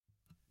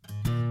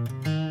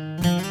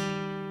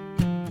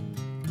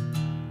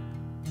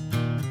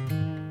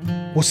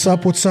What's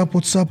up,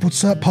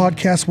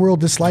 podcast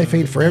world? This life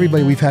ain't for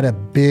everybody. We've had a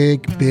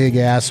big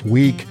ass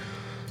week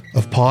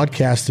of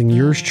podcasting.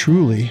 Yours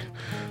truly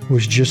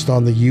was just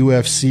on the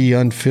UFC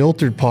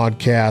Unfiltered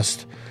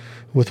podcast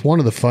with one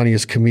of the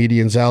funniest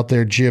comedians out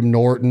there, Jim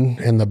Norton,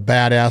 and the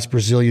badass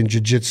Brazilian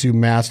Jiu-Jitsu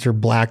master,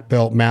 black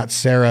belt Matt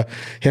Serra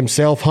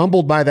himself.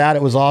 Humbled by that.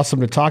 It was awesome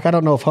to talk. I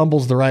don't know if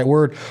humble's the right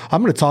word.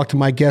 I'm going to talk to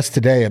my guest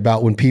today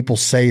about when people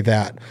say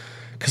that,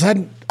 because I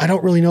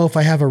don't really know if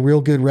I have a real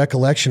good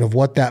recollection of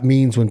what that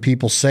means when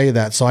people say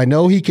that. So I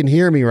know he can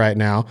hear me right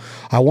now.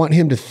 I want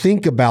him to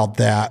think about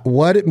that,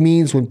 what it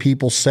means when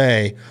people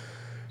say,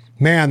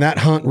 man, that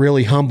hunt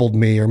really humbled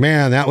me, or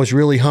man, that was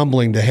really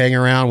humbling to hang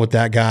around with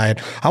that guy.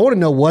 I want to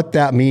know what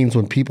that means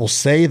when people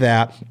say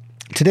that.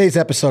 Today's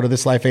episode of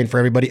This Life Ain't For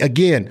Everybody,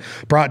 again,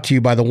 brought to you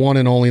by the one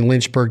and only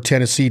Lynchburg,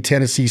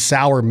 Tennessee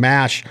Sour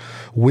Mash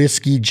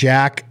Whiskey,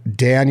 Jack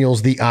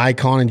Daniels, the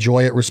icon.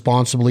 Enjoy it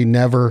responsibly.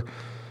 Never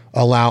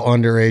allow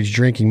underage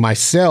drinking.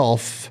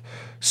 Myself,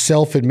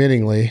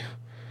 self-admittingly,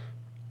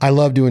 I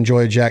love to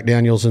enjoy Jack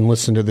Daniels and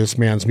listen to this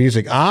man's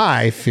music.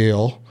 I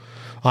feel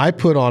I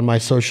put on my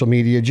social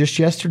media just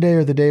yesterday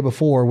or the day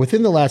before,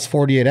 within the last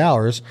 48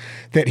 hours,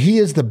 that he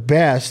is the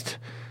best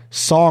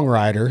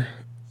songwriter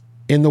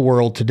in the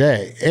world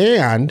today.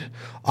 And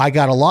I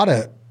got a lot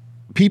of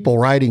people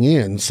writing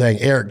in saying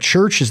Eric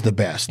Church is the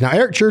best. Now,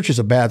 Eric Church is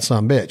a bad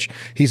son of a bitch.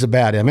 He's a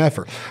bad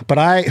MFer. But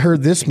I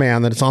heard this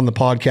man that is on the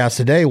podcast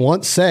today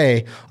once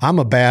say, I'm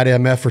a bad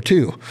MFer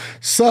too.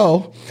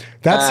 So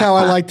that's how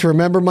I like to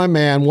remember my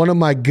man, one of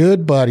my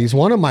good buddies,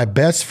 one of my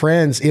best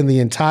friends in the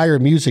entire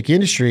music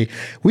industry.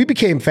 We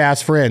became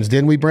fast friends,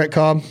 didn't we, Brent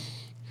Cobb?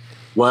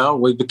 Well,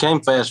 we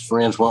became fast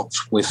friends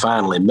once we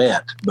finally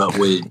met, but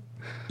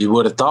you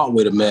would have thought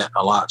we'd have met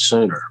a lot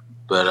sooner.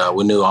 But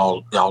we knew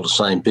all the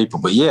same people.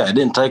 But yeah, it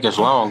didn't take us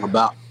long,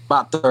 about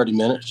 30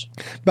 minutes.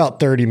 About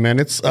 30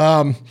 minutes.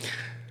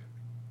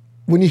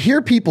 When you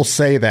hear people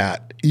say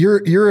that,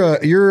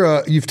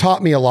 you've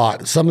taught me a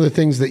lot. Some of the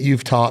things that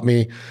you've taught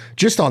me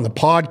just on the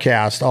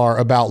podcast are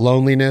about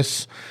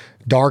loneliness,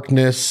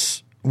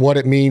 darkness, what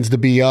it means to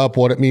be up,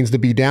 what it means to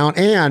be down,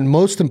 and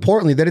most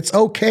importantly, that it's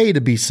okay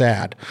to be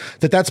sad,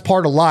 that's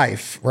part of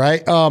life,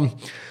 right?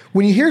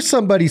 When you hear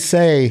somebody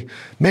say,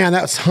 man,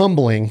 that's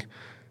humbling,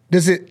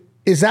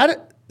 is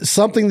that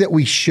something that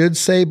we should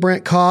say,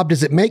 Brent Cobb?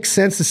 Does it make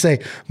sense to say,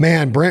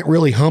 man, Brent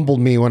really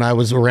humbled me when I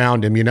was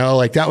around him,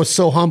 like that was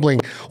so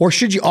humbling? Or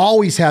should you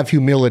always have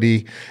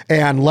humility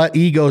and let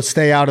ego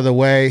stay out of the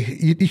way?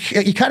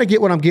 You kind of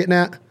get what I'm getting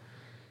at?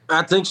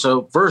 I think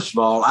so. First of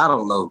all, I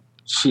don't know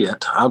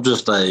shit. I'm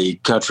just a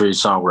country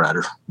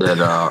songwriter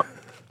that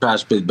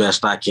tries to be the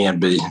best I can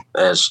be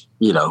as,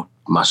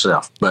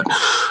 myself. But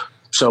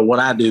so what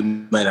I do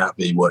may not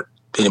be what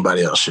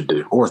anybody else should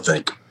do or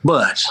think.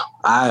 But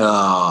I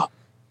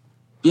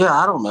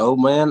don't know,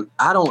 man.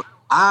 I don't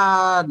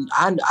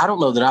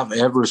know that I've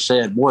ever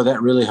said, boy,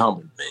 that really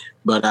humbled me.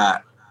 But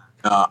I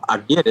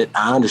get it.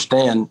 I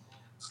understand.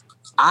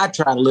 I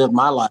try to live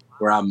my life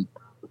where I'm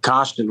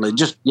constantly,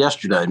 just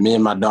yesterday, me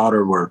and my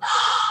daughter were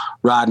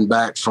riding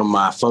back from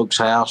my folks'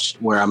 house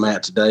where I'm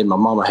at today. My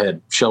mama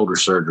had shoulder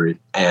surgery,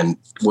 and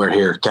we're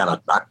here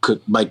I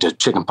could make the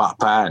chicken pot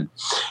pie. And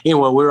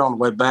anyway, we were on the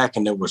way back,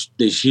 and there was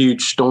these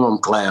huge storm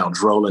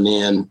clouds rolling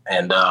in,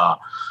 and,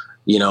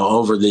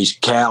 over these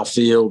cow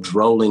fields,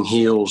 rolling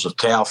hills of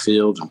cow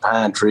fields and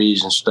pine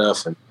trees and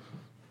stuff.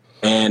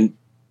 And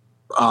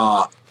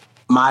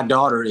my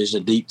daughter is a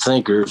deep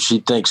thinker. She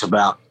thinks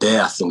about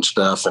death and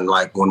stuff. And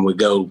like when we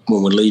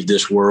leave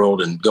this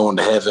world and going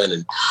to heaven,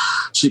 and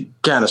she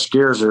kind of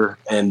scares her.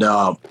 And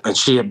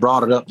she had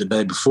brought it up the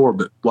day before,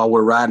 but while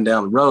we're riding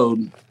down the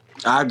road,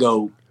 I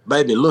go,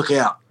 baby, look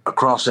out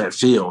across that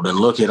field and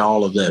look at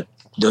all of that.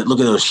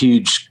 Look at those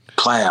huge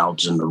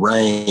clouds and the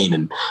rain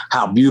and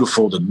how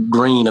beautiful the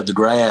green of the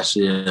grass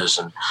is.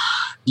 And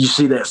you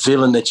see that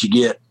feeling that you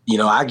get,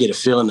 I get a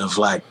feeling of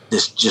like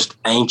this just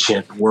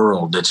ancient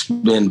world that's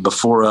been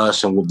before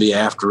us and will be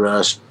after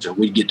us. And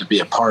we get to be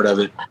a part of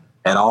it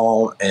at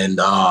all. And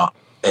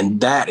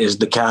that is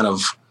the kind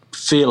of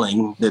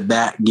feeling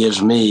that gives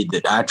me,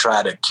 that I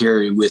try to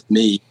carry with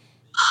me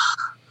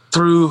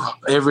through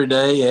every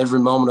day, every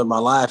moment of my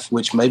life,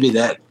 which maybe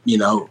that,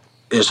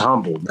 is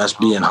humble. That's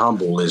being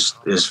humble, is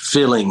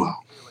feeling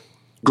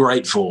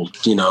grateful,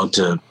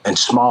 and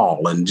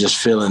small, and just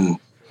feeling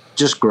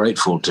just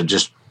grateful to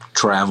just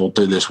travel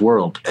through this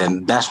world.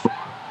 And that's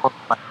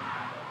what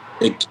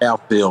Big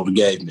Cowfield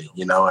gave me,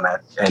 I don't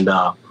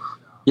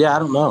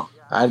know.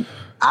 I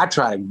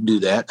try to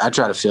do that. I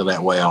try to feel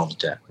that way all the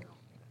time.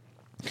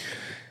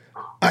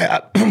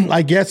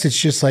 I guess it's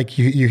just like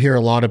you hear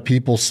a lot of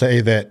people say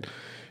that,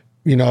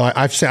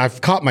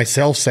 I've caught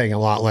myself saying a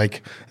lot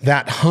like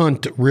that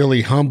hunt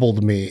really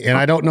humbled me. And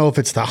I don't know if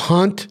it's the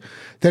hunt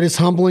that is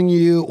humbling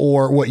you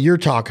or what you're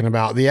talking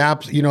about, the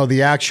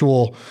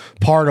actual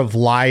part of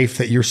life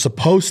that you're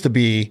supposed to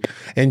be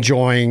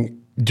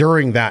enjoying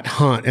during that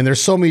hunt. And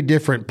there's so many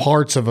different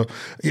parts of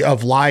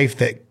life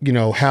that,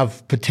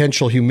 have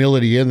potential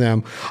humility in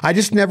them. I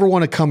just never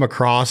want to come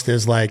across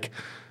as like,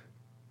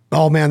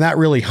 Oh man, that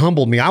really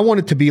humbled me. I want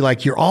it to be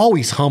like you're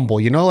always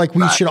humble, like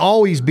we should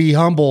always be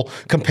humble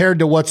compared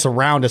to what's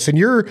around us. And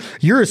you're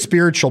a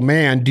spiritual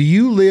man. Do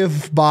you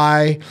live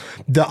by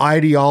the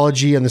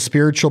ideology and the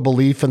spiritual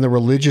belief and the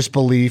religious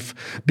belief,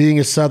 being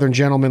a Southern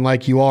gentleman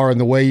like you are and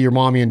the way your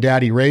mommy and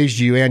daddy raised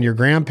you and your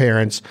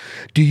grandparents?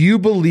 Do you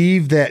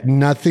believe that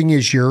nothing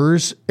is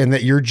yours and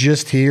that you're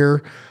just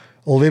here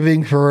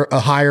living for a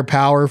higher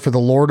power, for the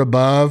Lord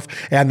above,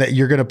 and that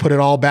you're going to put it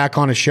all back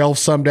on a shelf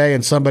someday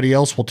and somebody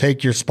else will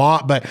take your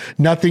spot, but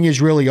nothing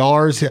is really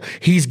ours?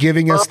 He's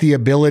giving us the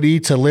ability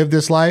to live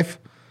this life?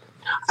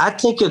 I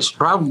think it's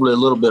probably a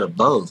little bit of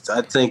both.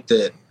 I think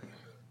that,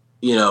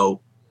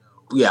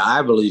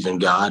 I believe in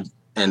God,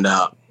 and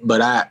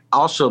but I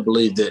also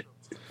believe that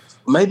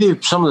maybe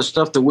some of the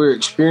stuff that we're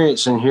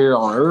experiencing here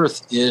on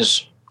earth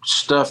is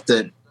stuff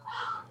that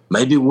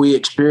maybe we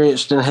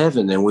experienced in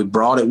heaven and we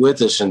brought it with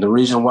us. And the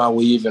reason why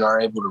we even are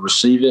able to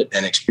receive it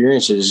and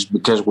experience it is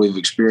because we've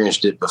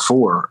experienced it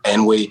before,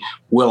 and we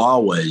will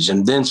always.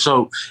 And then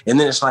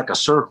it's like a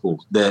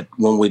circle that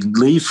when we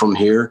leave from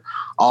here,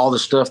 all the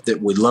stuff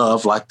that we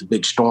love, like the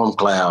big storm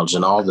clouds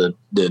and all the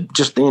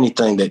just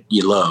anything that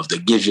you love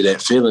that gives you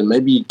that feeling,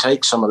 maybe you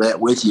take some of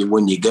that with you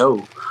when you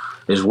go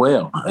as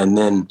well. And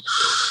then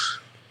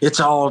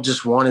it's all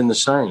just one and the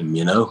same,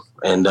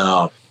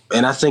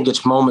 And I think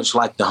it's moments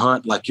like the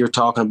hunt, like you're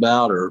talking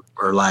about, or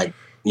like,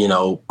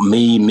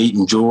 me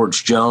meeting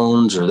George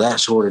Jones or that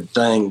sort of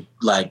thing.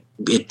 Like,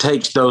 it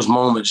takes those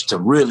moments to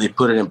really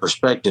put it in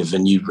perspective.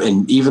 And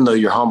even though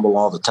you're humble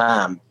all the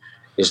time,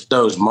 it's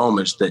those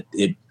moments that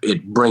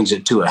it brings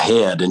it to a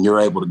head, and you're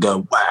able to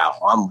go,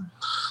 wow,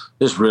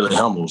 this really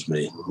humbles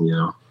me,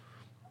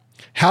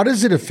 How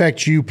does it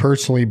affect you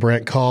personally,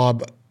 Brent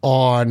Cobb,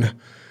 on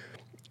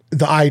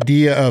the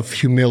idea of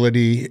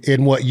humility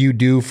in what you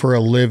do for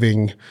a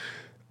living,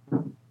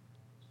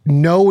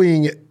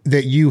 knowing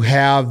that you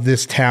have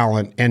this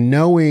talent and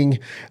knowing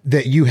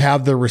that you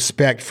have the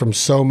respect from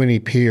so many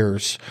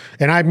peers?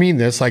 And I mean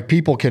this, like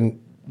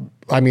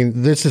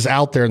this is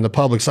out there in the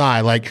public's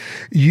eye. Like,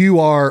 you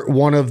are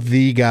one of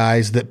the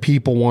guys that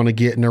people want to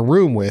get in a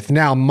room with.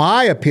 Now,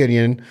 my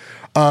opinion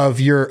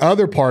of your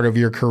other part of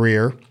your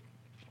career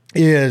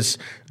is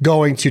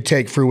going to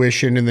take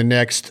fruition in the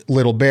next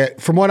little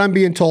bit, from what I'm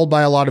being told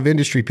by a lot of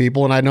industry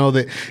people. And I know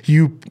that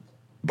you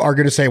are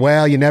going to say,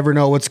 well, you never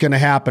know what's going to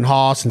happen,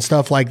 Hoss, and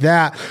stuff like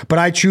that. But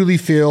I truly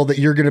feel that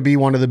you're going to be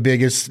one of the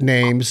biggest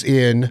names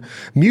in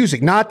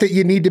music. Not that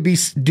you need to be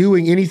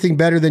doing anything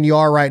better than you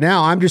are right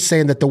now. I'm just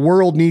saying that the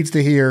world needs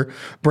to hear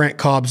Brent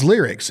Cobb's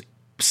lyrics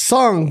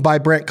sung by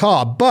Brent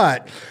Cobb.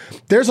 But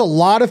there's a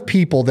lot of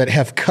people that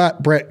have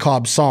cut Brent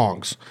Cobb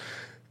songs.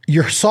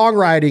 Your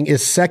songwriting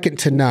is second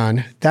to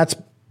none. That's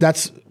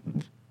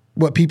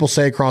what people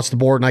say across the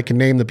board, and I can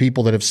name the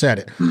people that have said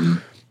it. Mm-hmm.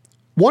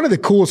 One of the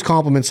coolest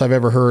compliments I've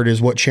ever heard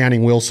is what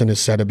Channing Wilson has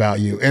said about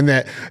you, and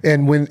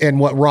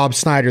what Rob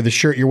Snyder, the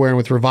shirt you're wearing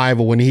with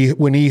Revival, when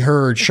he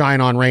heard "Shine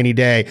on Rainy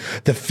Day,"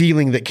 the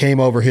feeling that came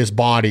over his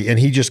body, and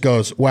he just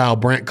goes, "Wow,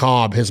 Brent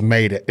Cobb has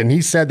made it." And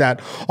he said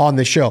that on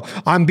the show.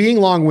 I'm being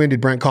long-winded,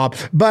 Brent Cobb,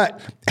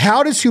 but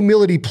how does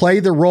humility play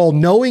the role,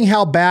 knowing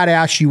how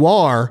badass you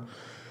are?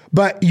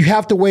 But you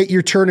have to wait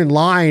your turn in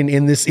line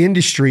in this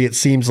industry, it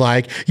seems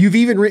like. You've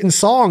even written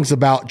songs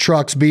about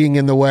trucks being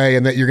in the way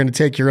and that you're going to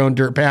take your own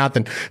dirt path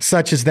and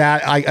such as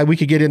that. We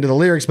could get into the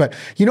lyrics, but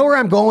you know where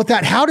I'm going with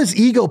that? How does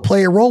ego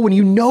play a role when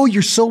you know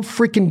you're so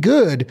freaking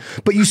good,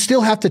 but you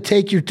still have to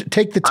take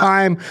the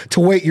time to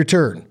wait your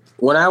turn?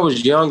 When I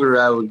was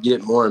younger, I would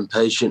get more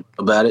impatient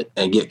about it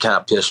and get kind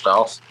of pissed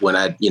off when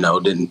I,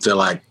 didn't feel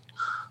like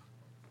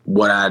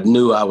what I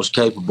knew I was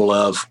capable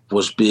of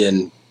was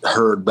being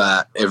heard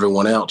by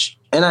everyone else.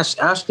 And I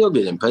still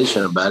get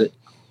impatient about it.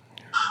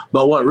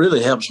 But what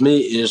really helps me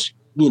is,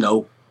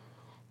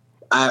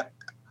 I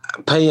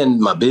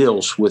paying my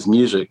bills with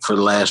music for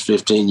the last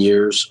 15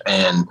 years.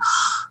 And,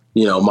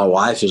 my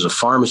wife is a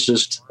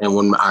pharmacist. And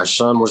when our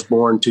son was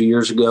born 2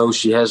 years ago,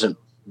 she hasn't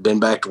been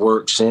back to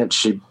work since.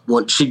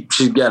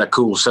 She's got a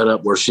cool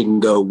setup where she can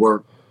go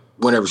work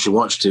whenever she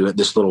wants to at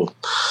this little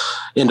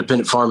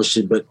independent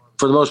pharmacy. But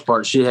for the most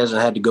part, she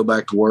hasn't had to go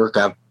back to work.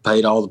 I've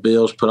paid all the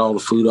bills, put all the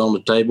food on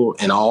the table,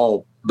 and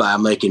all by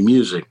making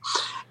music.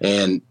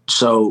 And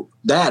so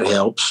that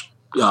helps.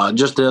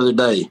 Just the other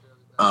day,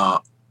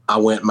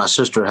 my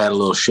sister had a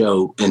little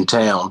show in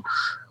town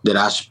that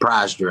I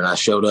surprised her, and I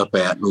showed up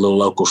at a little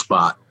local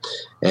spot.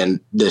 And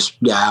this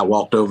guy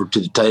walked over to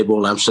the table,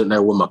 and I'm sitting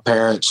there with my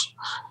parents.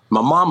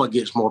 My mama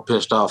gets more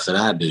pissed off than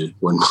I do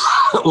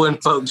when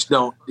folks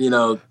don't,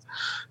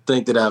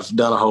 think that I've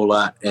done a whole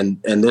lot. And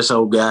this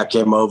old guy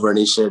came over and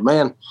he said,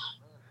 "Man,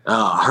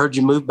 I heard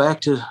you moved back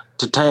to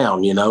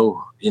town,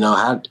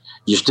 how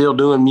you're still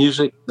doing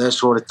music," that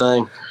sort of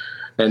thing.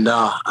 And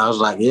I was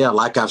like, yeah,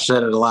 like I've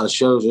said at a lot of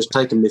shows, it's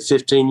taken me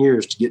 15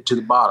 years to get to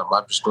the bottom.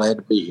 I'm just glad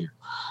to be here.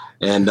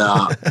 And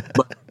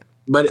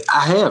but I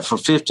have for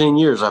 15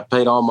 years, I've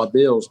paid all my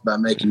bills by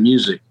making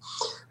music.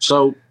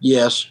 So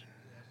yes,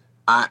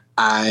 I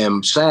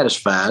am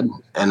satisfied,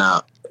 and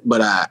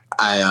but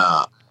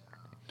I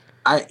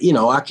I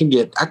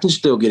can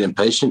still get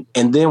impatient.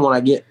 And then when I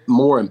get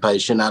more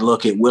impatient, I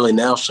look at Willie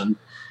Nelson,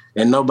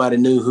 and nobody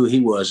knew who he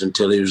was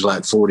until he was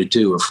like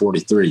 42 or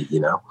 43,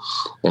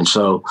 And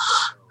so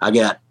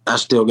I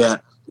still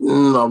got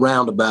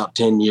around about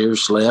 10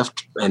 years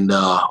left. And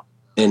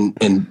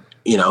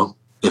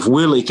if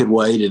Willie could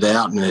wait it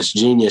out and as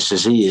genius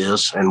as he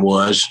is and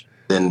was,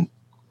 then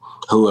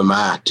who am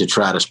I to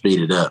try to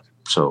speed it up?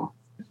 So.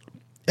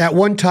 At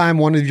one time,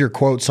 one of your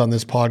quotes on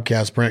this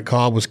podcast, Brent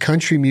Cobb, was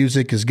country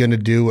music is going to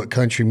do what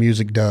country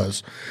music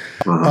does.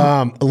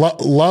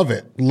 Love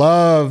it.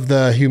 Love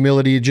the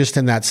humility just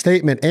in that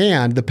statement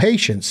and the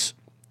patience.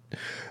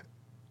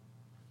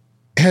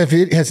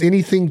 Has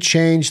anything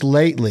changed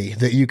lately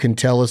that you can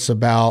tell us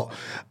about?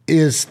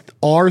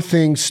 Are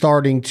things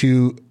starting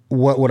to,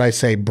 what would I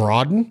say,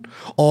 broaden?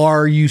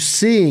 Are you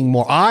seeing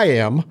more?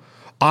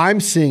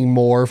 I'm seeing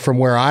more from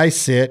where I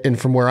sit and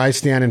from where I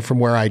stand and from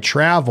where I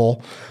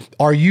travel.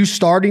 Are you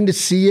starting to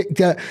see it?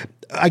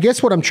 I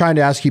guess what I'm trying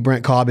to ask you,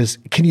 Brent Cobb, is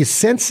can you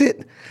sense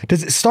it?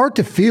 Does it start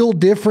to feel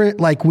different?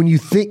 Like when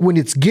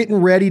it's getting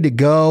ready to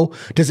go,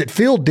 does it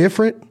feel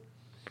different?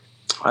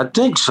 I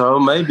think so.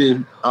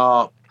 Maybe.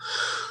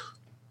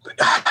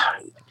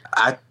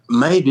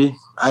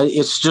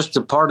 It's just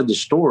a part of the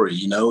story,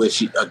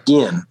 if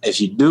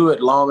you do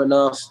it long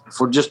enough, if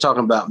we're just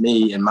talking about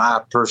me and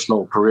my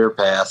personal career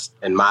path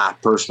and my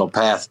personal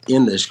path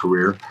in this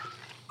career,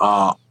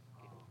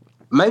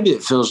 maybe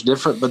it feels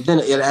different, but then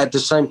at the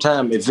same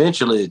time,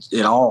 eventually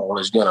it all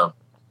is going to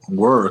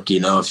work,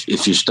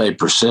 if you stay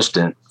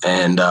persistent.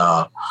 And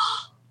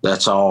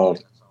that's all,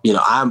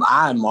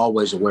 I'm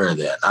always aware of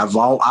that.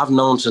 I've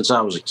known since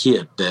I was a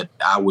kid that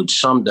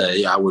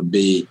someday I would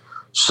be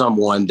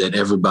someone that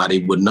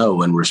everybody would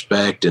know and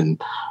respect.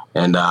 And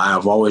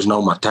I've always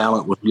known my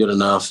talent was good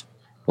enough.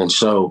 And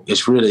so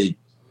it's really,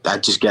 I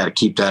just got to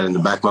keep that in the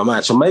back of my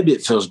mind. So maybe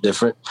it feels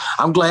different.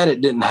 I'm glad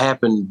it didn't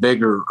happen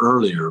bigger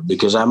earlier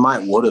because I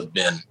would have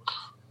been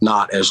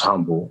not as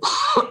humble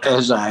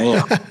as I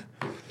am.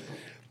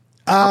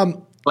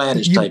 I'm glad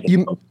it's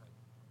taken.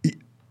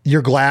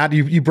 You're glad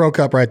you broke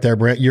up right there,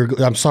 Brent.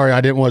 I'm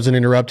sorry. Wasn't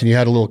interrupting. You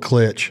had a little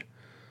glitch.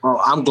 Well,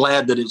 I'm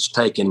glad that it's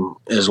taken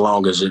as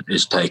long as it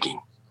is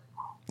taking.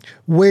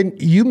 When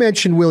you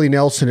mentioned Willie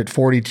Nelson at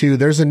 42,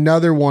 there's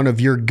another one of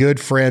your good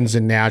friends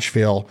in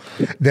Nashville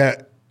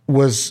that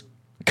was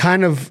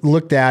kind of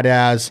looked at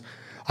as,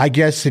 I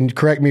guess, and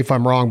correct me if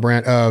I'm wrong,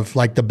 Brent, of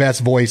like the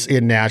best voice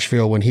in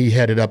Nashville when he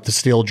headed up the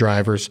Steel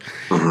Drivers.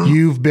 Mm-hmm.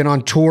 You've been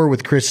on tour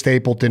with Chris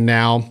Stapleton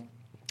now.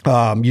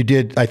 You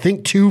did, I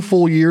think, 2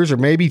 full years or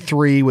maybe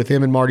 3 with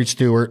him and Marty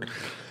Stewart.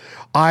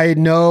 I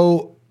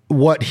know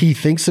what he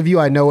thinks of you.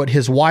 I know what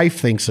his wife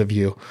thinks of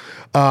you.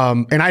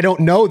 And I don't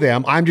know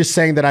them. I'm just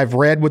saying that I've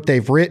read what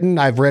they've written.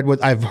 I've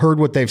heard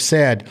what they've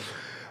said.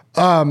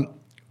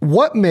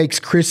 What makes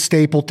Chris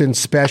Stapleton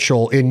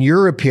special, in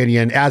your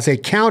opinion, as a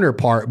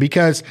counterpart?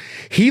 Because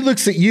he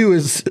looks at you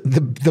as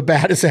the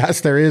baddest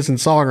ass there is in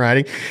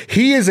songwriting.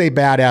 He is a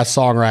badass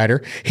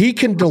songwriter. He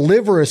can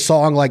deliver a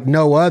song like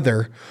no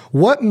other.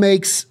 What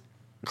makes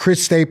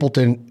Chris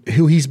Stapleton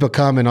who he's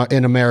become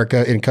in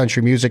America in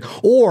country music?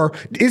 Or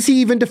is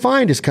he even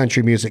defined as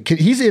country music?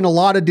 He's in a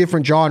lot of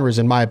different genres,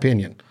 in my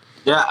opinion.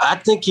 Yeah, I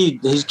think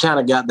he's kind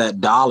of got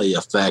that Dolly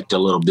effect a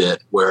little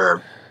bit,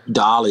 where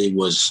Dolly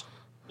was,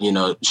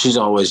 she's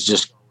always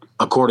just,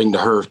 according to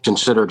her,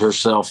 considered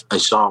herself a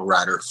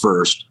songwriter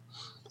first.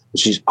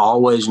 She's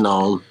always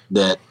known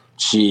that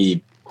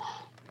she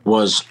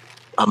was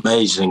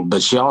amazing,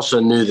 but she also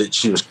knew that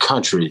she was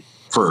country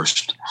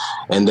first,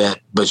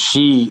 but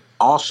she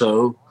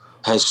also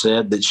has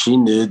said that she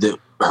knew that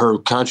her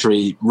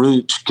country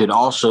roots could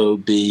also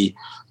be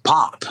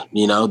pop,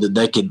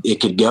 that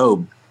it could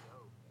go,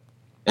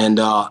 and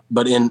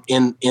but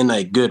in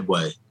a good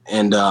way.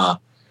 And I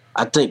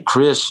think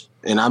Chris,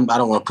 and I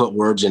don't want to put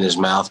words in his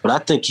mouth, but I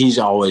think he's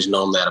always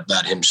known that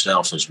about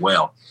himself as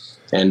well.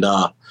 And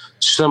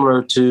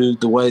similar to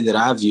the way that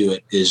I view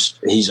it is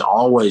he's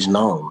always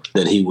known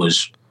that he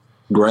was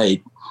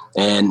great.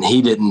 And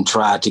he didn't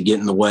try to get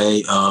in the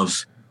way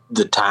of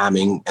the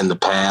timing and the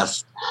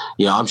path.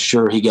 I'm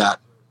sure he got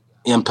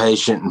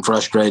impatient and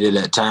frustrated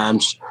at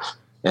times,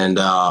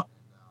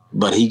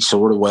 but he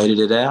sort of waited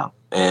it out.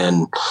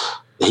 And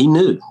he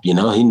knew,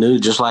 he knew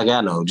just like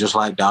I know, just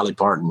like Dolly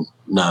Parton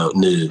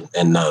knew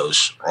and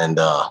knows. And,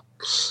 I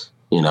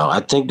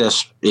think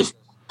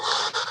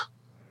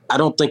I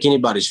don't think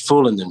anybody's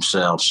fooling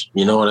themselves.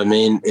 You know what I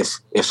mean?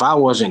 If I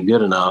wasn't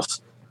good enough,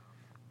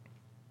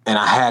 and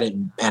I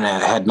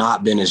had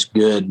not been as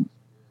good,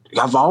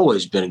 I've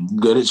always been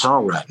good at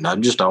songwriting.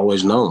 I've just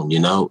always known,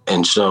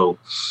 And so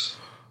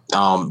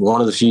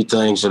one of the few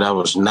things that I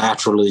was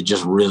naturally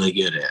just really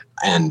good at.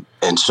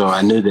 And so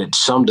I knew that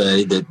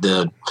someday that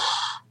the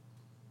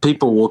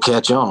people will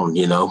catch on,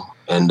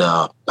 And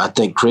I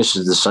think Chris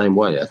is the same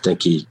way. I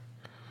think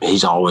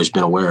he's always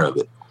been aware of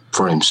it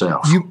for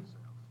himself.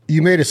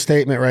 You made a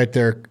statement right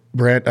there,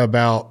 Brent,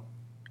 about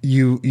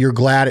you're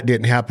glad it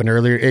didn't happen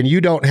earlier, and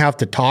you don't have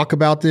to talk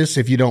about this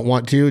if you don't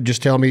want to.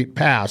 Just tell me,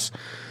 pass.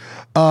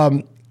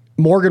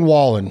 Morgan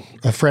Wallen,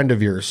 a friend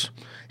of yours,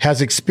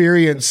 has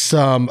experienced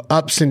some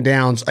ups and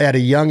downs at a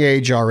young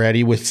age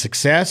already with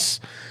success.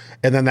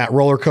 And then that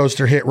roller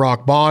coaster hit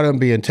rock bottom,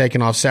 being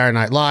taken off Saturday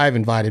Night Live,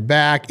 invited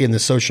back in the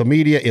social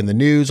media, in the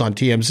news, on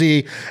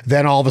TMZ.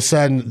 Then all of a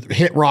sudden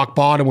hit rock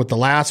bottom with the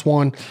last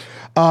one.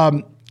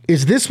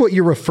 Is this what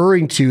you're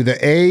referring to, the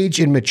age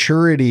and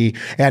maturity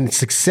and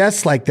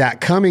success like that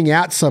coming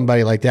at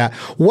somebody like that?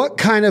 What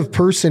kind of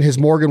person has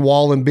Morgan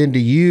Wallen been to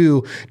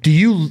you?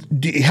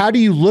 How do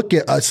you look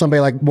at somebody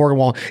like Morgan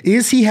Wallen?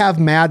 Is he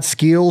have mad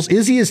skills?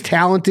 Is he as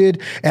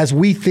talented as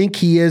we think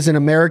he is in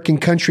American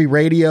country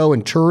radio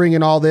and touring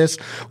and all this?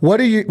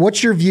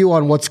 What's your view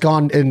on what's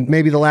gone in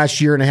maybe the last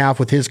year and a half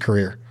with his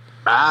career?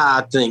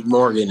 I think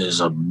Morgan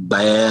is a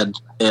bad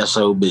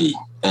SOB.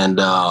 And,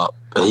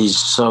 he's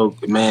so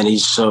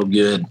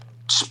good.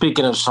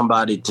 Speaking of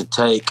somebody to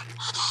take,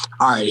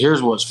 all right,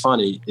 here's what's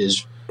funny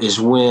is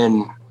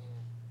when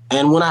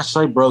I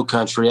say bro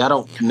country, I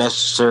don't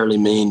necessarily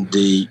mean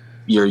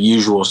your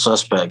usual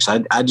suspects.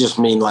 I just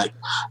mean like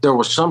there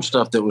was some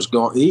stuff that was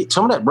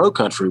some of that bro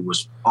country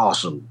was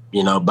awesome,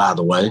 by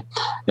the way,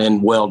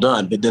 and well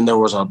done. But then there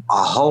was a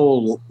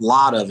whole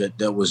lot of it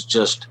that was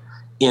just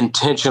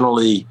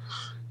intentionally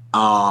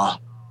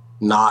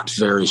not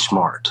very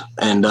smart,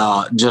 and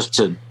just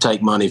to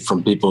take money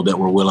from people that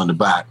were willing to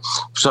back.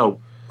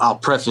 So I'll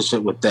preface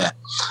it with that.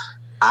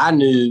 I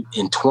knew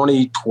in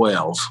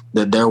 2012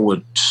 that there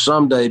would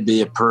someday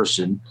be a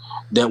person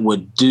that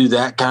would do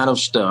that kind of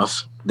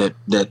stuff that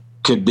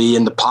could be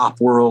in the pop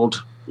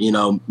world,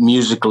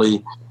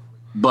 musically,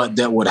 but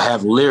that would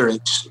have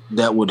lyrics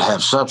that would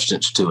have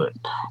substance to it,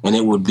 and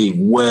it would be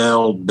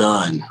well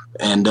done.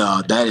 And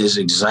that is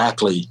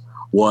exactly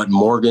what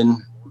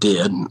Morgan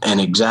did,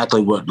 and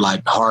exactly what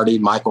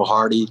Michael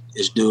Hardy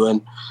is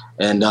doing.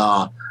 And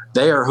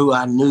they are who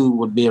I knew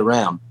would be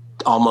around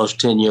almost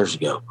 10 years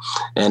ago.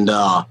 And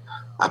I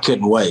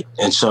couldn't wait.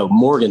 And so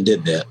Morgan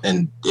did that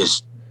and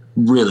is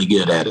really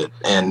good at it.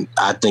 And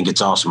I think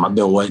it's awesome. I've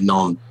been waiting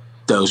on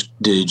those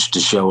dudes to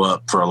show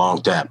up for a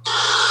long time.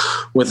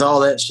 With all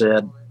that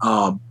said,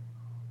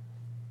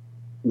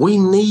 we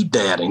need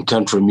that in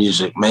country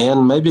music,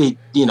 man. Maybe,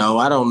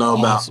 I don't know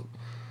about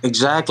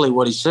exactly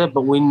what he said,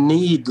 but we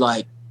need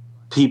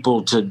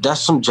people that's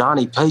some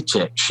Johnny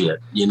Paycheck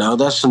shit,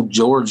 that's some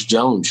George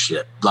Jones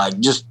shit,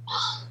 just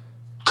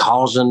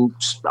causing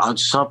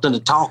something to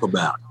talk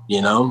about,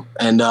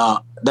 and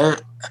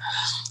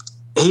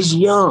he's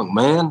young,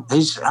 man.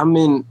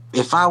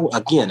 If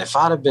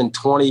I'd have been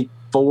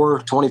 24,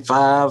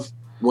 25,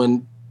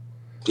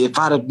 if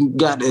I'd have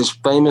gotten as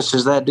famous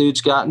as that dude's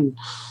gotten,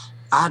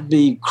 I'd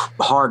be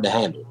hard to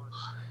handle.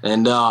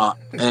 And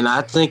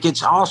I think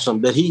it's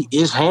awesome that he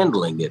is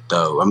handling it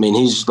though.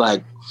 He's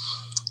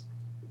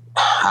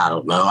I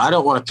don't know. I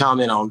don't want to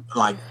comment on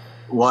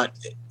what,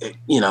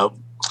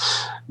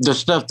 the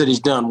stuff that he's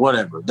done,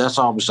 whatever. That's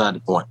all beside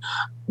the point.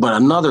 But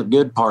another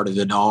good part of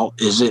it all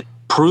is it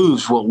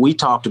proves what we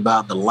talked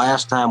about the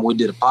last time we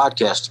did a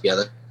podcast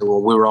together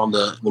when we were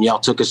when y'all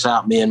took us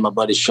out, me and my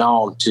buddy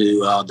Sean,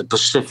 to the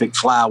Pacific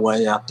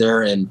Flyway out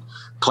there in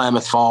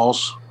Klamath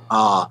Falls.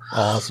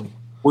 Awesome.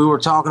 We were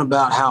talking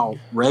about how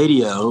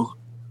radio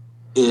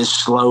is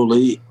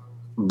slowly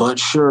but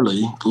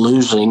surely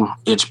losing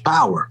its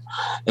power.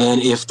 And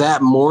if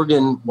that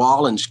Morgan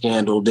Wallen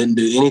scandal didn't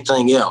do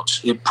anything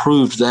else, it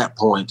proved that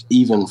point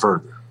even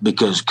further,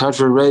 because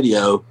country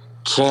radio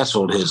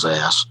canceled his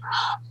ass.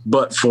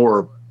 But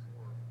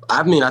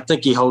I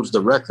think he holds the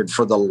record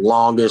for the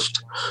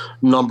longest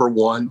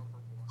 #1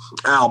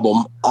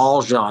 album,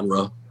 all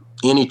genre,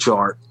 any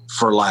chart,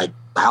 for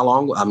how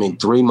long?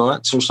 3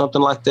 months or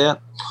something like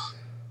that.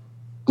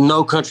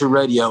 No country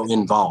radio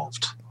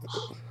involved.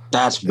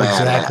 That's badass.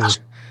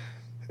 Exactly.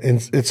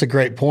 And it's a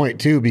great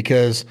point too,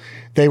 because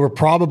they were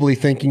probably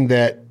thinking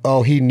that,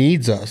 he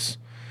needs us.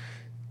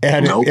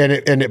 And nope.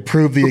 it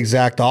proved the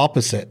exact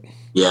opposite.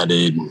 Yeah,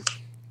 dude.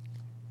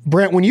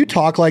 Brent, when you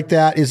talk like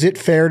that, is it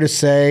fair to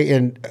say,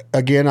 and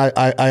again,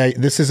 I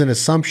this is an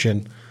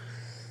assumption,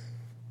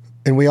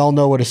 and we all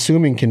know what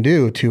assuming can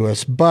do to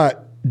us,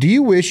 but do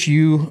you wish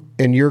you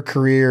and your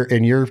career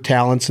and your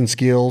talents and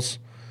skills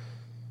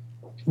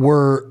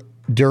were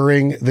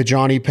during the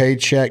Johnny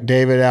Paycheck,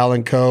 David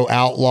Allan Coe,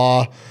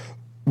 Outlaw,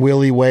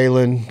 Willie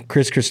Whalen,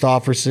 Chris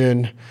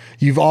Christopherson?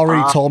 You've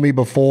already told me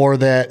before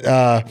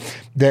that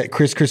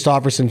Chris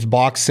Christopherson's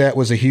box set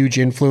was a huge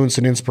influence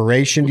and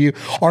inspiration to you.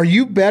 Are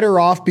you better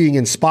off being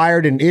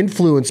inspired and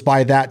influenced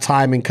by that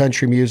time in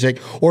country music,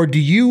 or do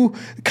you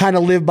kind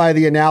of live by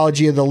the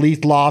analogy of the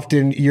Leith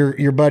Lofton?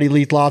 Your buddy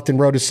Leith Lofton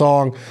wrote a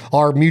song,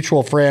 our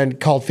mutual friend,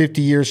 called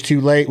 50 Years Too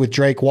Late with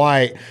Drake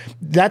White.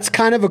 That's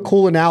kind of a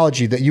cool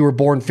analogy, that you were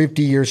born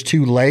 50 years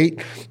too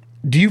late.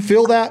 Do you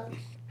feel that?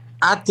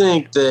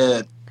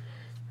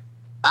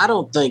 I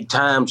don't think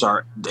times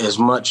are as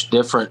much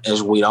different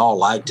as we all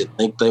like to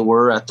think they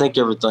were. I think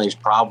everything's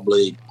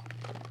probably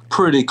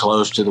pretty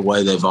close to the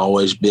way they've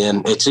always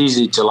been. It's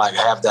easy to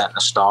have that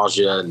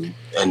nostalgia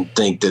and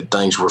think that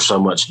things were so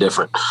much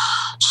different.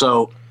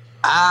 So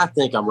I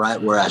think I'm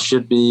right where I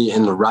should be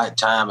in the right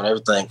time and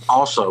everything.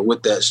 Also,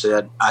 with that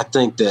said, I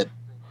think that,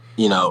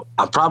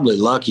 I'm probably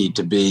lucky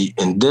to be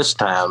in this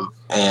time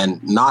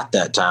and not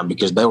that time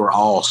because they were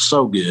all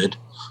so good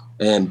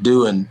and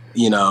doing,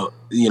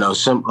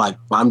 like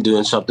I'm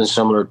doing something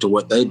similar to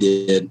what they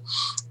did.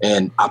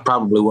 And I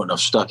probably wouldn't have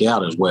stuck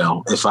out as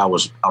well if I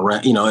was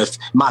around, if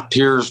my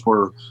peers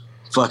were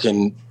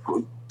fucking,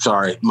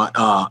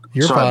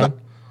 you're fine.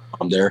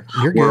 I'm there.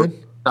 You're good.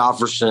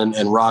 Christopherson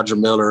and Roger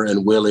Miller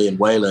and Willie and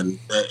Waylon,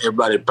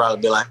 everybody would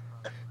probably be like,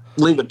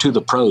 leave it to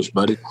the pros,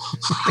 buddy.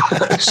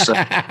 So,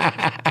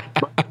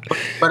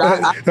 but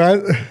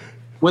I,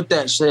 with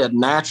that said,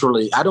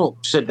 naturally, I don't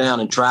sit down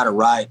and try to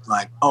write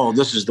like, oh,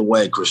 this is the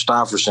way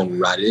Christopherson would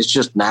write it. It's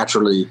just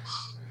naturally,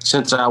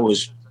 since I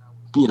was,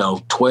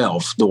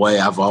 12, the way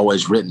I've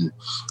always written.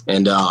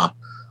 And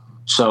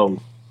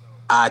so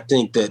I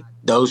think that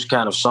those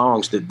kind of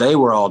songs that they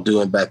were all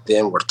doing back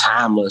then were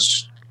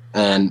timeless.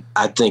 And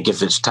I think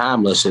if it's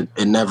timeless, it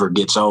never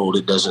gets old.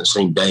 It doesn't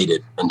seem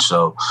dated. And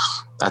so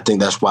I think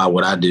that's why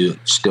what I do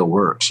still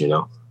works,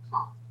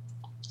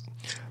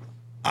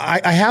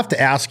 I have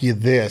to ask you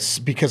this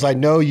because I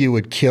know you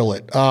would kill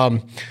it.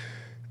 And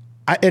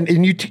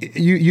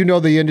you know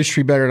the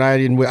industry better than I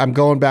do. I'm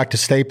going back to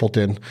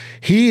Stapleton.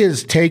 He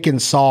has taken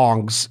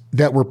songs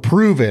that were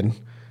proven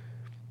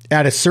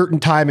at a certain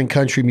time in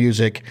country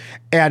music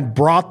and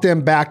brought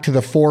them back to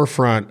the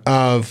forefront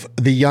of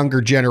the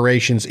younger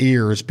generation's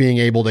ears, being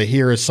able to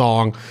hear a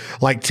song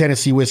like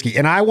Tennessee Whiskey.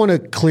 And I want to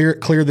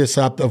clear this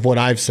up of what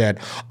I've said.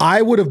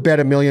 I would have bet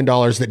 $1 million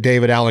that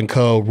David Allan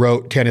Coe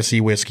wrote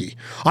Tennessee Whiskey.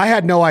 I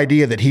had no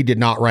idea that he did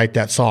not write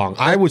that song.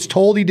 I was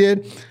told he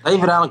did.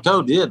 David Allan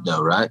Coe did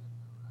though, right?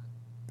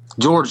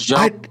 George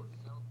Jones.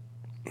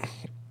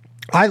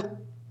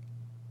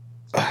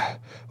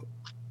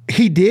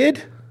 He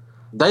did?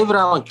 David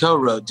Allan Coe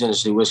wrote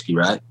Tennessee Whiskey,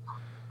 right?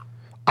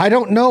 I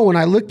don't know. When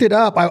I looked it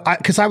up,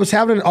 because I was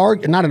having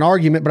not an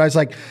argument, but I was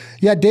like,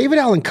 yeah, David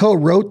Allan Coe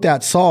wrote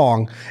that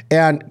song,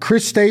 and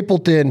Chris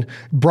Stapleton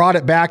brought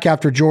it back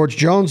after George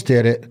Jones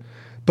did it.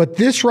 But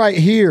this right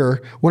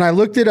here, when I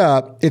looked it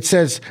up, it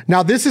says,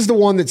 now this is the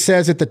one that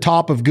says at the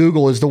top of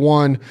Google is the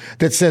one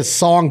that says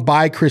song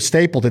by Chris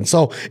Stapleton.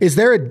 So is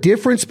there a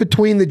difference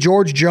between the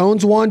George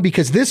Jones one?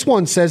 Because this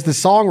one says the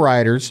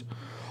songwriters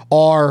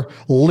are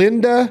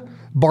Linda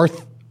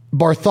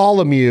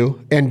Bartholomew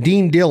and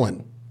Dean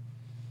Dillon.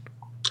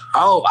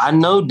 Oh, I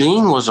know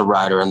Dean was a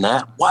writer in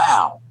that.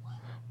 Wow.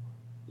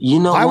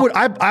 I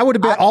would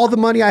have bet all the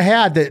money I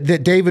had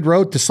that David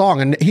wrote the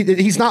song, and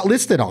he's not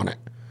listed on it.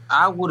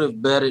 I would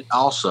have bet it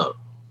also.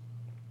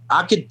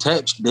 I could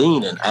text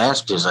Dean and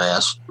ask his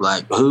ass,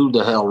 like, who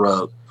the hell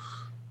wrote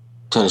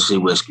Tennessee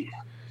Whiskey?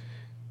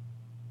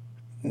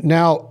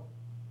 Now,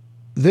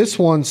 this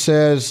one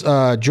says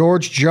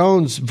George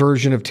Jones'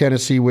 version of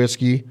Tennessee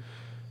Whiskey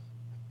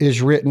is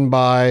written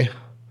by,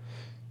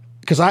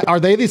 because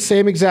are they the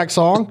same exact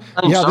song?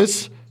 Yeah,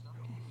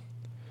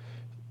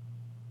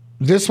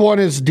 this one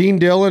is Dean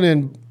Dillon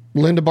and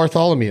Linda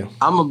Bartholomew.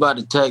 I'm about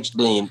to text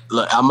Dean.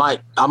 Look, I'm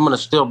going to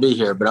still be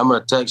here, but I'm going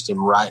to text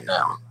him right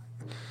now.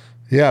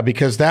 Yeah,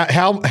 because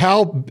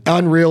how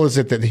unreal is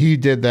it that he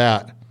did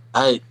that?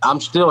 Hey, I'm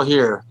still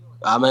here.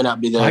 I may not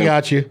be there. I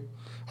got you.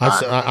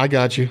 I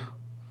got you.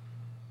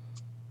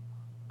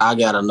 I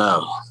got to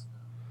know.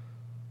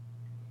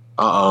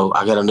 Uh-oh,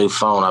 I got a new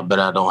phone. I bet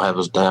I don't have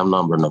his damn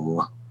number no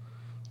more.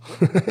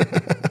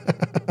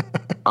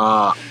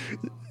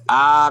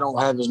 I don't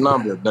have his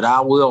number, but I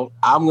will.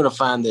 I'm going to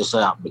find this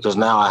out because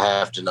now I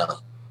have to know.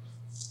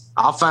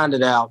 I'll find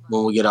it out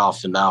when we get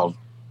off, and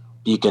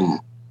you can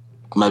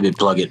maybe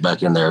plug it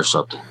back in there or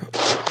something.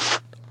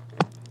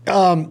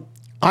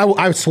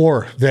 I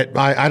swore that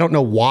I don't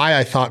know why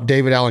I thought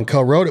David Allan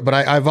Coe wrote it, but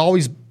I've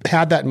always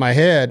had that in my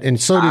head,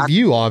 and so did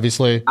you,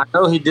 obviously. I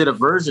know he did a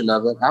version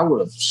of it. I would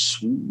have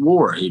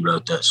swore he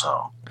wrote that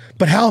song.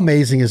 But how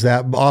amazing is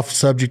that? Off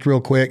subject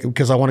real quick,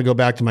 because I want to go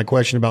back to my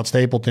question about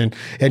Stapleton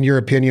and your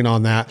opinion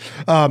on that.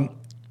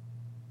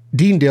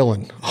 Dean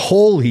Dillon,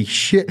 holy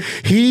shit.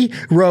 He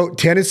wrote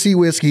Tennessee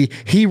Whiskey.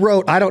 He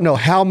wrote, I don't know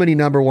how many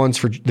number ones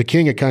for the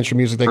king of country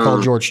music they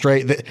call George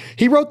Strait.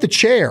 He wrote The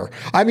Chair.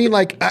 I mean,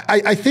 like,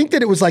 I think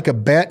that it was like a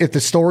bet, if the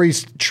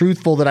story's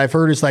truthful that I've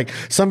heard, is like,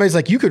 somebody's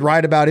like, you could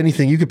write about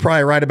anything. You could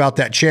probably write about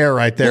that chair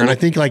right there. And I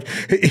think like,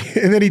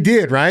 and then he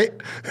did, right?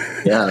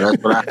 Yeah,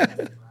 that's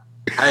what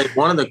hey,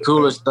 one of the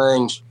coolest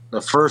things,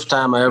 the first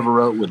time I ever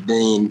wrote with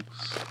Dean,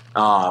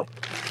 I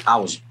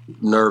was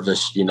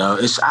nervous,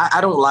 I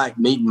don't like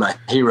meeting my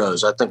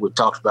heroes. I think we've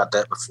talked about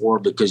that before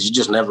because you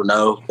just never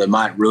know. They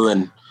might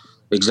ruin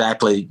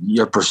exactly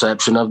your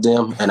perception of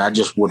them. And I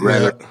just would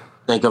rather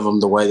think of them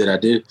the way that I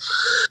do.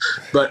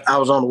 But I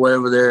was on the way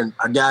over there and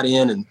I got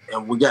in and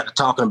we got to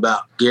talking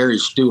about Gary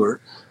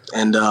Stewart.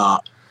 And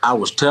I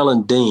was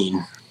telling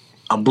Dean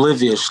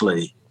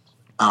obliviously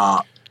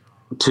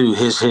to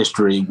his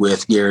history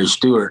with Gary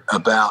Stewart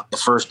about the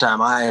first time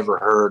I ever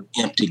heard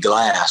Empty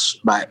Glass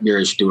by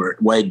Gary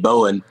Stewart. Wade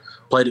Bowen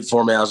played it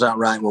for me. I was out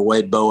riding with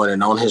Wade Bowen,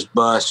 and on his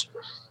bus,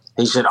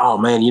 he said, "Oh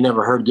man, you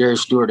never heard Gary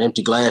Stewart,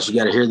 Empty Glass. You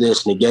got to hear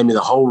this." And he gave me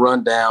the whole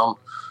rundown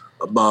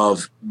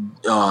of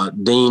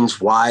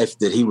Dean's wife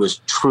that he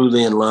was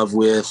truly in love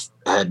with.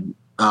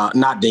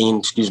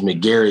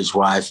 Gary's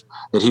wife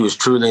that he was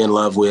truly in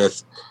love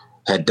with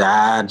had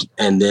died,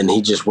 and then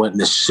he just went in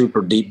this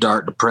super deep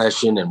dark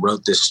depression and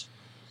wrote this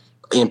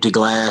Empty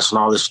Glass and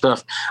all this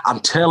stuff. I'm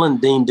telling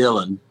Dean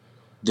Dillon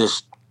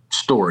this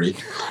story,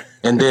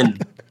 and then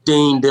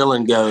Dean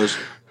Dillon goes,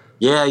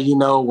 "Yeah,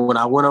 when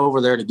I went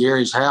over there to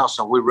Gary's house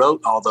and we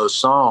wrote all those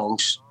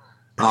songs,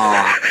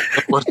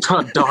 it was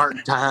a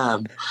dark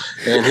time,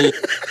 and he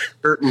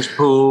curtains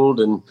pulled,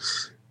 and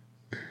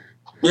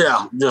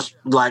yeah, just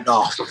like,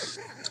 oh,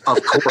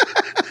 of course,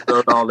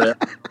 wrote all that."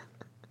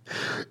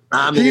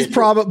 I mean,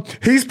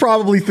 he's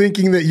probably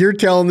thinking that you're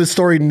telling this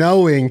story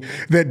knowing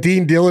that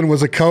Dean Dillon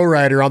was a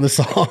co-writer on the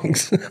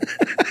songs.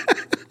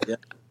 Yeah.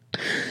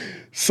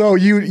 So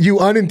you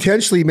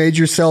unintentionally made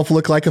yourself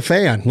look like a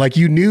fan, like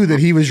you knew that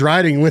he was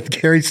writing with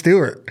Gary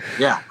Stewart.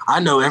 Yeah, I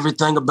know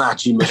everything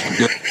about you, Mr.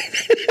 Dillon.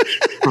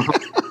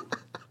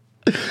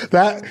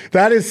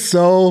 That is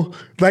so,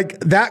 like,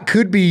 that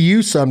could be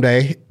you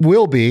someday,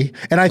 will be.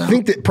 And I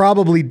think that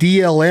probably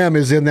DLM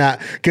is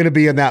going to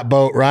be in that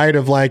boat, right?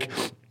 Of like,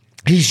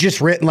 he's just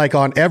written like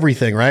on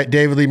everything, right?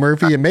 David Lee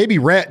Murphy and maybe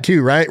Rhett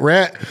too, right?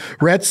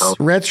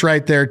 Rhett's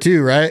right there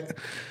too, right?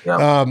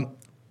 Yeah.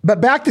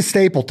 But back to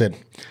Stapleton.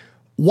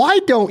 Why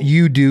don't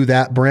you do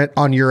that, Brent,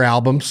 on your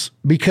albums?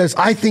 Because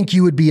I think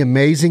you would be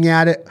amazing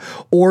at it.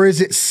 Or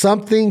is it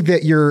something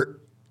that your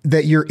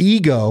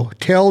ego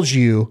tells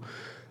you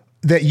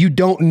that you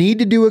don't need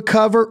to do a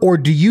cover? Or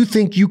do you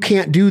think you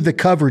can't do the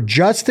cover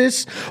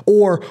justice?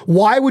 Or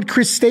why would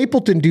Chris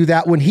Stapleton do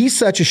that when he's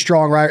such a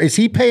strong writer? Is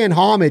he paying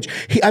homage?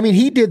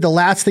 He did The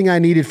Last Thing I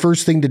Needed,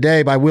 First Thing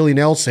Today by Willie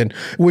Nelson,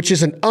 which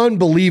is an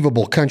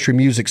unbelievable country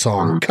music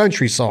song,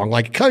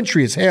 like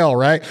country as hell,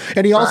 right?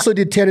 And he also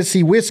did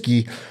Tennessee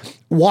Whiskey.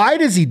 Why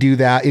does he do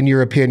that, in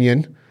your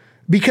opinion?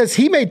 Because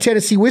he made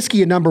Tennessee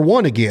Whiskey a number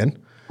one again.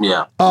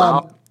 Yeah.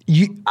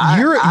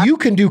 You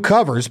can do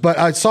covers,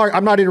 but sorry,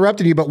 I'm not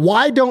interrupting you, but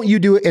why don't you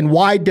do it, and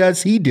why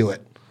does he do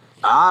it?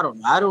 I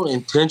don't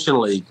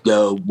intentionally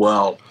go,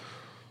 well,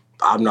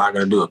 I'm not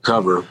going to do a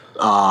cover.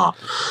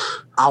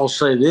 I'll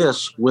say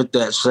this, with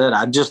that said,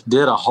 I just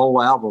did a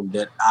whole album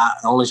that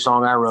the only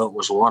song I wrote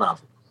was one of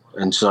them.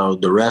 And so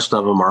the rest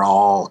of them are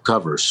all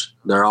covers.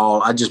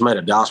 I just made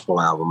a gospel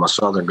album, a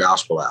Southern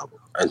gospel album.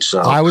 And so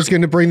I was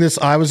going to bring this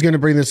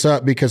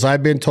up because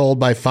I've been told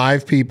by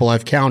 5 people,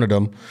 I've counted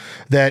them,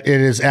 that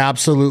it is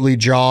absolutely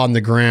jaw on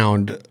the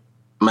ground.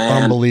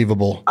 Man,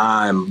 unbelievable.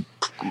 I'm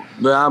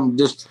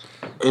just,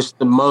 it's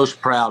the most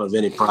proud of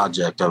any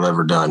project I've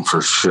ever done,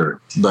 for sure.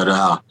 But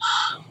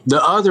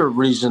the other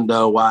reason,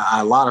 though, why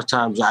a lot of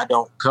times I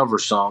don't cover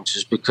songs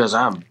is because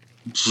I'm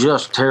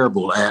just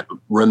terrible at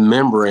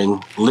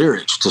remembering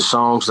lyrics to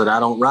songs that I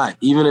don't write.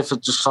 Even if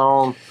it's a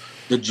song,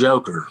 The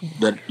Joker,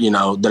 that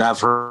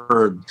I've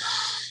heard,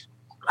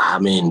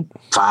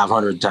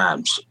 500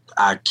 times.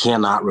 I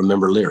cannot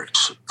remember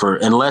lyrics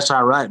unless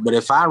I write. But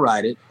if I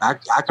write it, I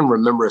can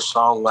remember a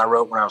song I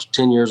wrote when I was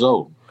 10 years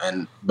old,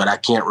 but I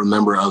can't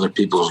remember other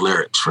people's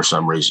lyrics for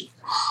some reason.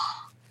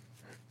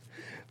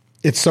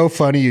 It's so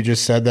funny you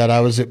just said that.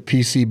 I was at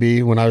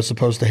PCB when I was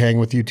supposed to hang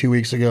with you 2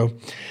 weeks ago,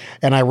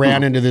 and I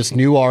ran into this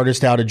new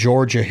artist out of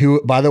Georgia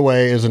who, by the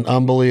way, is an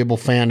unbelievable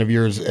fan of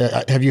yours.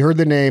 Have you heard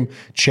the name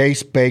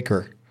Chase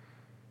Baker?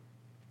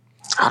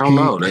 I don't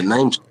know. The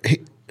name's...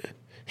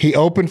 He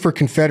opened for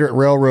Confederate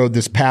Railroad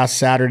this past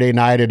Saturday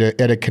night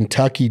at a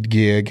Kentucky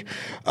gig.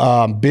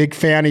 Big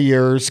fan of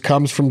yours,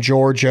 comes from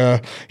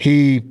Georgia.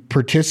 He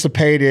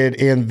participated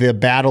in the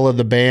Battle of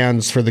the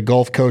Bands for the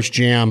Gulf Coast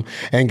Jam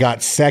and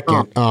got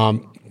second.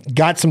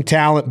 Got some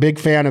talent, big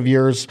fan of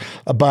yours.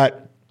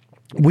 But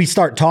we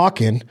start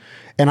talking,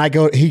 and I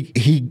go,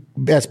 he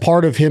as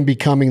part of him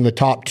becoming the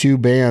top 2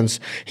 bands,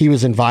 he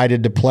was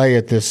invited to play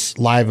at this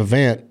live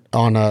event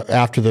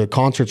after the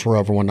concerts were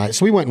over one night.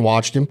 So we went and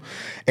watched him,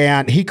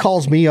 and he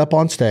calls me up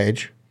on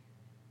stage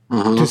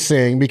to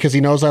sing because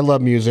he knows I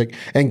love music.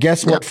 And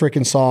guess what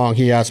freaking song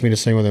he asked me to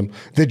sing with him?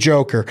 The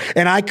Joker.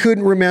 And I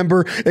couldn't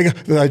remember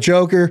the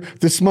Joker,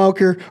 the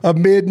Smoker of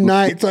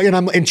Midnight.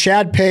 And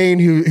Chad Payne,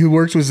 who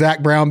works with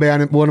Zach Brown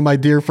Band, one of my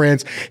dear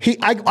friends,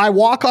 I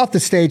walk off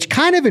the stage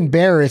kind of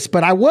embarrassed,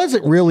 but I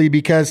wasn't really,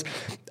 because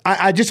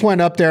I just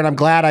went up there, and I'm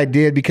glad I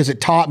did, because it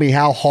taught me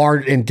how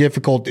hard and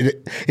difficult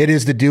it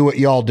is to do what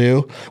y'all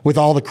do with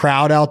all the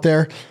crowd out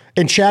there.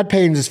 And Chad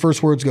Payne's his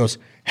first words goes,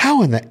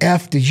 "How in the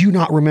F did you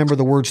not remember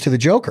the words to the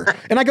Joker?"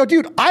 And I go,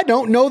 "Dude, I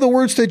don't know the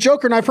words to the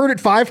Joker, and I've heard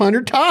it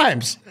 500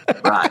 times.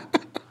 Right.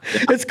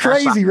 It's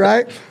crazy,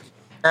 right?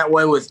 That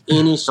way with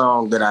any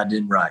song that I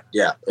didn't write.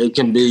 Yeah. It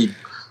can be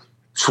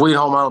Sweet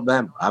Home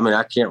Alabama.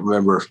 I can't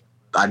remember.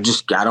 I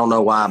don't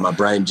know why my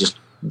brain just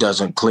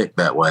doesn't click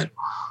that way.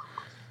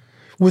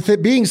 With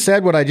it being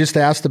said, what I just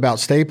asked about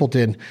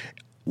Stapleton,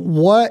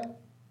 what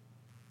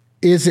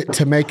is it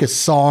to make a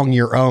song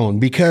your own?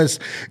 Because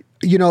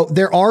you know,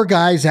 there are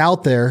guys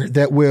out there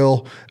that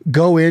will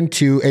go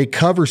into a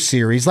cover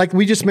series. Like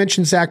we just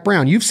mentioned Zac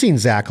Brown. You've seen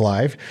Zac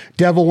live.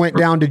 Devil Went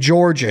Down to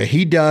Georgia.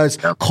 He does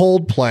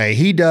Coldplay.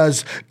 He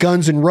does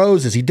Guns N'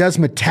 Roses. He does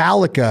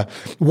Metallica.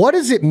 What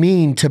does it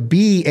mean to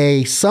be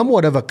a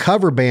somewhat of a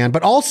cover band,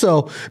 but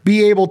also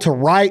be able to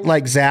write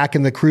like Zac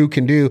and the crew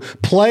can do,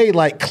 play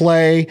like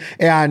Clay,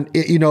 and,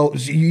 you know,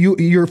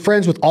 you're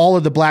friends with all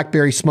of the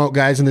Blackberry Smoke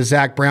guys and the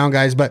Zac Brown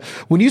guys, but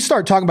when you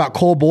start talking about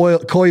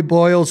Coy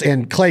Boyles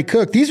and Clay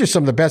Cook, these are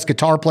some of the best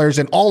guitar players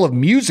in all of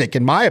music,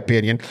 in my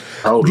opinion.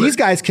 Totally.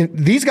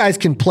 These guys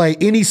can play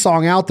any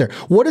song out there.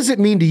 What does it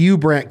mean to you,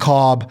 Brent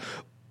Cobb,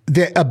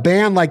 that a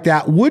band like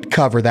that would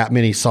cover that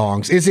many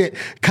songs? Is it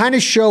kind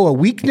of show a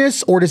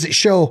weakness, or does it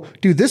show,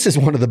 dude, this is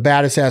one of the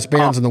baddest ass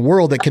bands in the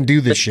world that can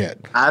do this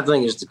shit? I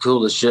think it's the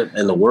coolest shit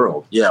in the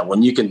world. Yeah,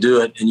 when you can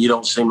do it and you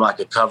don't seem like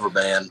a cover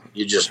band,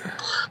 you just,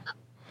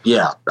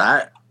 yeah,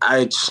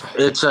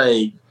 it's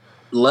a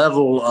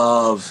level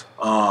of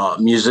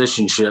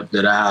musicianship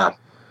that I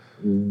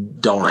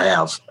don't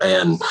have,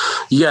 and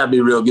you gotta be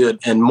real good.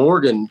 And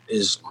Morgan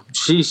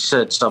she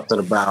said something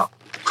about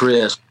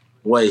Chris,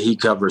 the way he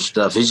covers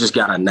stuff. He's just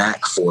got a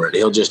knack for it.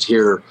 He'll just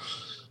hear,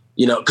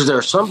 you know, because there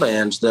are some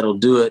bands that'll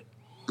do it,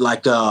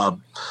 like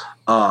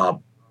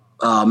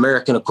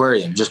American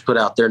Aquarium just put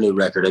out their new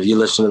record. Have you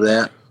listened to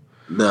that?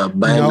 The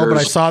Bangers? No, but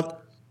I saw.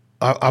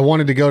 I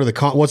wanted to go to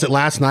the was it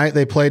last night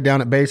they played down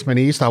at Basement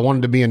East? I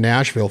wanted to be in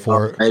Nashville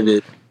for it.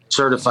 Maybe.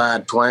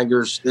 Certified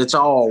Twangers. It's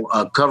all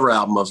a cover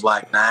album of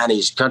like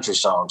 90s country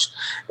songs.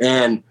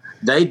 And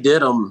they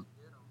did them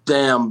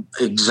damn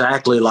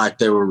exactly like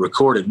they were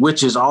recorded,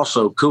 which is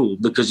also cool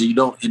because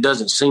it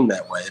doesn't seem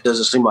that way. It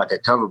doesn't seem like a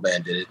cover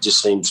band did. It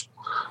just seems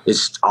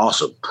it's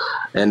awesome.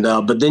 And,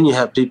 but then you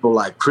have people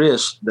like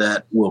Chris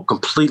that will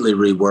completely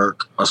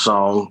rework a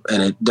song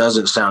and it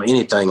doesn't sound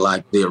anything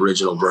like the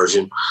original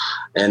version.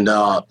 And,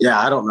 yeah,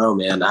 I don't know,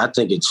 man. I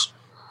think it's,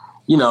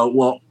 you know,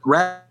 well,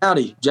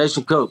 Rowdy,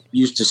 Jason Cope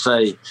used to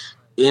say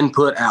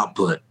input,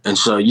 output. And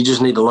so you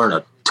just need to learn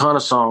a ton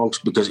of songs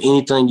because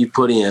anything you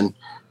put in,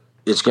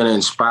 it's going to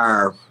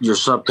inspire your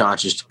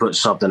subconscious to put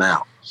something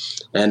out.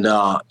 And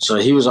so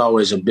he was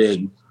always a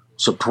big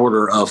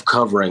supporter of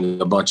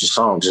covering a bunch of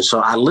songs. And so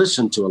I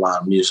listened to a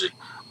lot of music,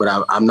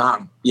 but I'm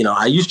not, you know,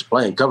 I used to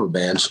play in cover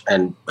bands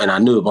and I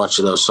knew a bunch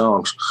of those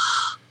songs,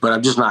 but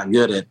I'm just not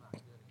good at,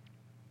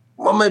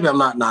 well, maybe I'm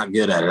not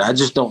good at it. I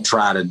just don't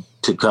try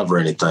to cover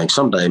anything.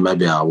 Someday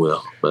maybe I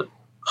will, but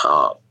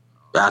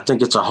I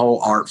think it's a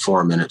whole art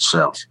form in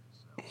itself.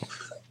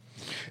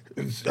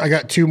 I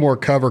got two more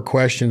cover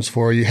questions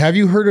for you. Have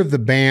you heard of the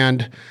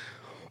band,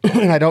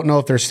 and I don't know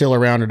if they're still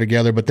around or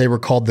together, but they were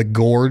called the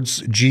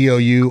Gourds,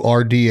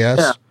 Gourds?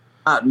 Yeah,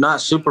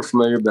 not super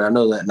familiar, but I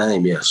know that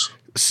name, yes.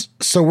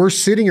 So we're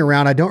sitting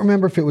around. I don't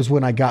remember if it was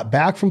when I got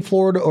back from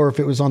Florida or if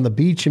it was on the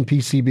beach in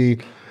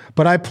PCB,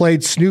 but I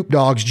played Snoop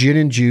Dogg's Gin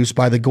and Juice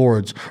by the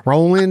Gourds.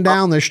 Rolling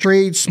down the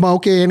street,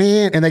 smoking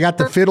in, and they got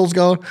the fiddles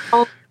going.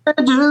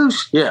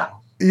 Juice. Yeah.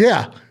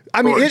 Yeah.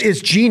 I mean, it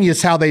is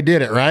genius how they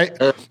did it, right?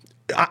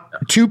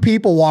 Two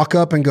people walk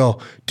up and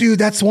go, dude,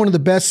 that's one of the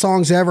best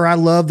songs ever. I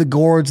love the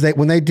Gourds.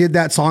 When they did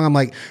that song, I'm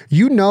like,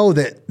 you know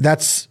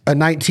that's a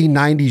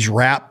 1990s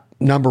rap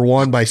number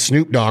one by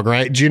Snoop Dogg,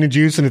 right? Gin and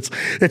Juice, and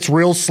it's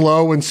real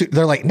slow. And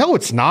they're like, no,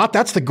 it's not.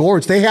 That's the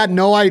Gourds. They had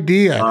no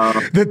idea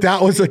that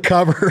was a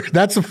cover.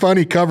 That's a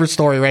funny cover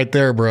story right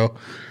there, bro.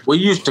 We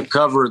used to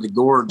cover the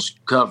Gourds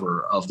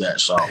cover of that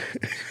song.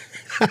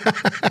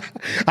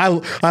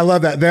 I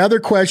love that. The other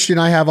question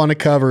I have on the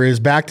cover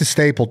is back to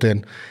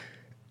Stapleton.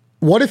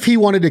 What if he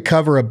wanted to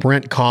cover a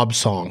Brent Cobb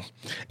song?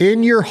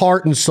 In your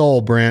heart and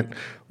soul, Brent,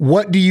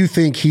 what do you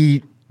think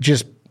he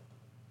just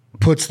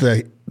puts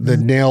the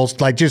nails,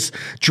 like just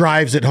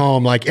drives it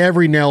home, like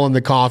every nail in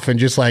the coffin,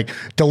 just like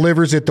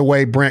delivers it the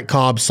way Brent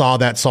Cobb saw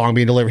that song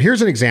being delivered?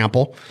 Here's an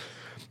example.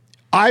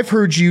 I've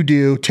heard you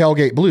do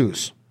Tailgate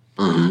Blues.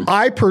 Mm-hmm.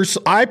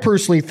 I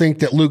personally think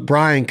that Luke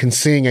Bryan can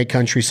sing a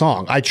country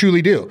song. I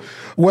truly do.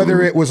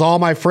 Whether it was All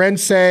My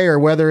Friends Say or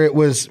whether it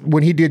was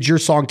when he did your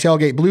song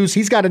Tailgate Blues,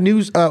 he's got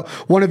a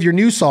one of your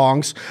new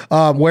songs,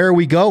 Where Are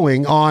We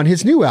Going, on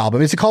his new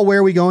album. Is it called Where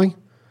Are We Going?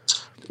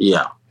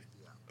 Yeah.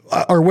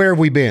 Or Where Have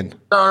We Been?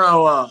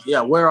 No.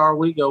 Yeah. Where Are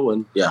We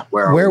Going? Yeah.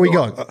 Where Are We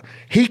going?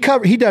 He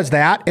does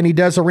that, and he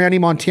does a Randy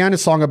Montana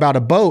song about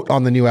a boat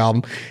on the new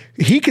album.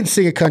 He can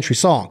sing a country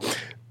song.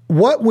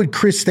 What would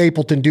Chris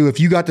Stapleton do if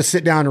you got to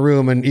sit down in a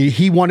room and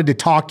he wanted to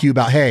talk to you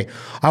about, hey,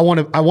 I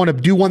want to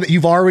do one that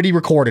you've already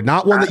recorded,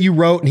 not one that you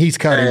wrote and he's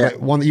cutting, but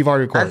one that you've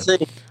already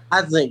recorded?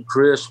 I think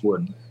Chris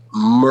would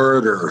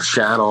murder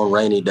Shine on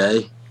Rainy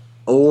Day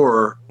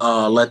or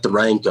Let the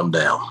Rain Come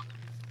Down.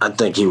 I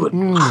think he would.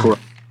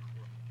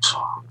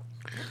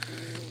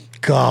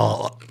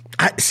 God,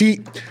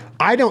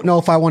 I don't know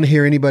if I want to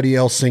hear anybody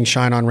else sing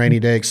Shine on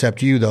Rainy Day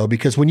except you, though,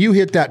 because when you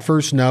hit that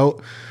first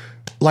note,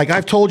 like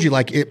I've told you,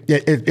 like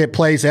it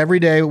plays every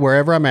day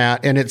wherever I'm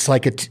at, and it's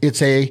like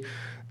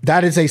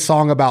that is a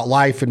song about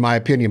life, in my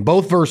opinion.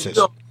 Both verses.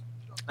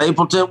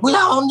 Stapleton, we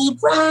all need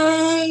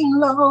rain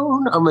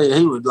alone. I mean,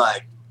 he would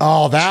like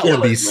Oh, that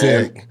would be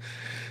sick. Man.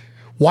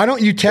 Why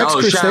don't you text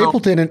Chris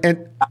Stapleton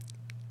and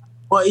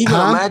well, even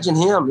imagine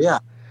him, yeah.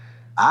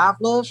 I've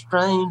loved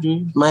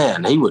strangers.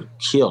 Man, he would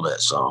kill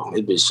that song.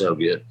 It'd be so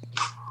good.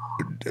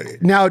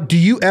 Now, do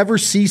you ever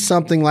see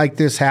something like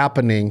this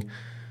happening?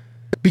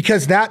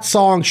 Because that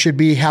song should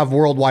have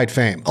worldwide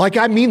fame. Like,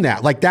 I mean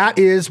that. Like, that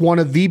is one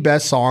of the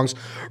best songs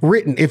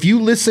written. If you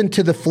listen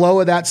to the flow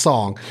of that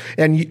song,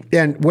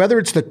 and whether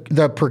it's the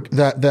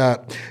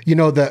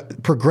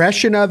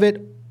progression of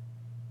it,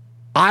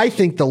 I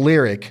think the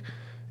lyric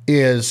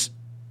is.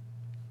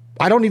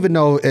 I don't even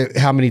know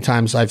how many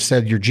times I've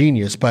said you're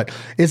genius, but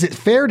is it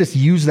fair to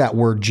use that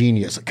word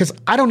genius? Because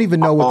I don't even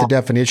know what the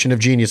definition of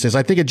genius is.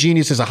 I think a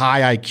genius is a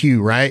high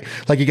IQ, right?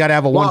 Like you got to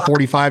have a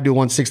 145 to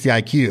 160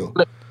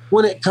 IQ.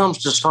 When it comes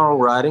to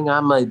songwriting, I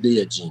may be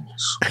a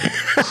genius.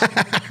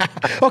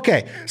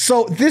 Okay,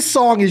 so this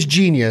song is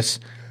genius.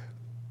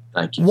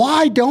 Thank you.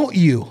 Why don't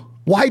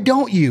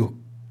you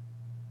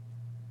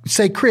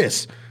say,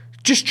 Chris,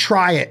 just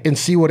try it and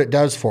see what it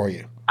does for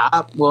you?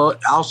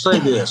 I'll say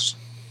this.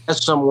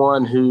 As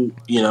someone who,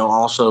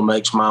 also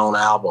makes my own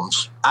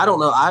albums, I don't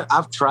know.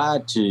 I've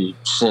tried to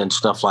send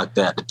stuff like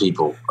that to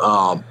people.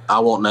 I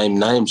won't name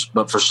names,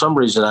 but for some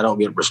reason I don't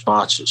get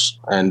responses.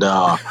 And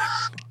I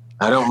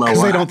don't know why.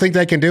 Because they don't think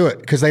they can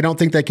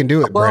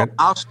do it. Well, Brent.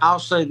 I'll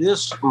say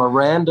this.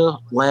 Miranda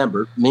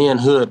Lambert, me and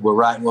Hood were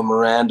writing with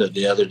Miranda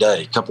the other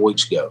day, a couple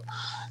weeks ago.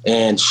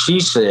 And she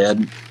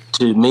said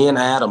to me and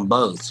Adam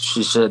both,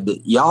 she said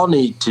that y'all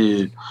need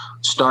to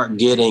start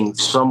getting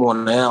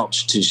someone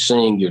else to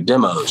sing your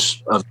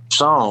demos of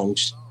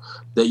songs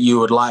that you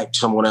would like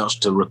someone else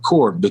to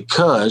record,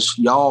 because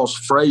y'all's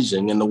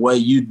phrasing and the way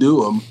you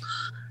do them,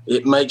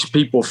 it makes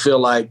people feel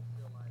like,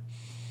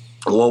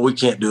 well, we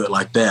can't do it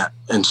like that.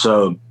 And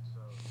so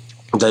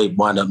they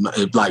wind up,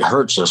 it like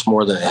hurts us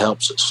more than it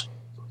helps us.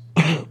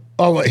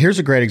 Oh, here's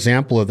a great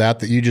example of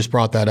that you just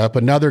brought that up.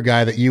 Another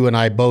guy that you and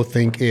I both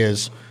think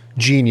is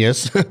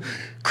genius,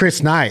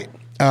 Chris Knight.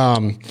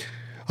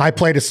 I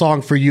played a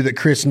song for you that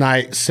Chris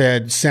Knight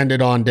said, send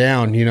it on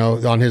down,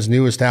 on his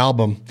newest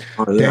album.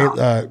 Oh,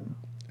 yeah.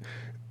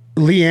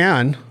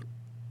 Leanne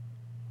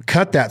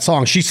cut that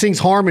song. She sings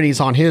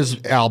harmonies on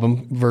his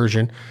album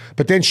version,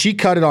 but then she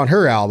cut it on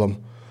her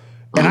album.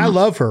 And I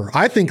love her.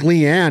 I think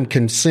Leanne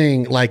can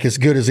sing like as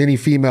good as any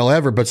female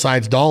ever,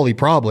 besides Dolly,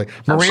 probably.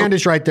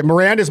 Miranda's right there.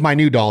 Miranda's my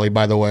new Dolly,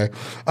 by the way.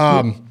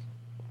 But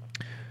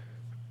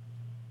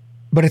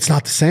it's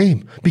not the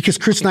same because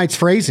Chris Knight's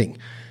phrasing.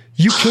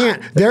 You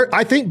can't.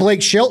 I think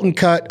Blake Shelton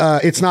cut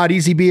 "It's Not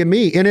Easy Being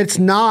Me," and it's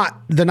not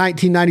the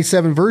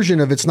 1997 version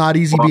of "It's Not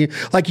Easy Being."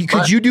 Like,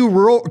 could you do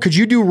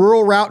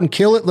rural route and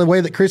kill it the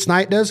way that Chris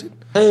Knight does it?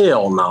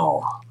 Hell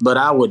no, but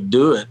I would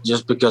do it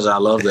just because I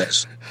love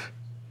that.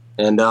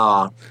 And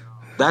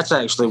that's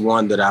actually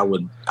one that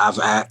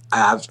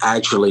I've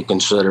actually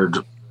considered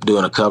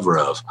doing a cover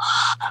of.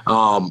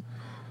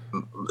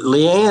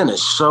 Leanne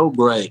is so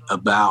great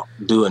about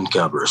doing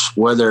covers,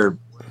 whether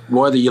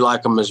you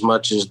like them as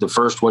much as the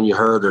first one you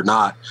heard or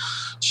not.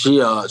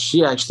 She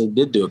actually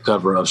did do a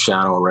cover of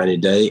 "Shine on a Rainy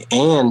Day,"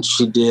 and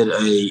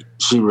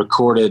she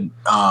recorded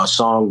a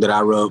song that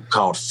I wrote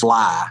called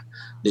 "Fly"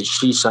 that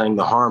she sang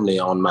the harmony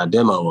on my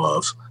demo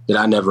of. That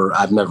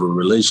I've never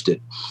released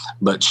it,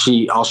 but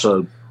she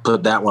also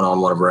put that one on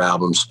one of her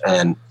albums,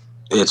 and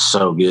it's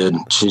so good.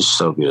 She's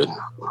so good.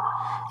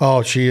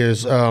 Oh, she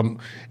is.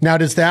 Now,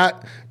 does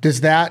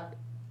that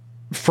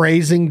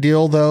phrasing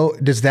deal though?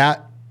 Does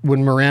that,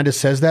 when Miranda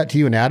says that to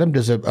you and Adam,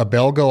 does a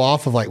bell go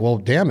off of like, well,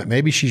 damn it,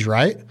 maybe she's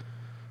right?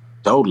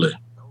 Totally.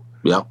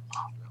 Yep.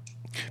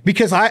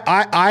 Because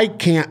I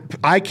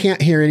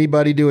can't hear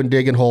anybody doing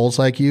digging holes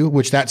like you,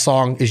 which that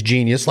song is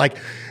genius. Like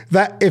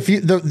that, if you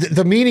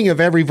the meaning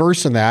of every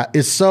verse in that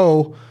is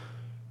so,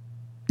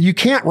 you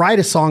can't write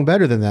a song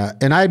better than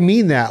that. And I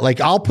mean that.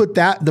 Like, I'll put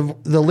the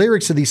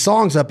lyrics of these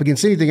songs up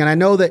against anything. And I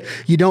know that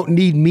you don't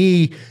need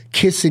me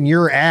kissing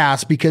your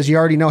ass because you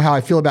already know how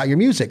I feel about your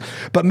music.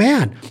 But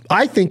man,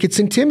 I think it's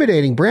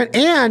intimidating, Brent.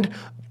 And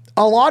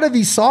a lot of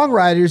these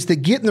songwriters that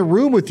get in the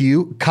room with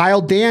you,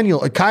 Kyle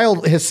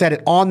has said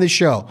it on this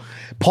show.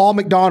 Paul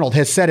McDonald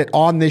has said it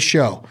on this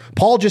show.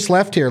 Paul just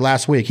left here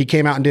last week. He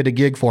came out and did a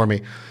gig for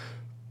me,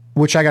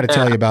 which I got to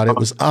tell you about. It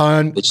was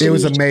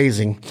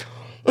amazing.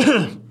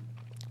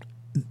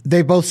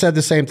 They both said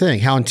the same thing,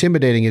 how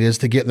intimidating it is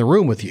to get in the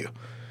room with you.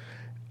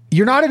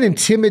 You're not an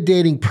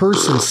intimidating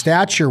person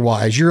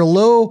stature-wise. You're a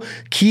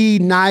low-key,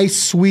 nice,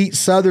 sweet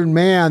Southern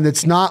man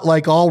that's not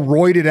like all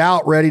roided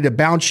out, ready to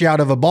bounce you out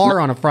of a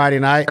bar on a Friday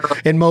night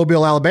in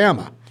Mobile,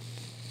 Alabama.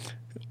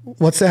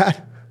 What's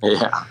that?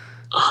 Yeah.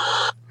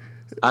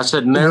 I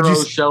said narrow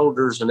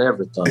shoulders and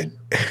everything.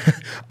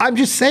 I'm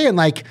just saying,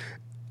 like,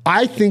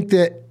 I think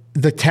that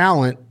the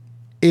talent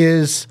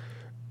is...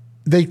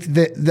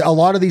 a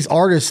lot of these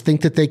artists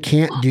think that they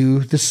can't do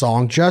the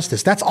song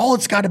justice. That's all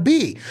it's got to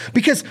be.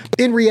 Because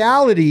in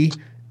reality,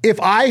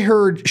 if I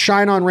heard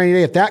 "Shine on Rainy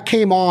Day," if that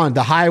came on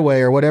the highway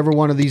or whatever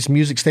one of these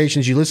music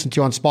stations you listen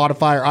to on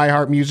Spotify or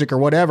iHeart Music or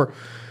whatever,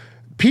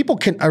 people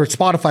can, or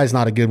Spotify is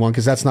not a good one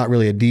because that's not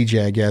really a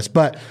DJ, I guess,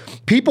 but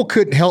people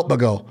couldn't help but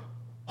go,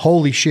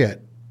 holy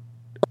shit,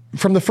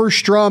 from the first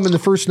strum and the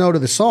first note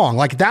of the song.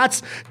 Like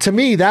that's, to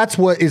me, that's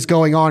what is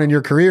going on in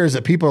your career, is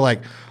that people are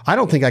like, I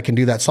don't think I can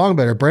do that song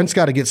better. Brent's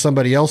got to get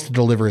somebody else to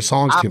deliver his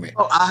songs to me.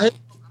 I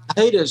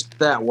hate it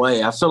that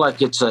way. I feel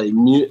like it's a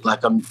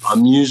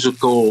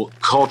musical,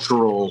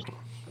 cultural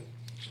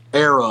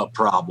era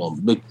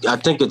problem. I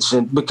think it's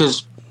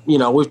because,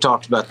 we've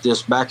talked about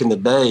this back in the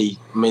day.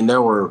 I mean,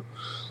 there were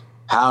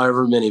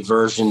however many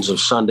versions of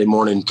Sunday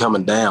Morning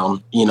Coming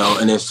Down,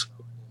 and if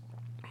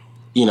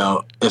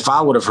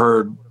I would have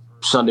heard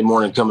Sunday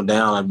Morning Coming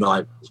Down, I'd be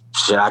like,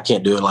 shit, I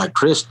can't do it like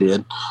Chris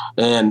did.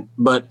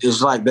 But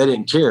it's like they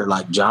didn't care.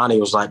 Like Johnny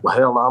was like, well,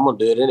 hell no, I'm going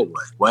to do it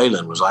anyway.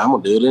 Waylon was like, I'm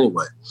going to do it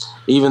anyway.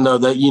 Even though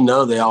that,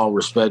 they all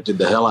respected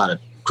the hell out of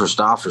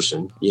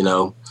Christofferson,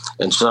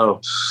 And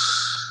so,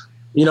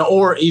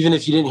 or even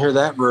if you didn't hear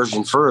that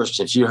version first,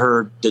 if you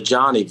heard the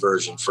Johnny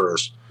version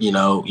first,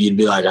 you'd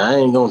be like, I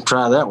ain't going to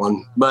try that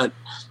one. But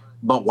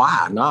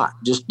why not?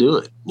 Just do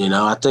it.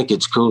 I think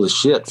it's cool as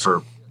shit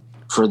for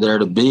there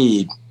to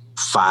be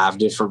 5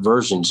 different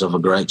versions of a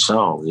great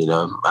song.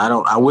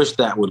 I wish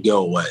that would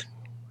go away.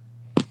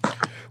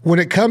 When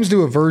it comes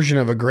to a version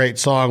of a great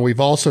song, we've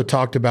also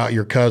talked about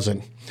your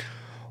cousin.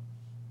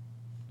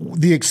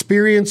 The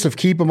experience of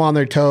Keep 'Em on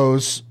Their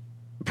Toes,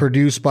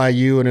 produced by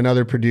you and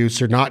another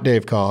producer, not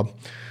Dave Cobb,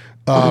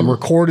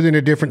 recorded in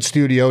a different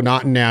studio,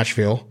 not in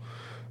Nashville.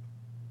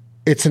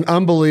 It's an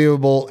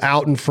unbelievable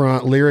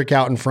lyric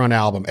out in front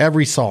album.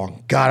 Every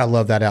song. God, I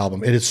love that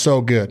album. It is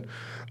so good.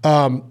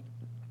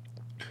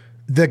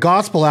 The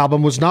gospel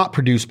album was not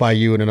produced by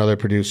you and another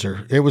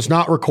producer. It was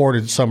not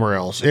recorded somewhere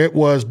else. It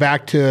was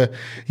back to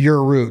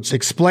your roots.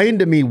 Explain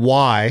to me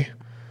why.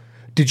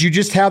 Did you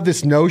just have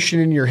this notion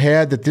in your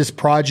head that this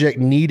project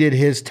needed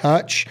his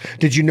touch?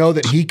 Did you know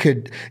that he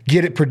could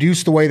get it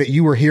produced the way that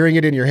you were hearing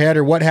it in your head,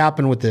 or what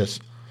happened with this?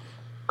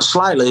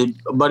 Slightly,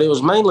 but it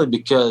was mainly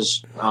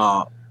because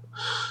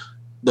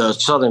the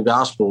Southern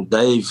Gospel,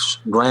 Dave's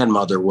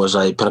grandmother was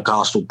a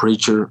Pentecostal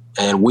preacher,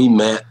 and we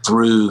met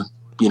through,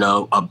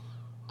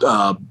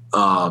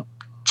 a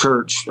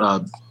church.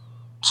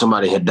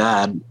 Somebody had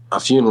died, a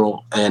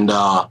funeral, and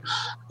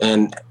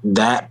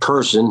that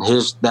person,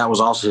 that was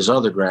also his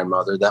other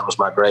grandmother. That was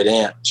my great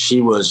aunt.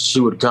 She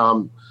would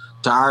come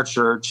to our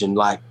church and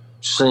like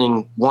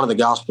sing one of the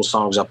gospel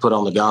songs I put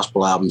on the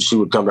gospel album. She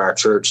would come to our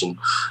church and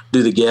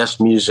do the guest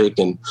music.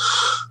 And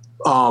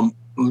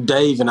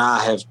Dave and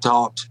I have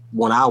talked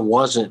when I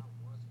wasn't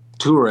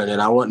touring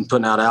and I wasn't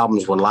putting out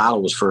albums when Lila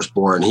was first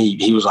born.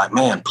 He was like,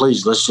 man,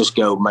 please, let's just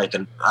go make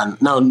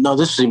no,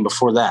 this is even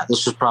before that.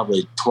 This was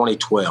probably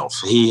 2012.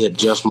 He had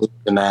just moved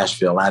to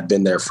Nashville. I'd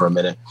been there for a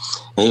minute.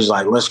 And he's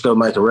like, let's go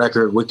make a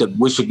record.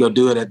 We should go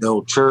do it at the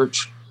old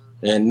church,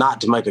 and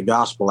not to make a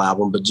gospel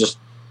album, but just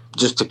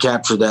to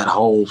capture that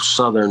whole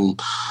Southern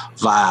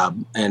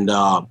vibe.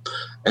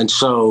 And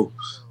so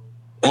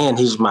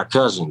he's my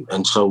cousin.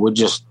 And so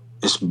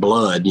it's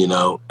blood,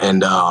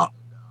 and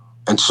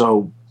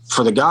so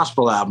for the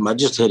gospel album, I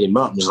just hit him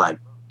up.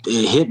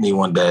 It hit me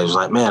one day. It was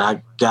like, man,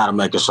 I got to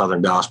make a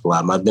Southern gospel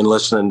album. I've been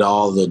listening to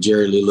all the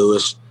Jerry Lee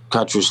Lewis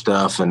country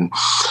stuff. And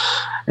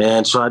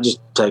so I just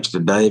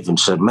texted Dave and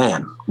said,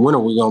 man, when are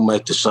we going to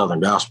make the Southern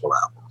gospel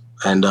album?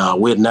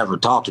 And we had never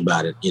talked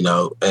about it,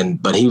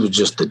 but he was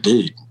just the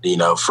dude,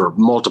 for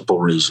multiple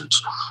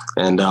reasons.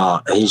 And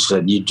he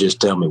said, you just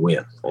tell me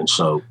when. And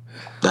so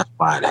that's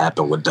why it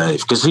happened with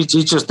Dave. Because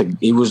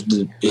he was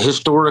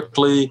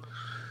historically,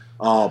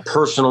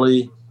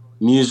 personally,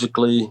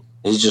 musically,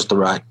 he's just the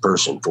right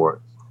person for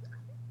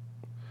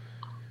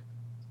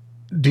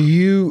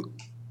it.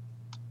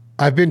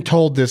 I've been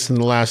told this in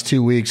the last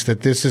 2 weeks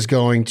that this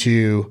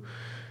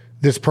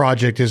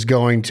project is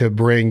going to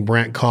bring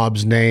Brent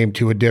Cobb's name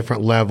to a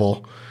different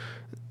level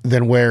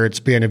than where it's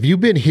been. Have you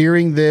been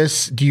hearing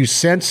this? Do you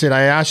sense it?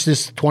 I asked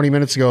this 20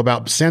 minutes ago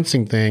about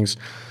sensing things,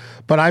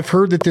 but I've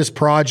heard that this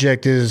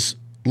project is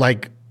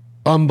like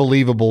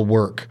unbelievable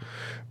work.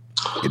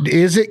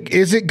 Is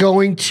it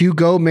going to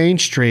go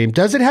mainstream?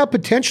 Does it have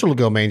potential to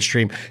go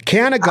mainstream?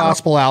 Can a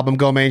gospel album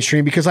go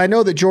mainstream? Because I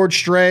know that George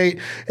Strait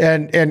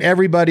and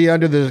everybody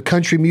under the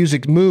country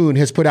music moon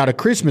has put out a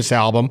Christmas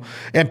album,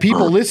 and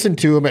people listen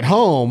to them at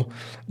home,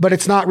 but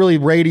it's not really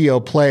radio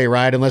play,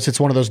 right? Unless it's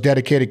one of those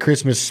dedicated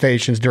Christmas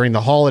stations during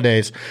the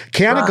holidays.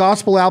 Can a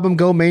gospel album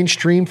go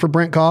mainstream for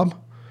Brent Cobb?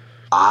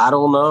 I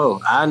don't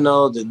know. I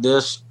know that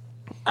this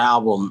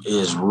album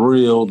is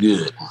real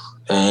good,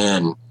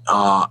 and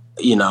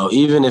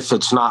even if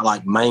it's not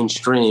like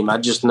mainstream, I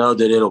just know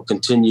that it'll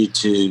continue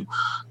to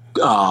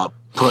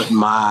put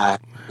my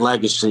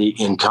legacy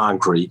in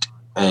concrete.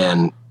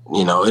 And,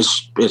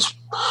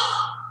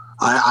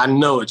 I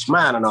know it's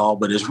mine and all,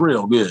 but it's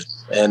real good.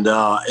 And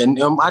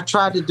I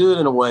tried to do it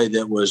in a way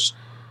that was,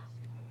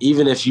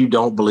 even if you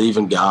don't believe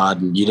in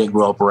God and you didn't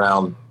grow up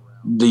around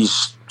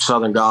these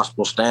Southern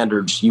gospel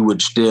standards, you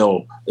would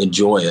still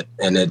enjoy it.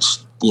 And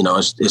it's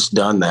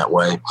done that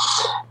way.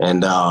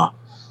 And,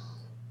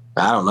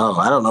 I don't know.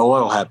 I don't know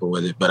what'll happen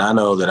with it, but I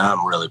know that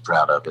I'm really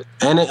proud of it.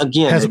 And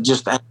it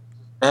just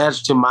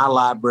adds to my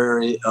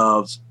library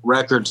of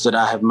records that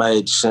I have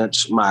made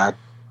since my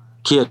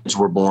kids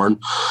were born,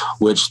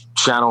 which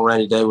Shine on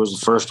Rainy Day was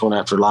the first one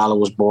after Lila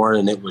was born.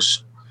 And it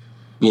was,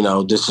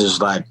 this is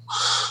like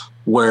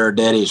where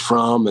Daddy's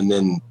from. And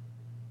then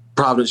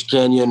Providence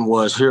Canyon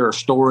was Here Are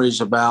Stories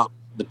about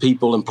the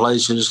people and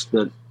places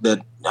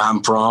that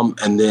I'm from.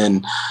 And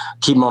then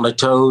Keep 'Em on Their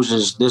Toes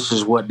is This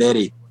Is What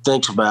Daddy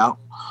Thinks About.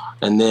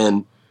 And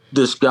then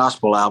this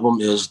gospel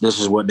album is This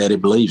Is What Daddy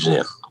Believes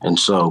In. And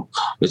so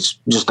it's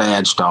just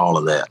adds to all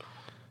of that.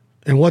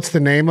 And what's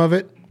the name of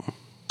it?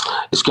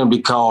 It's going to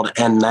be called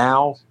And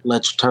Now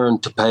Let's Turn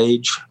to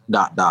Page ...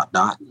 Oh,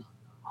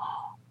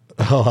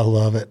 I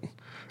love it.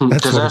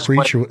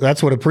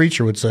 That's what a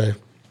preacher would say.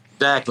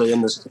 Exactly.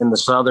 In the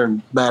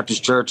Southern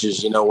Baptist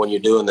churches, when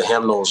you're doing the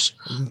hymnals,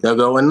 they'll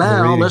go, and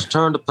now let's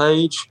turn to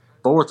page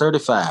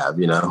 435,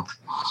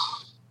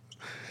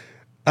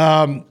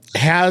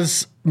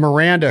 Has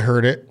Miranda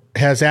heard it?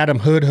 Has Adam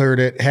Hood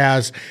heard it?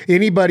 Has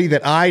anybody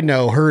that I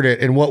know heard it?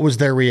 And what was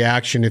their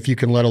reaction, if you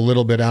can let a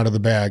little bit out of the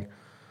bag?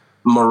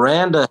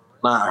 Miranda has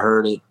not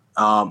heard it.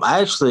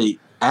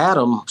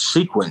 Adam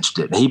sequenced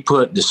it. He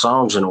put the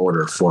songs in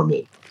order for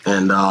me.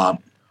 And I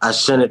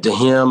sent it to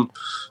him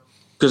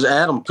because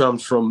Adam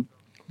comes from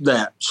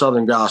that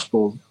Southern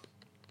gospel.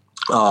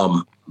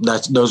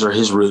 Those are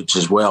his roots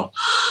as well.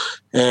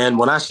 And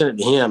when I sent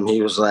it to him,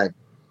 he was like,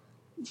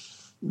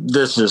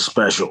 this is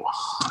special.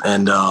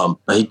 And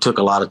he took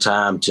a lot of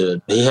time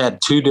he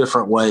had two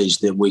different ways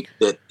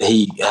that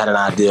he had an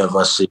idea of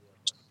us seeing.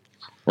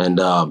 And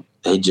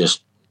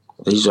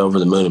he's over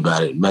the moon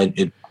about it.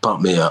 It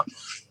pumped me up.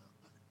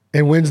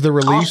 And when's the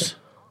release?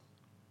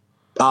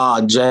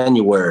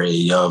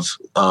 January of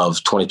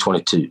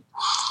 2022.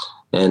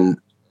 And,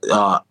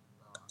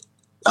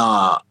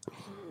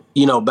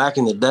 back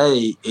in the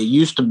day, it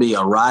used to be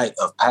a rite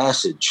of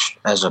passage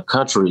as a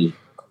country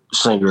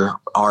singer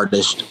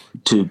artist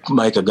to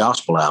make a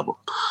gospel album.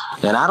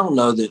 And I don't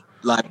know that,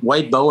 like,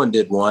 Wade Bowen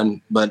did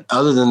one, but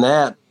other than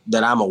that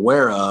I'm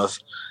aware of,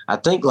 I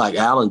think like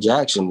Alan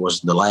Jackson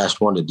was the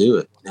last one to do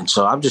it. And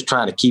so I'm just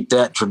trying to keep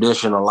that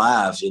tradition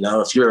alive.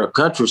 If you're a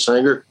country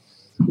singer,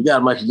 you got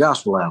to make a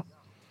gospel album.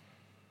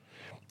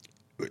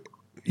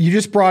 You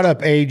just brought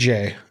up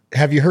AJ.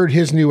 Have you heard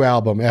his new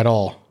album at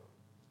all?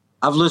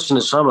 I've listened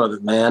to some of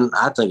it, man.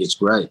 I think it's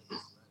great.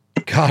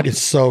 God,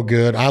 it's so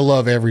good. I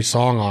love every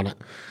song on it.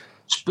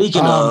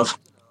 Speaking of,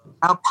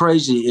 how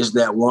crazy is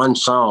that one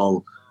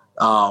song,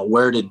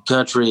 Where Did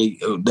Country,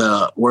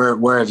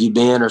 Where Have You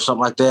Been, or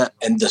something like that?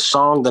 And the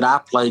song that I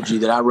played you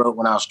that I wrote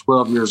when I was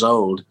 12 years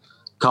old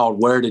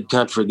called Where Did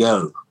Country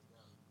Go?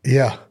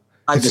 Yeah.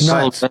 Like it's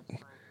nuts. Same thing.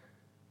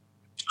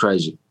 It's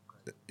crazy.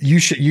 You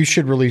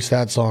should release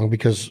that song,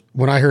 because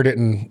when I heard it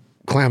in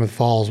Klamath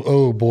Falls,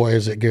 oh boy,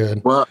 is it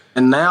good. Well,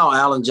 and now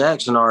Alan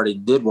Jackson already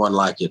did one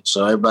like it.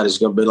 So everybody's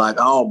going to be like,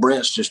 oh,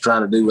 Brent's just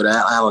trying to do what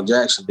Alan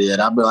Jackson did.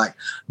 I'll be like,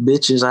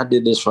 bitches, I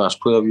did this when I was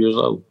 12 years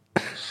old.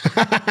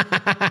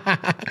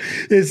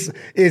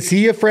 Is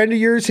he a friend of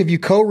yours? Have you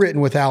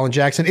co-written with Alan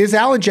Jackson? Is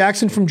Alan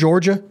Jackson from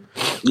Georgia?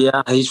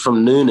 Yeah, he's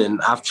from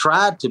Noonan. I've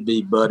tried to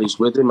be buddies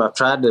with him. I've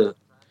tried to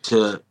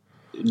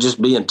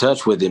just be in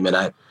touch with him, and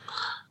I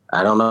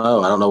don't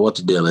know. I don't know what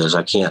the deal is.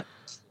 I can't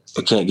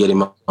get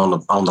him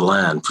on the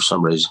line for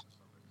some reason.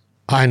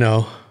 I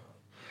know.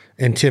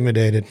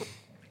 Intimidated.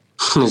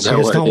 He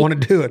just don't want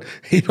to do it.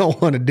 He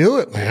don't want to do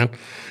it, man.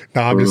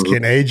 No, I'm just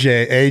kidding.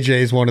 AJ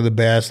is one of the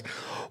best.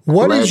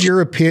 What is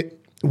your opinion?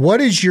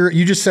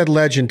 You just said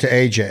legend to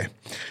AJ.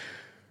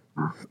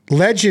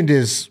 Legend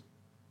is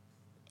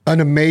an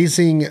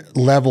amazing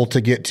level to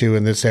get to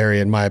in this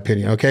area, in my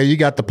opinion. Okay. You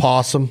got the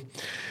Possum.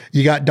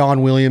 You got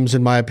Don Williams,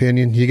 in my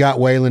opinion. You got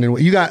Waylon, and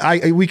you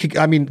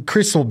got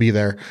Chris will be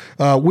there.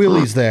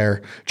 Willie's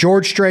there.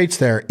 George Strait's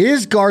there.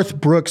 Is Garth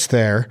Brooks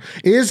there?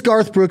 Is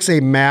Garth Brooks a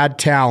mad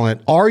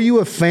talent? Are you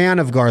a fan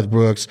of Garth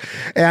Brooks?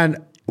 And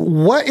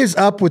what is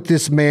up with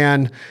this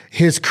man,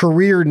 his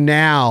career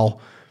now,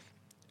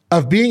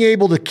 of being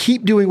able to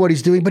keep doing what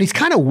he's doing, but he's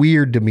kind of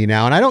weird to me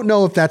now. And I don't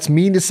know if that's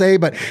mean to say,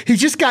 but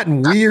he's just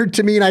gotten weird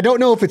to me. And I don't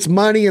know if it's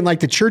money and like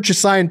the Church of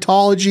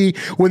Scientology,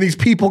 when these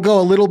people go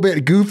a little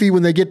bit goofy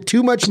when they get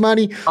too much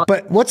money.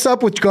 But what's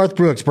up with Garth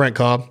Brooks, Brent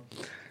Cobb?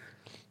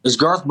 Is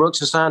Garth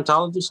Brooks a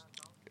Scientologist?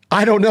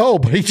 I don't know,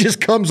 but he just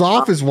comes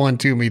off as one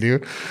to me,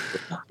 dude.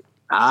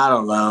 I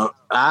don't know.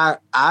 I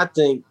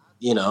think,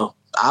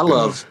 I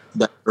love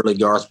that early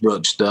Garth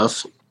Brooks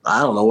stuff.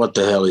 I don't know what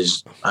the hell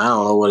I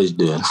don't know what he's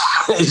doing.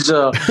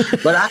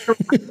 But I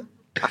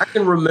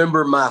can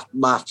remember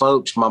my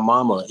folks, my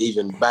mama,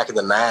 even back in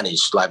the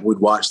 90s, like we'd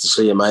watch the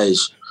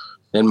CMAs,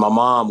 and my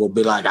mom would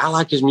be like, I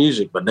like his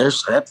music, but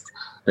there's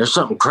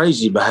something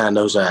crazy behind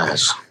those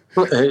eyes.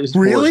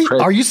 Really?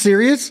 Are you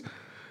serious?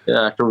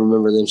 Yeah, I can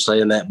remember them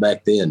saying that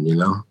back then,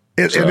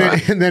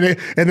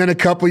 And then a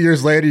couple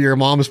years later, your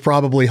mom's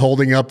probably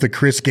holding up the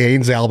Chris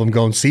Gaines album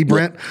going, see,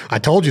 Brent, I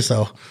told you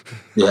so.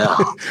 Yeah.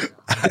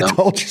 I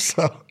told you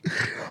so.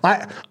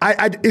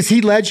 Is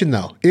he legend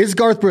though? Is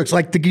Garth Brooks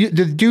like the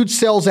dude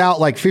sells out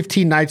like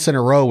 15 nights in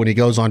a row when he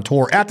goes on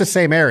tour at the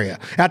same area,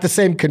 at the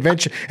same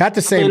convention, at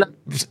the same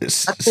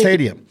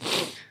stadium?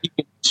 You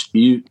can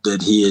dispute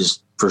that he is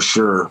for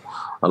sure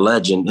a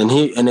legend,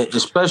 and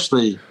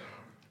especially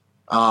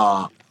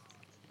the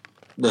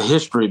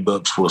history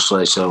books will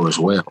say so as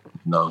well.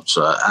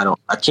 So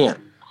I can't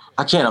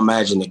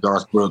imagine that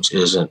Garth Brooks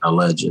isn't a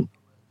legend.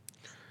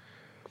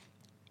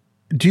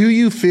 Do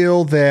you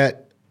feel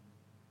that?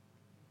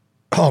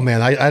 Oh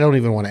man, I don't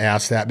even want to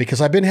ask that because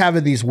I've been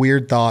having these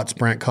weird thoughts,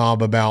 Brent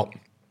Cobb, about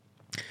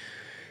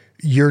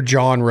your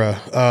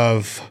genre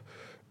of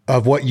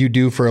what you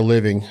do for a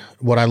living,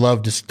 what I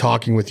love just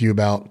talking with you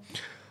about.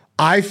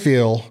 I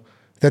feel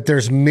that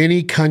there's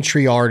many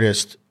country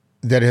artists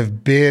that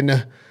have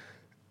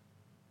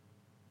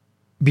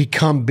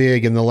become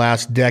big in the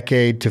last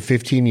decade to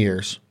 15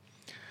 years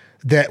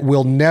that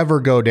will never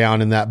go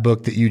down in that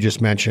book that you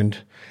just mentioned.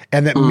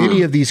 And that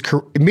many of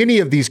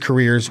these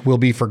careers will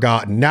be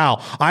forgotten.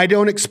 Now, I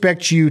don't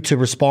expect you to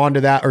respond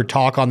to that or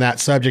talk on that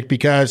subject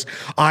because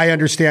I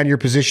understand your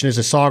position as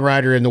a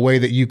songwriter and the way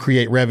that you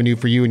create revenue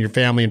for you and your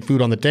family and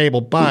food on the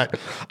table. But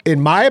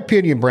in my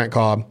opinion, Brent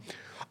Cobb,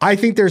 I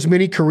think there's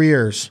many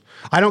careers.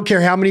 I don't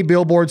care how many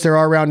billboards there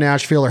are around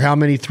Nashville or how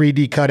many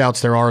 3D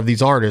cutouts there are of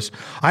these artists.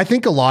 I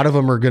think a lot of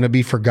them are going to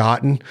be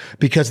forgotten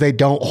because they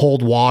don't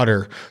hold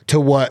water to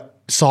what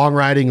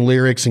songwriting,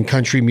 lyrics, and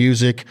country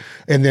music,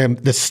 and then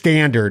the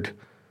standard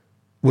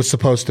was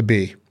supposed to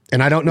be.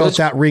 And I don't know if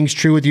that rings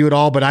true with you at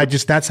all, but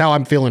that's how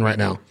I'm feeling right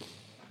now.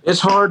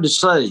 It's hard to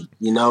say,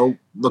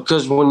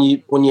 because when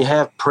you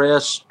have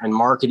press and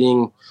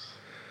marketing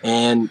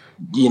and,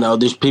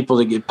 these people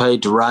that get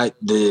paid to write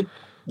the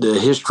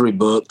history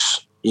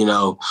books,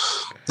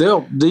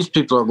 these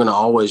people are going to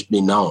always be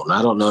known.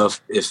 I don't know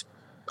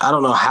I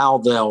don't know how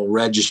they'll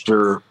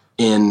register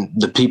in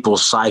the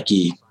people's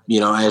psyche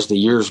as the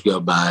years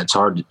go by. It's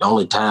hard.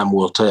 Only time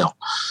will tell.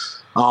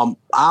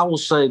 I will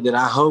say that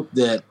I hope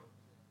that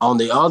on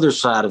the other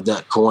side of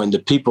that coin, the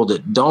people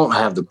that don't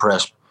have the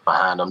press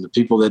behind them, the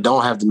people that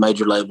don't have the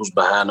major labels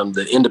behind them,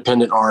 the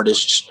independent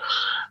artists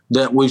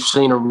that we've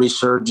seen a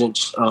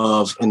resurgence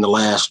of in the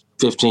last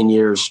 15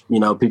 years,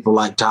 people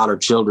like Tyler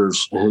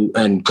Childers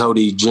and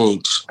Cody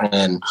Jinks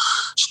and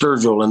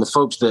Sturgill and the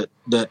folks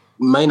that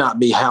may not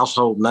be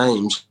household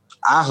names.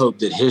 I hope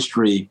that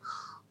history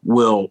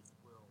will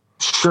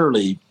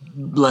surely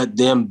let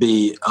them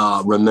be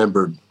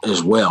remembered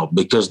as well,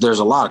 because there's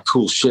a lot of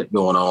cool shit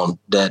going on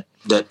that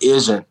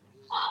isn't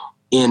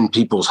in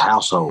people's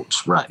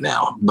households right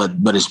now, but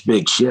it's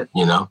big shit,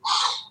 and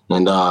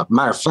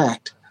matter of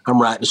fact,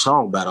 I'm writing a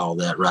song about all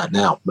that right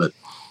now, but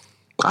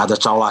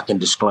that's all I can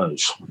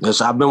disclose.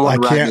 I've been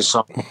wanting to write this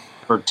song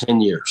for 10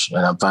 years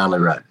and I'm finally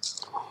writing.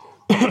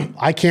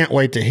 I can't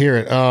wait to hear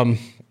it.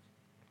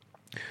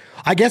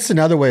 I guess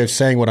another way of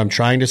saying what I'm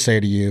trying to say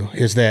to you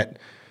is that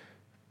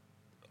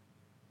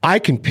I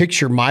can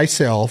picture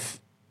myself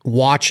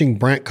watching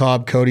Brent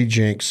Cobb, Cody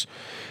Jinks,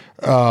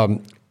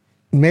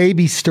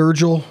 maybe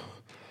Sturgill,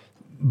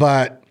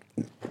 but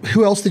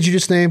who else did you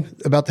just name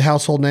about the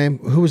household name?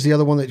 Who was the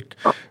other one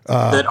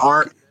that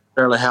aren't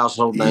necessarily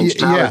household names?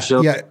 Tyler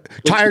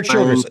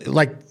Childers.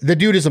 Like the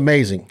dude is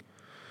amazing.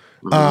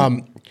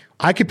 Mm-hmm.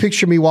 I could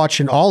picture me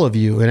watching all of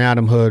you in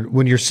Adam Hood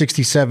when you're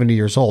 60, 70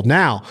 years old.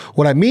 Now,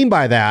 what I mean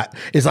by that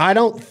is I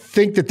don't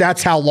think that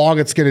that's how long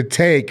it's going to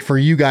take for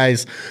you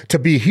guys to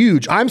be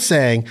huge. I'm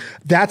saying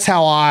that's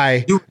how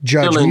I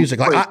judge music.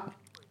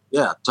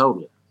 Yeah,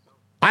 totally.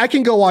 I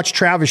can go watch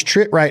Travis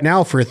Tritt right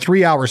now for a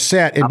 3-hour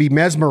set and be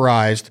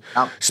mesmerized.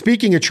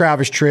 Speaking of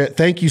Travis Tritt,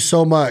 thank you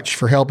so much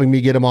for helping me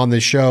get him on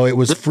this show. It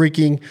was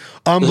freaking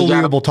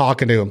unbelievable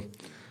talking to him.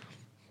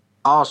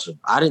 Awesome.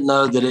 I didn't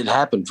know that it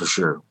happened for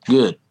sure.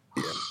 Good.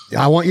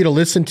 I want you to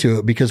listen to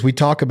it because we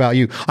talk about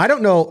you. I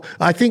don't know.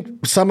 I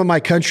think some of my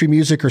country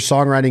music or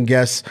songwriting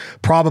guests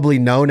probably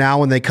know now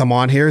when they come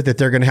on here that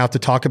they're going to have to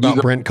talk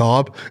about Brent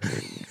Cobb.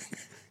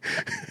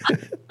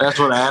 That's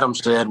what Adam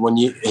said when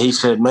he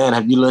said, "Man,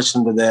 have you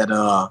listened to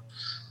that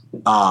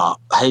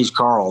Hayes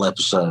Carl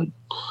episode?"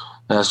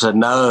 And I said,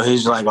 "No."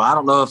 He's like, "Well, I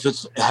don't know if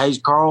it's Hayes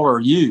Carl or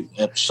you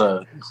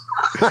episode."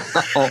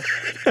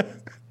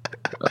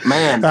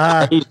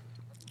 Man, he's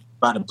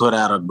about to put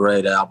out a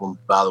great album,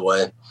 by the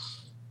way.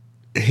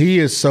 He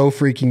is so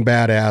freaking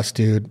badass,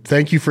 dude.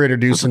 Thank you for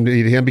introducing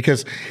me to him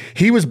because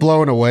he was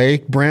blown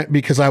away, Brent,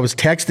 because I was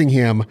texting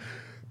him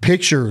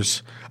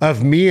pictures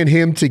of me and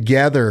him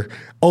together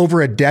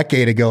over a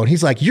decade ago. And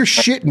he's like, "You're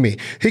shitting me."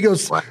 He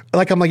goes,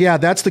 I'm like, "Yeah,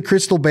 that's the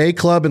Crystal Bay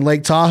Club in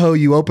Lake Tahoe.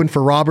 You opened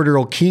for Robert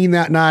Earl Keen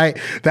that night.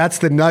 That's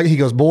the night." He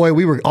goes, "Boy,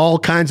 we were all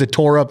kinds of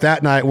tore up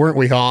that night, weren't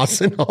we,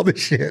 Hoss?" And all this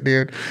shit,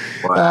 dude.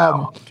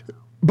 Wow.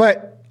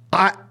 But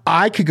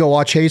I could go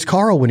watch Hayes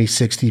Carl when he's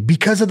 60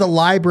 because of the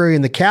library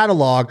and the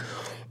catalog.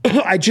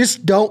 I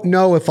just don't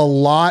know if a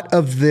lot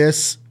of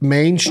this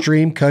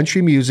mainstream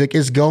country music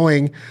is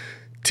going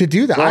to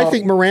do that. Well, I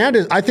think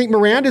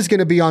Miranda's going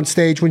to be on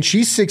stage when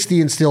she's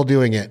 60 and still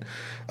doing it.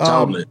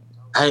 Totally.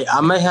 Hey,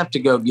 I may have to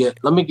go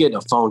let me get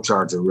a phone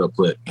charger real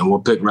quick, and we'll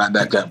pick right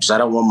back up because I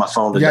don't want my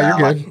phone to die. Yeah,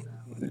 you're good. Like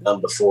I've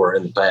done before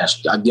in the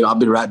past. I'll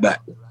be right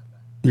back.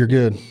 You're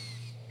good.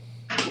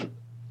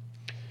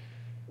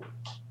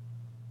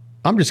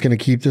 I'm just going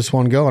to keep this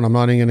one going. I'm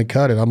not even going to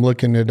cut it. I'm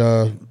looking at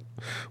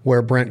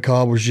where Brent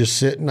Cobb was just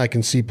sitting. I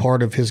can see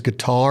part of his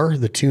guitar,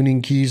 the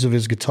tuning keys of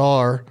his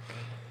guitar.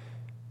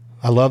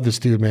 I love this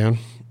dude, man.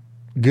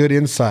 Good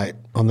insight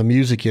on the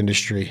music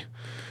industry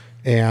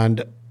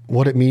and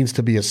what it means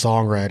to be a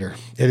songwriter.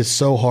 It is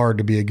so hard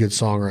to be a good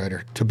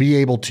songwriter. To be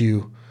able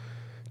to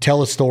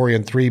tell a story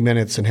in 3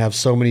 minutes and have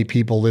so many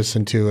people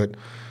listen to it,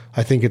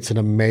 I think it's an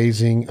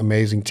amazing,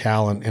 amazing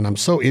talent. And I'm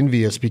so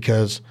envious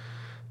because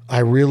I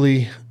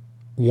really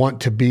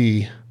want to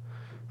be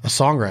a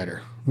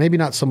songwriter. Maybe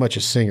not so much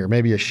a singer,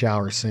 maybe a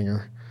shower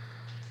singer.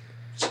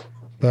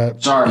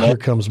 But here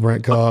comes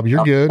Brent Cobb.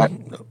 You're good.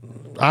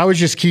 I was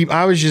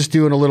just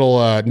doing a little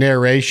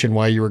narration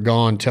while you were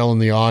gone, telling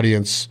the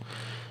audience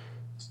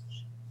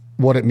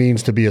what it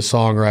means to be a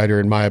songwriter,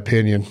 in my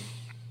opinion.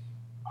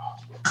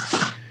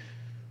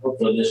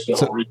 Hopefully this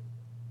will reach.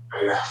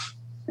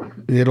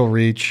 It'll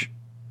reach.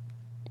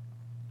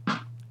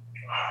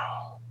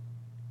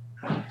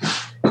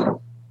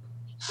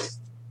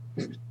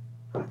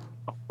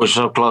 We're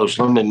so close.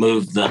 Let me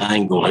move the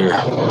angle here.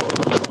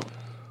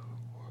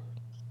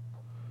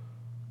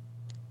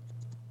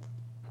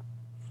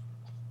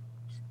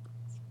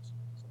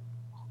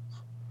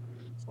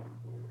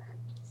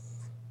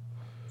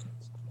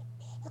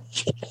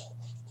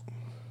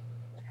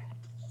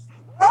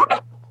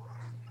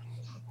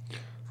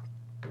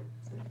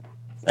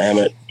 Damn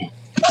it.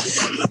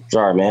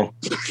 Sorry, man.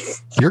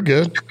 You're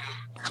good.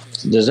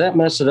 Does that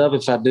mess it up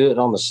if I do it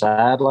on the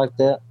side like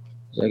that?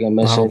 Is that going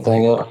to mess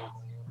anything up?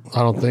 I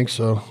don't think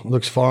so.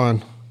 Looks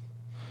fine.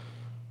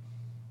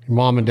 Your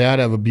mom and dad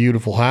have a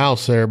beautiful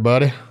house there,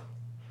 buddy.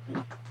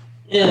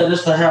 Yeah, this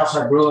is the house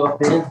I grew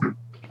up in.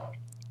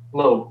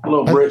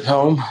 Little brick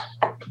home.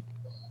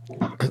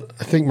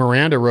 I think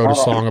Miranda wrote a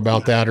song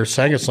about that or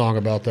sang a song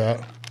about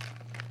that.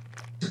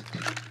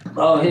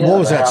 Oh, yeah. What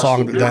was that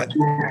song?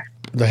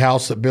 The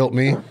House That Built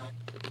Me?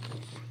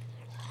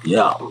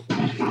 Yeah.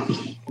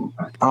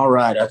 All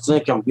right. I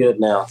think I'm good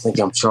now. I think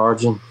I'm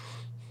charging.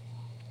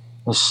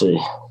 Let's see.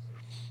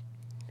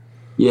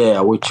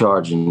 Yeah, we're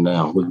charging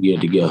now. We're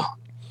good to go.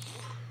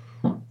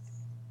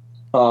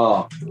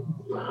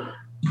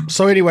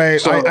 So anyway,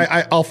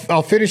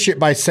 I'll finish it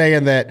by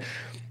saying that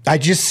I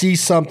just see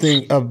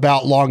something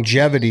about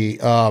longevity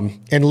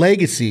and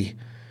legacy.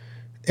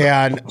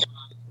 And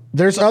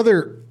there's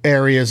other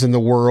areas in the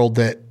world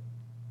that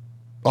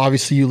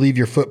obviously you leave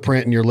your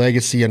footprint and your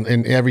legacy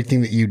and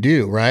everything that you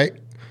do, right?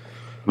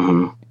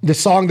 Mm-hmm. The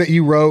song that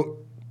you wrote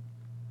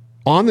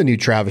on the new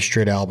Travis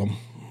Tritt album,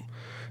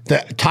 the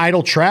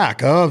title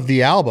track of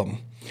the album,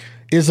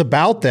 is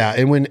about that.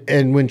 And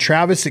when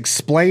Travis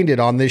explained it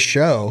on this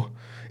show,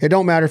 it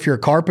don't matter if you're a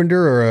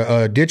carpenter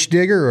or a ditch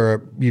digger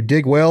or you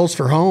dig wells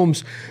for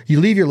homes, you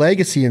leave your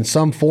legacy in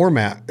some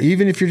format,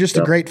 even if you're just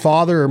a great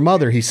father or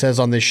mother, he says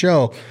on this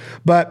show.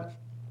 But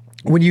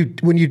when you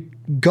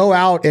go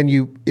out and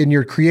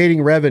you're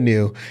creating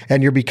revenue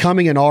and you're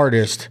becoming an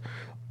artist,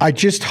 I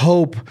just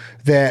hope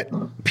that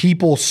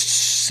people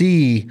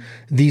see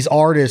these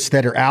artists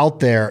that are out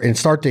there and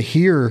start to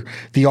hear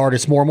the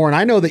artists more and more. And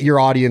I know that your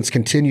audience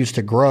continues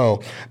to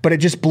grow, but it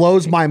just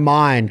blows my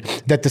mind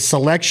that the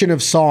selection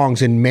of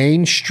songs in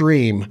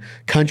mainstream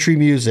country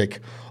music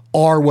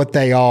are what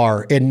they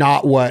are and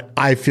not what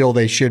I feel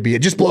they should be.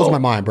 It just blows my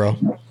mind, bro.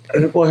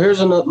 Well,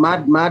 here's another.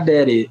 My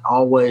daddy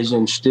always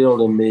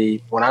instilled in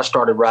me when I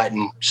started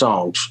writing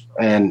songs,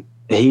 and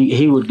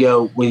he would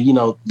go,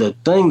 well, the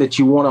thing that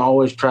you want to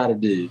always try to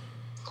do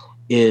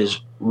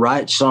is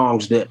write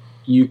songs that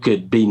you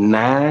could be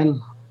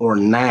 9 or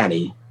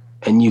 90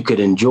 and you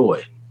could enjoy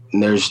it.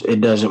 And it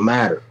doesn't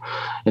matter.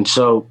 And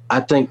so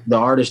I think the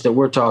artists that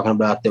we're talking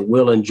about that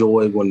will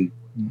enjoy when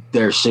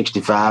they're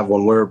 65,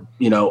 when we're,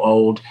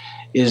 old,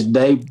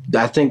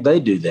 I think they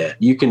do that.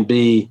 You can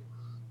be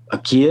a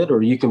kid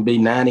or you can be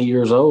 90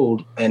 years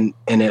old and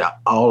it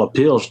all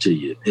appeals to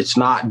you. It's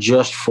not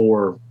just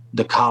for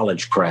the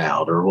college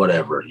crowd or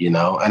whatever, and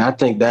I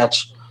think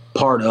that's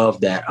part of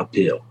that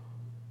appeal.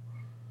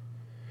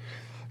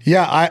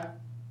 Yeah.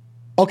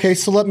 Okay.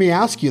 So let me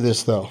ask you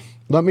this though.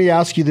 Let me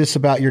ask you this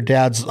about your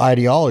dad's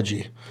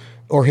ideology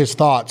or his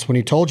thoughts when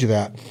he told you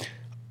that.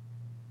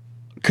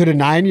 Could a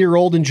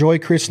 9-year-old enjoy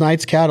Chris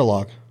Knight's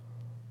catalog?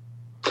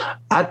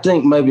 I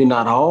think maybe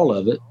not all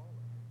of it,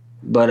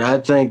 but I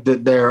think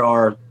that there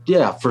are,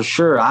 for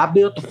sure. I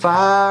built a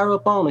fire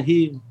up on a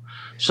hill.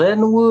 Sat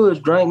in the woods,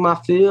 drank my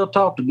fill,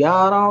 talked to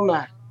God all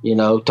night.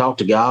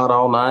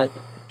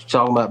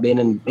 Talking about being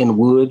in the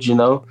woods,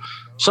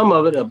 Some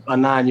of it a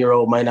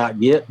 9-year-old may not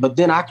get, but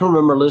then I can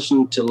remember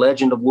listening to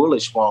Legend of Woolly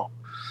Swamp,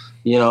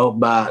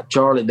 by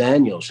Charlie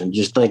Daniels and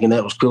just thinking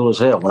that was cool as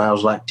hell when I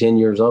was like 10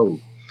 years old.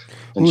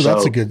 And ooh,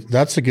 that's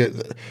a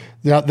good,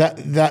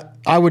 that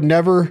I would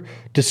never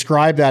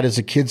describe that as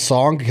a kid's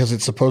song because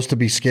it's supposed to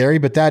be scary,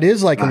 but that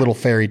is like a little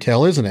fairy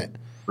tale, isn't it?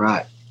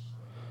 Right.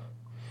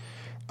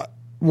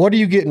 What are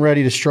you getting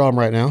ready to strum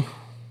right now?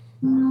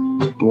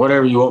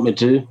 Whatever you want me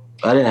to.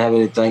 I didn't have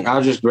anything. I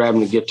was just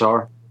grabbing the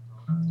guitar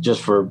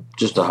just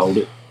to hold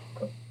it.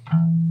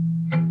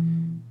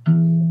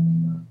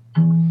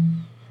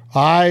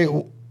 I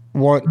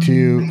want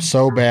to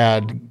so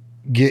bad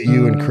get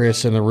you and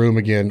Chris in the room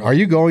again. Are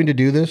you going to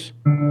do this?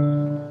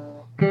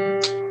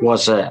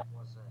 What's that?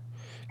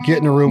 Get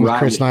in the room with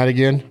Chris Knight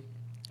again?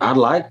 I'd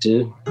like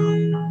to.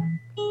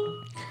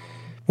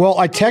 Well,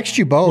 I text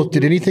you both.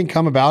 Did anything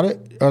come about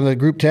it on the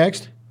group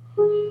text?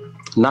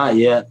 Not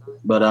yet,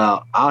 but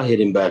I'll hit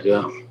him back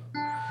up.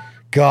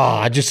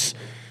 God,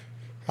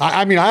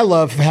 I mean, I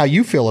love how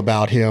you feel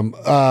about him.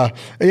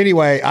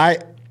 Anyway,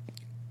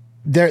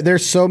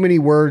 there's so many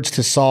words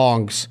to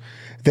songs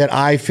that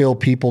I feel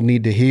people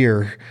need to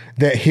hear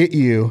that hit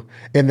you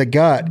in the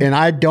gut. And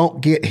I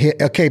don't get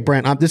hit. Okay,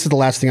 Brent, this is the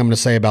last thing I'm going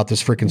to say about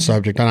this freaking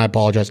subject, and I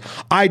apologize.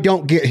 I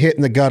don't get hit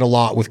in the gut a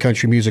lot with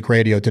country music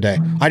radio today.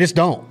 I just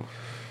don't.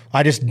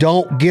 I just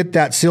don't get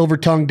that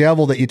silver-tongued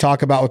devil that you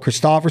talk about with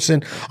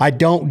Christofferson. I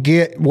don't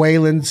get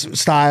Waylon's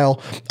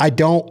style. I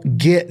don't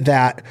get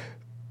that.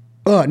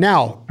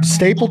 Now,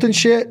 Stapleton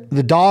shit,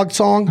 the dog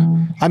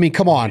song. I mean,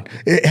 come on.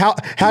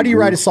 How do you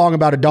write a song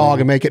about a dog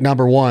and make it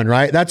number one,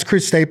 right? That's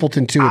Chris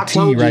Stapleton to a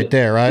T right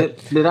there, right?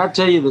 Did I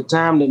tell you the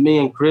time that me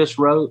and Chris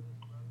wrote,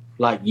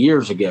 like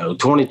years ago,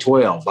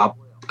 2012? I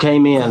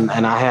came in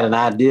and I had an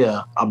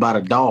idea about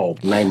a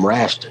dog named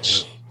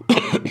Rastus.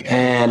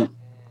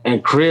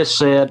 And Chris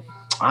said,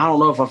 I don't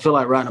know if I feel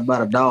like writing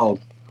about a dog.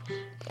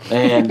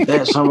 And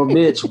that son of a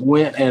bitch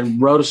went and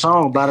wrote a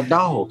song about a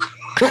dog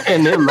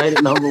and then made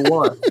it number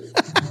one.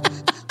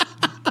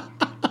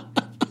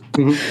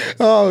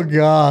 Oh,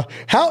 God.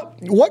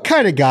 What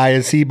kind of guy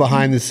is he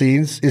behind the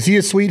scenes? Is he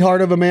a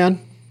sweetheart of a man?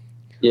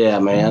 Yeah,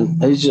 man.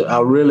 He's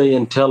a really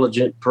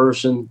intelligent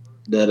person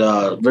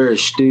that very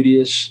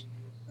studious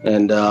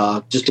and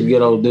just a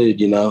good old dude,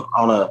 you know.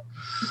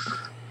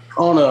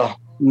 On a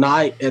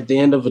night at the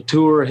end of a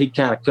tour, he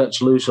kind of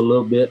cuts loose a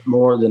little bit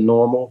more than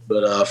normal,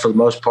 but for the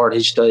most part,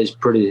 he stays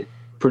pretty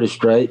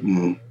straight,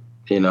 and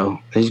you know,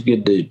 he's a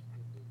good dude.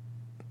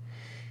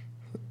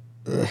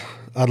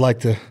 I'd like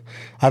to.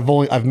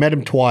 I've met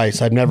him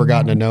twice. I've never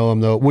gotten to know him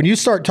though. When you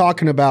start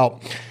talking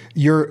about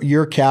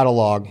your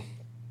catalog,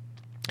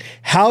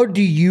 how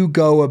do you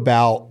go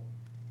about?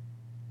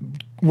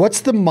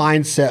 What's the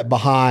mindset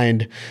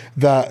behind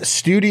the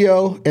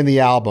studio and the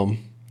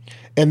album?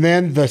 And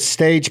then the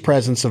stage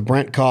presence of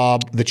Brent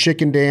Cobb, the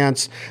chicken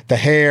dance, the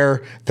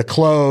hair, the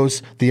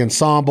clothes, the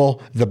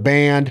ensemble, the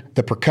band,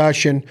 the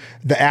percussion,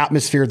 the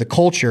atmosphere, the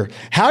culture.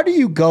 How do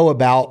you go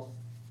about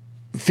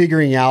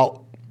figuring out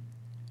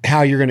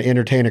how you're going to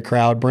entertain a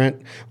crowd,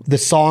 Brent? The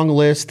song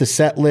list, the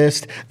set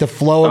list, the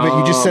flow of it.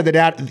 You just said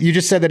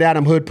that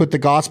Adam Hood put the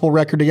gospel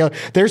record together.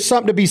 There's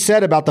something to be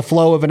said about the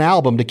flow of an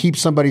album to keep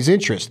somebody's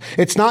interest.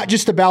 It's not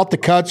just about the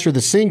cuts or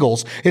the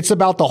singles. It's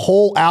about the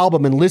whole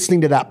album and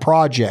listening to that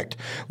project.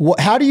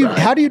 How do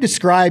you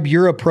describe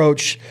your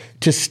approach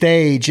to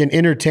stage and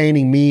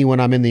entertaining me when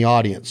I'm in the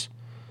audience?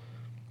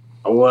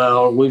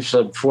 Well, we've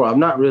said before, I'm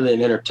not really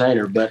an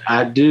entertainer, but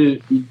I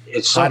do.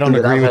 It's something I don't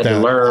agree that I've with had that.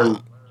 to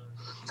learn.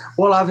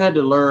 Well, I've had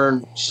to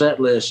learn set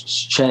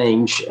lists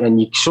change, and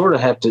you sort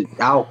of have to.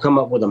 I'll come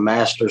up with a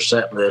master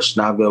set list,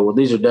 and I'll go, well,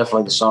 these are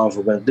definitely the songs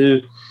we're going to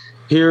do.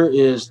 Here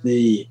is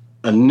the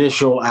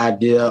initial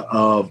idea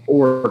of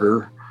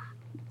order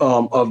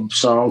of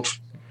songs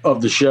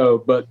of the show,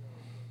 but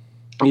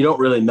you don't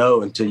really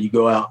know until you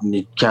go out and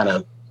you kind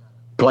of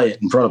play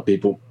it in front of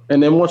people.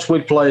 And then once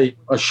we play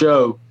a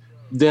show,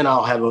 then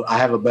I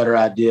have a better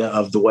idea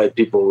of the way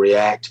people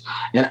react.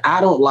 And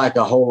I don't like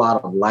a whole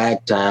lot of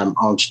lag time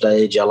on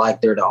stage. I like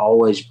there to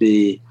always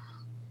be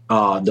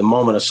the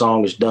moment a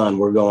song is done,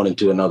 we're going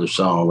into another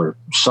song or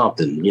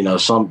something, you know,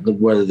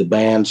 whether the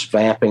band's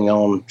vamping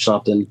on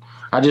something.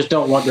 I just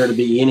don't want there to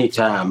be any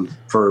time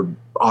for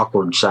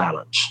awkward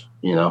silence,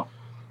 you know?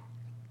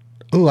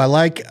 Ooh,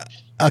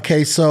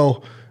 okay,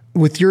 so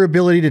with your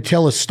ability to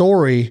tell a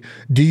story,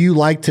 do you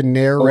like to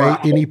narrate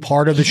any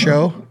part of the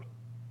show?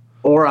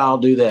 Or I'll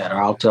do that, or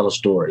I'll tell a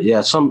story.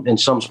 Yeah, in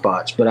some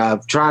spots, but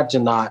I've tried to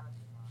not.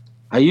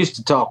 I used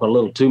to talk a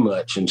little too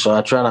much, and so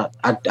I try not.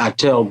 I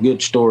tell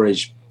good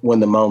stories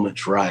when the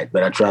moment's right,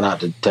 but I try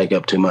not to take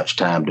up too much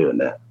time doing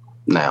that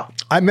now.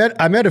 I met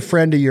a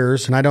friend of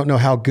yours, and I don't know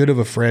how good of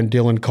a friend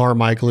Dylan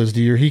Carmichael is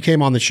to you. He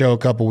came on the show a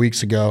couple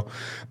weeks ago.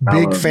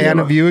 Big fan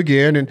of you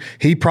again, and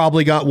he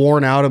probably got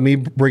worn out of me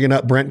bringing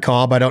up Brent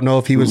Cobb. I don't know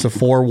if he was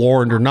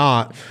forewarned or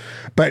not,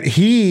 but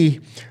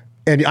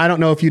and I don't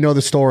know if you know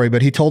the story,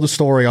 but he told a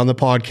story on the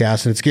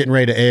podcast, and it's getting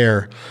ready to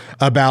air,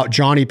 about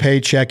Johnny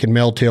Paycheck and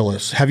Mel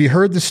Tillis. Have you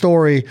heard the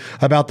story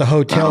about the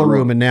hotel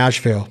room in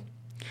Nashville?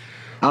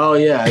 Oh,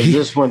 yeah. Is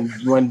this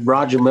when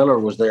Roger Miller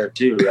was there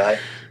too, right?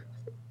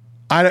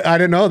 I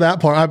didn't know that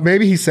part.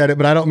 Maybe he said it,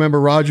 but I don't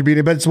remember Roger being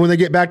it. But it's when they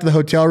get back to the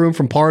hotel room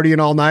from partying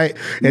all night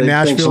in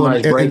Nashville. Think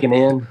somebody's breaking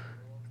in?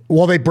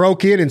 Well, they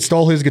broke in and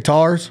stole his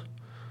guitars.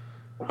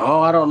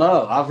 Oh, I don't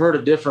know. I've heard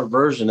a different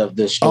version of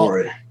this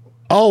story.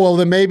 Oh well,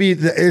 then maybe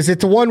is it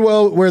the one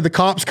where the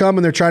cops come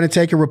and they're trying to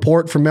take a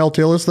report from Mel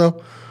Tillis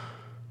though?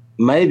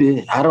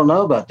 Maybe. I don't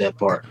know about that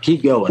part.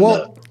 Keep going.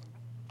 Well,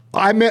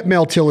 I met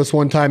Mel Tillis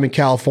one time in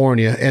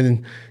California,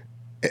 and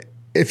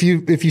if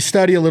you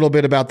study a little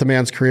bit about the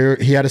man's career,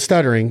 he had a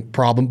stuttering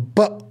problem,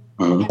 but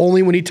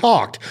only when he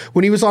talked.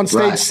 When he was on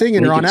stage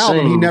singing or on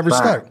album, he never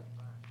stuttered.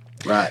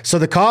 Right. So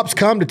the cops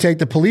come to take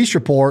the police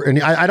report,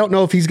 and I don't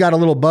know if he's got a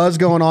little buzz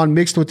going on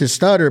mixed with his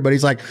stutter, but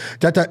he's like,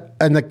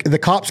 and the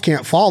cops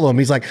can't follow him.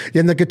 He's like,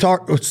 in the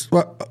guitar,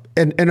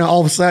 and all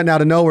of a sudden,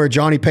 out of nowhere,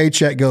 Johnny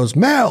Paycheck goes,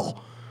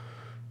 Mel.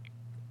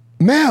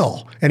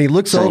 And he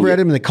looks over at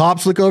him, and the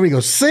cops look over, and he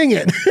goes, sing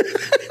it.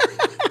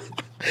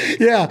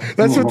 Yeah,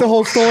 that's what the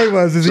whole story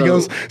was, he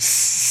goes,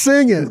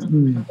 sing it.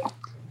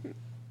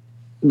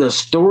 The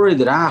story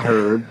that I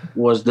heard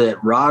was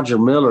that Roger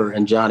Miller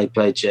and Johnny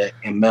Paycheck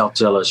and Mel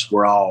Tillis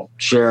were all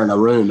sharing a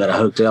room at a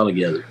hotel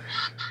together.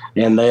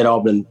 And they had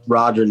all been,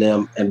 Roger and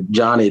them and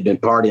Johnny had been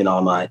partying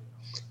all night.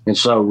 And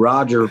so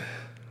Roger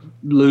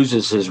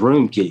loses his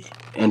room key.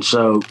 And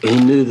so he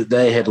knew that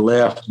they had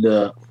left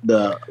the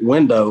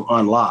window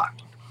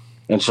unlocked.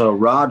 And so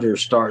Roger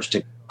starts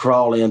to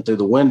crawl in through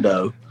the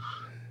window,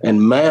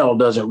 and Mel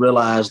doesn't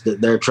realize that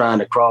they're trying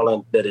to crawl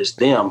in, that it's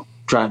them,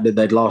 that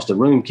they'd lost the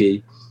room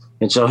key.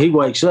 And so he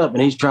wakes up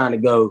and he's trying to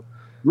go,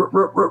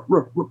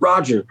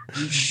 Roger,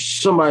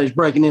 somebody's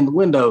breaking in the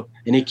window,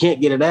 and he can't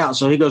get it out.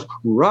 So he goes,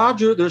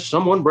 Roger, there's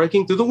someone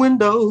breaking through the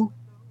window.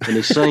 And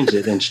he sings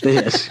it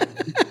instead.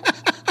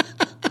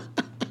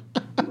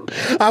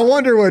 I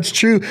wonder what's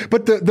true.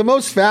 But the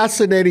most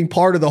fascinating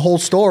part of the whole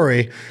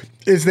story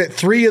is that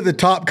 3 of the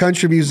top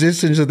country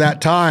musicians of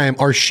that time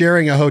are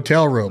sharing a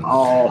hotel room.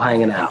 All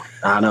hanging out.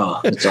 I know.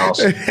 It's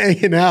awesome.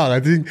 Hanging out.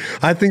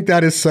 I think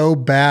that is so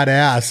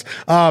badass.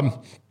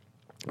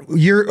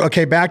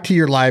 Back to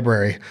your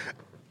library.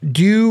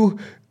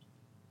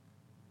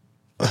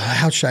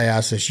 How should I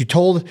ask this? You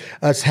told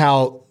us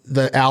how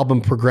the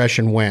album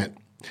progression went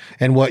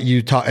and what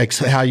you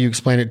how you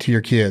explain it to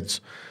your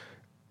kids.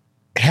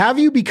 Have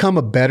you become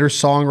a better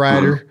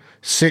songwriter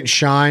since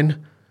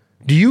Shine?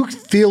 Do you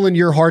feel in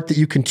your heart that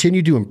you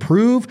continue to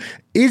improve?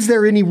 Is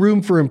there any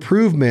room for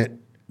improvement?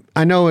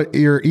 I know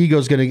your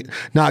ego's going to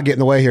not get in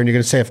the way here, and you're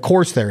going to say, of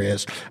course there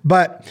is.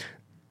 But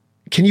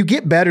can you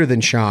get better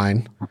than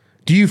Shine?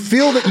 Do you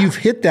feel that you've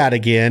hit that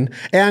again?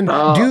 And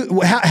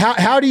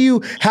how do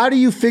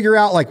you figure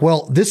out, like,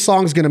 well, this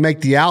song's going to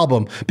make the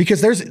album?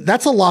 Because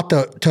that's a lot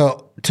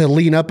to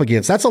lean up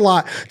against. That's a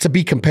lot to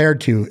be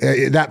compared to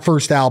that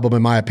first album,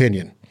 in my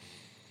opinion.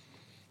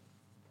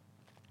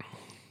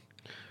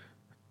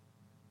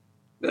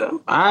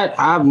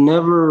 I've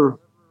never,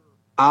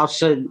 I'll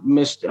say,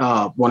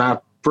 when I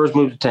first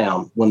moved to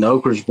town, when the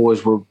Oak Ridge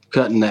Boys were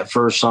cutting that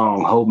first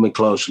song, Hold Me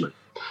Closely.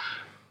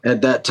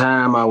 At that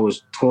time, I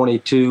was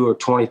 22 or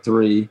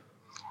 23,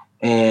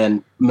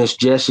 and Miss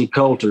Jessie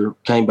Coulter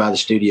came by the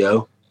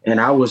studio,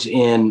 and I was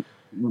in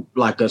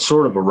like a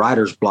sort of a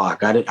writer's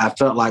block. I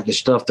felt like the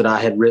stuff that I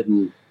had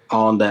written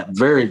on that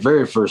very,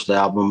 very first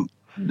album,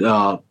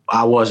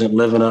 I wasn't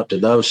living up to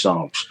those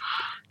songs.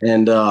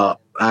 And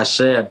I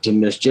said to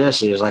Miss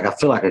Jessie, I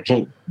feel like I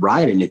can't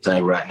write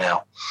anything right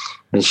now.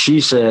 And she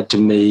said to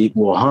me,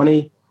 well,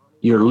 honey,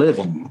 you're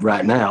living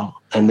right now.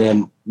 And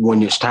then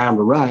when it's time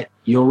to write,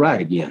 you'll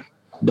write again.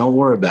 Don't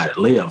worry about it.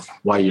 Live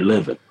while you're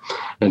living.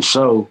 And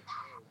so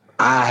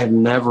I have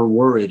never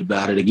worried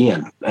about it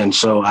again. And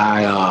so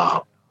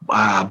I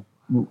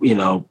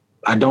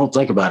don't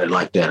think about it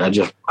like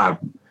that.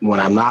 When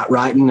I'm not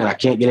writing and I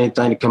can't get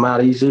anything to come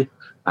out easy,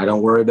 I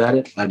don't worry about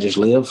it. I just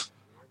live.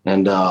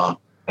 And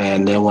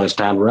then when it's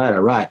time to write, I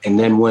write. And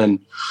then when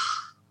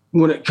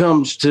it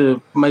comes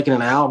to making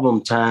an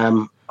album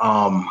time,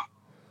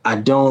 I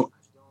don't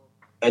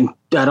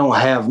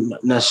have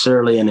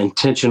necessarily an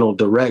intentional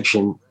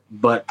direction,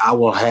 but I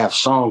will have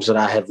songs that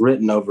I have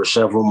written over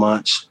several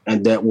months,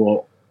 and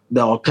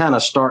they'll kind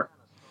of start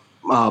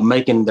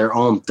making their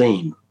own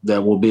theme.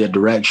 That will be a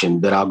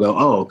direction that I'll go,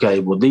 oh,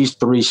 okay, well, these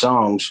 3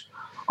 songs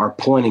are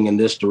pointing in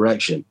this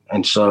direction.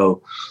 And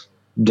so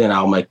then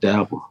I'll make the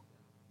album.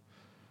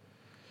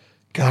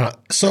 Got it.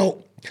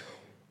 So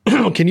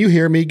can you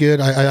hear me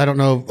good? I don't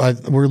know.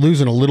 We're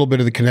losing a little bit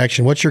of the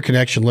connection. What's your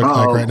connection look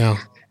like right now?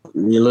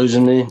 You're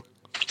losing me?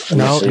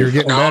 No, you're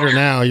getting better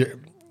now.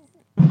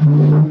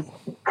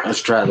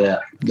 Let's try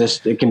that.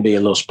 It can be a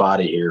little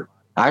spotty here.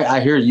 I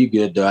hear you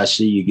good, though. I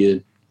see you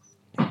good.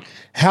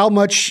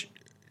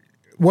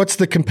 What's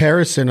the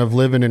comparison of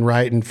living and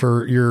writing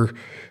for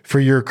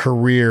your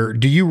career?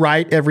 Do you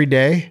write every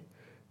day?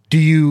 Do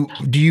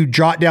you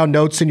jot down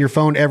notes in your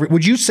phone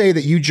would you say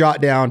that you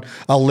jot down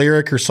a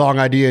lyric or song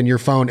idea in your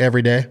phone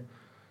every day?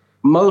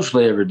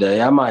 Mostly every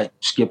day. I might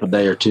skip a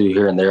day or two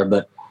here and there,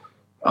 but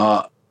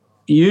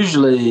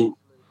usually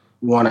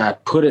when I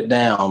put it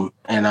down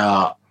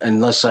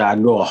and let's say I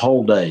go a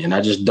whole day and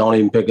I just don't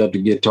even pick up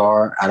the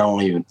guitar. I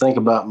don't even think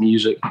about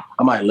music.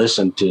 I might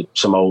listen to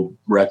some old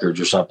records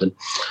or something.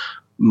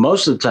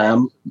 Most of the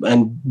time,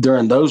 and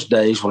during those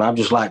days when I'm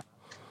just like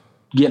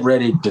getting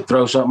ready to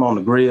throw something on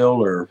the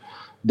grill or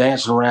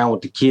dancing around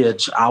with the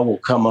kids, I will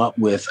come up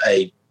with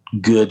a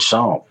good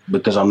song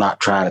because I'm not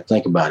trying to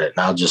think about it.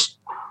 And I'll just,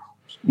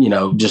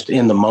 just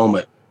in the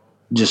moment,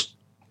 just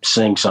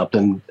sing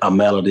something, a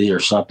melody or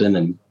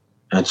something.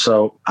 And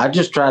so I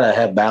just try to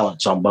have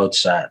balance on both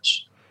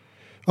sides.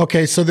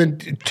 Okay. So then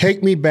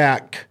take me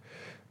back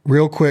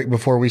real quick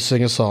before you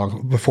sing a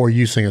song.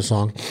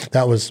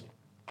 That was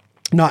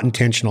not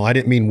intentional. I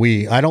didn't mean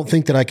we. I don't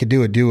think that I could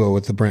do a duo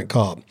with the Brent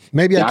Cobb.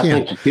 Maybe I can.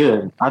 I think you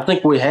could. I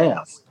think we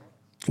have.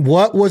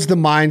 What was the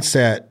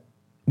mindset?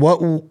 What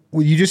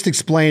you just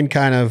explained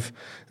kind of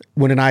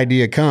when an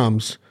idea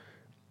comes.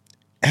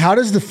 How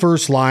does the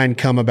first line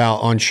come about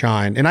on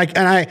Shine? And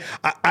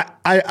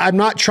I'm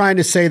not trying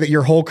to say that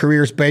your whole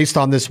career is based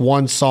on this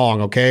one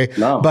song, okay?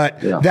 No,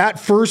 but that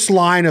first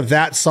line of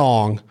that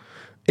song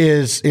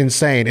is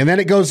insane. And then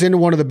it goes into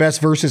one of the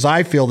best verses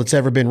I feel that's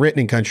ever been written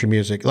in country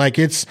music. Like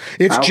it's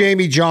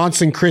Jamie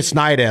Johnson, Chris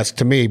Knight-esque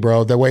to me,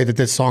 bro, the way that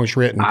this song's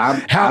written.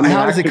 How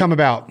does it come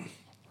about?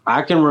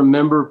 I can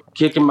remember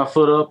kicking my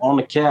foot up on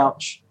the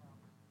couch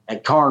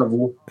at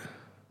Carnival,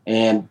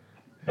 and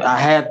I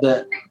had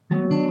the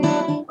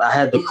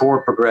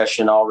chord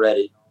progression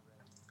already,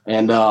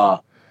 and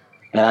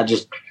I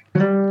just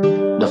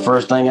the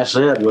first thing I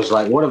said was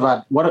like, I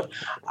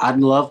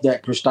love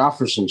that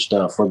Christofferson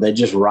stuff where they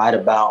just write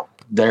about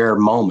their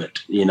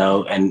moment,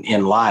 and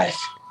in life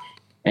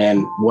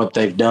and what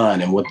they've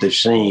done and what they've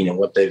seen and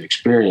what they've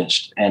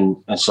experienced, and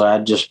so I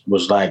just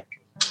was like,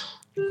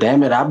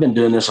 damn it, I've been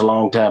doing this a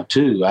long time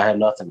too. I have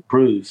nothing to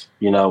prove,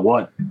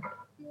 what?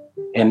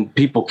 And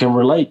people can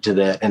relate to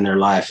that in their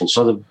life. And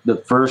so the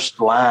first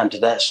line to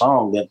that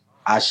song that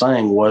I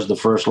sang was the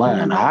first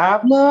line.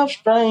 I've loved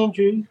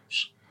strangers.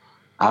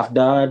 I've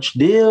dodged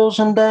deals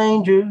and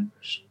dangers,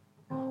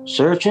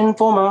 searching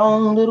for my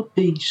own little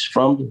piece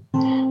from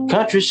the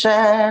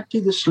countryside to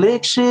the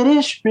slick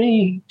city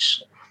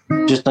streets.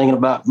 Just thinking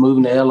about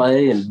moving to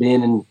L.A. and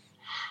being in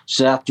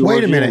South Georgia.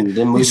 Wait a minute. And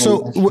then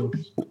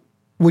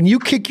when you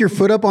kick your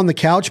foot up on the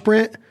couch,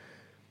 Brent,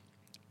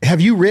 have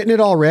you written it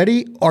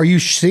already? Are you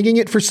singing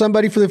it for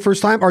somebody for the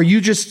first time? Are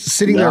you just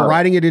sitting there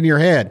writing it in your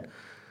head?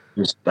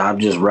 I'm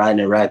just writing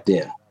it right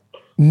then.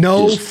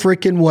 No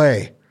freaking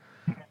way.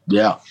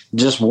 Yeah.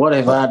 Just what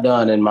have I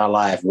done in my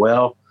life?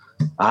 Well,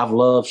 I've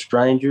loved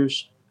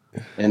strangers.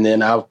 And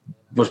then I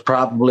was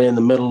probably in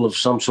the middle of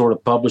some sort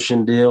of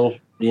publishing deal,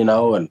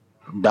 and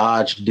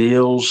dodged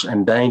deals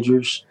and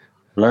dangers.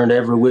 Learned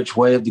every which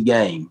way of the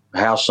game,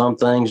 how some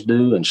things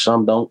do and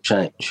some don't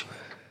change.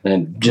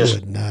 And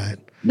just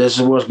this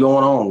is what's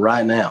going on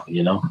right now,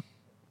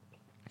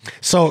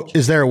 So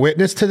is there a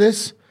witness to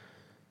this?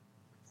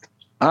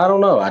 I don't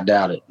know. I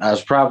doubt it. I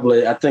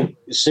think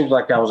it seems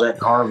like I was at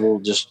Carnival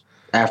just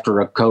after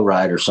a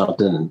co-write or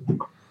something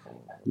and,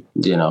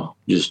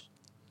 just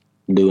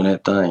doing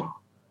that thing.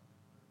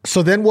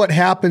 So then what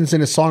happens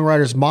in a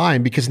songwriter's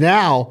mind? Because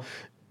now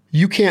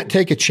you can't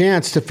take a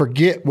chance to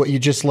forget what you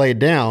just laid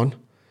down.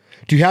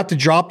 Do you have to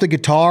drop the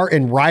guitar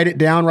and write it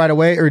down right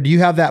away? Or do you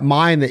have that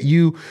mind that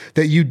you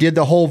did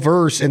the whole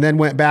verse and then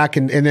went back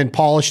and then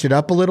polished it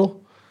up a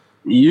little?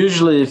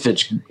 Usually if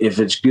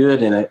it's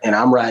good and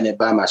I'm writing it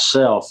by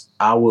myself,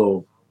 I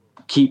won't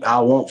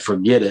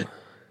forget it.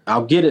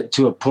 I'll get it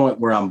to a point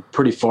where I'm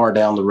pretty far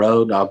down the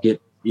road. I'll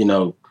get,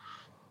 the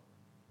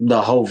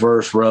whole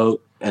verse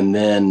wrote and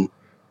then,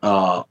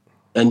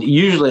 and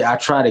usually I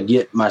try to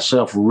get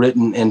myself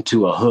written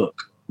into a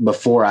hook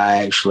before I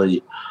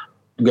actually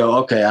go,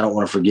 okay, I don't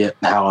want to forget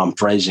how I'm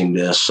phrasing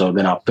this. So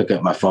then I'll pick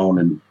up my phone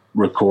and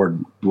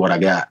record what I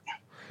got,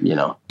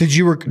 Did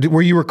you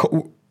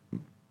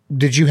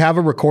have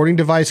a recording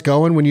device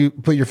going when you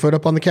put your foot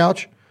up on the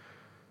couch?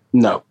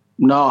 No,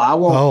 I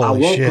won't. Holy I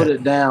won't shit. Put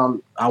it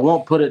down. I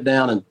won't put it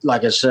down. And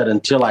like I said,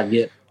 until I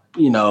get,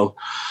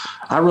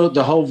 I wrote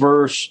the whole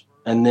verse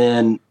and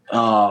then,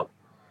 ain't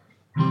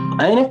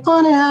it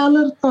funny how a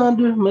little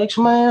thunder makes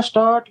a man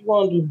start to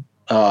wonder?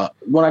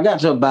 When I got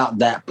to about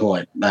that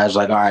point, I was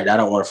like, all right, I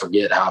don't want to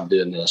forget how I'm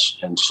doing this.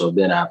 And so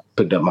then I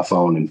picked up my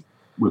phone and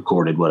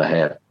recorded what I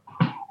had.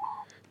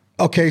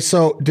 Okay,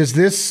 so does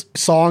this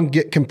song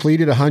get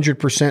completed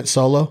 100%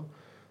 solo,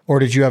 or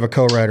did you have a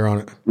co-writer on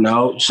it?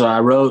 No, so I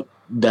wrote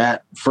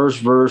that first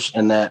verse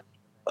and that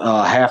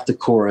half the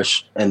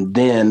chorus, and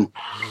then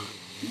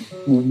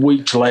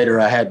weeks later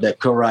I had that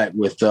co-write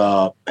with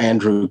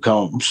Andrew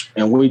Combs,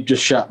 and we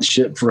just shot the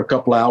shit for a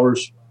couple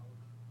hours,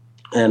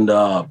 and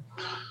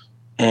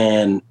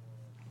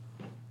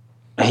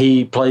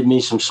he played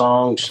me some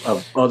songs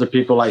of other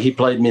people. Like he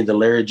played me the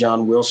Larry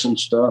John Wilson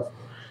stuff.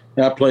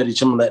 And I played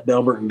some of that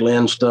Delbert and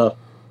Glenn stuff.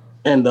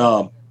 And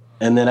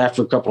then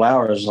after a couple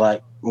hours,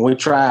 we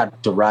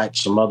tried to write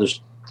some other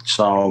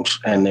songs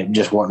and it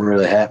just wasn't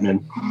really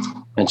happening.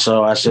 And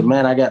so I said,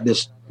 man, I got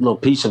this little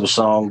piece of a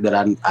song that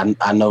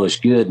I know is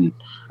good, and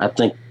I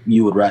think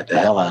you would write the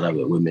hell out of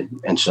it with me.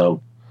 And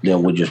so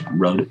then we just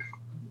wrote it.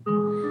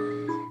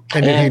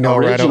 And did he know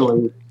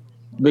originally, right?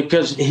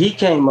 Because he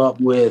came up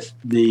with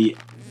the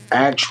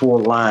actual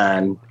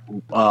line,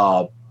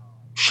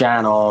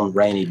 shine on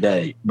rainy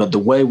day. But the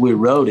way we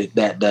wrote it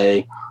that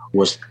day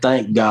was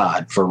thank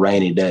God for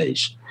rainy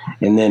days.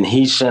 And then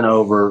he sent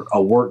over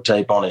a work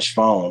tape on his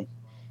phone,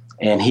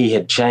 and he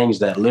had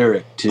changed that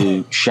lyric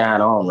to shine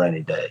on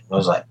rainy day. I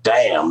was like,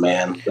 damn,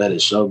 man, that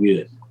is so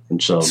good.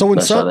 And so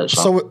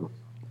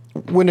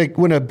when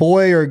a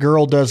boy or a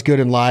girl does good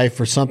in life,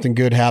 or something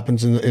good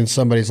happens in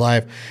somebody's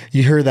life,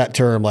 you hear that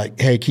term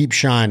like, hey, keep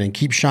shining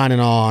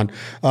on.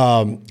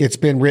 It's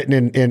been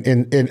written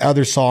in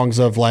other songs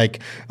of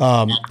like,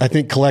 I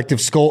think Collective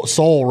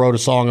Soul wrote a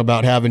song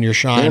about having your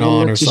shine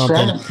on or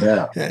something.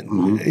 Yeah.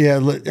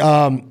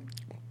 Yeah.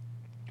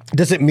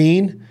 Does it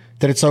mean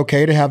that it's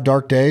okay to have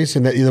dark days,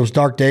 and that those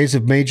dark days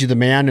have made you the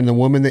man and the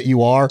woman that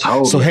you are?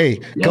 Totally. So, hey,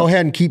 go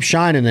ahead and keep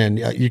shining then.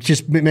 You're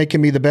just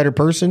making me the better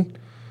person.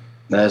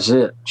 That's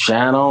it.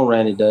 Shine on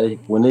rainy day.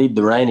 We need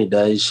the rainy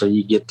days so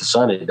you get the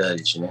sunny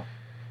days, you know.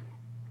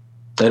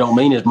 They don't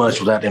mean as much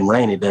without them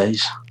rainy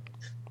days.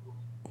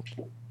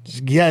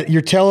 Yeah,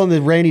 you're telling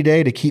the rainy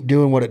day to keep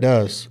doing what it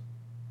does.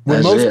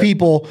 When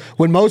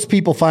most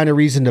people find a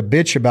reason to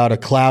bitch about a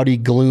cloudy,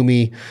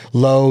 gloomy,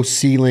 low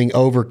ceiling,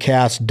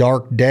 overcast,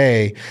 dark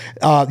day,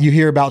 you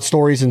hear about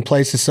stories in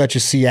places such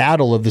as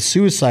Seattle of the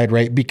suicide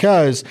rate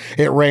because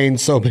it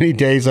rains so many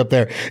days up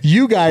there.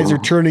 You guys are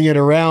turning it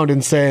around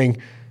and saying,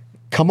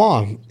 come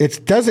on,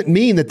 it doesn't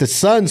mean that the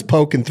sun's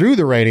poking through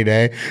the rainy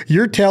day.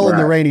 You're telling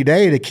the rainy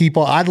day to keep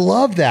on. I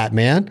love that,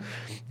 man.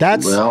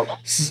 So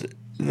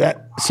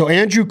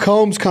Andrew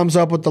Combs comes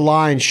up with the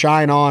line,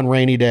 shine on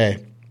rainy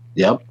day.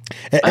 Yep.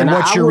 And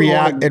what's your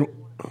reaction?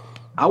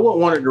 I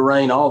wouldn't want it to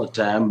rain all the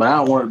time, but I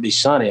don't want it to be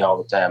sunny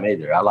all the time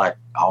either. I like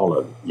all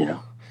of it, you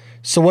know.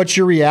 So what's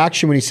your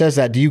reaction when he says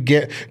that? Do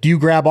you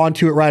grab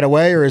onto it right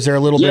away, or is there a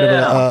little bit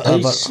of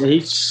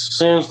he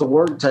sends the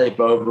work tape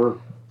over,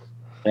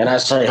 and I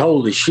say,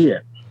 holy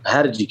shit,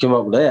 how did you come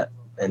up with that?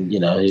 And, you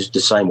know, he's the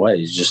same way.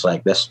 He's just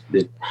like, that's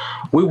it.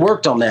 We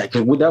worked on that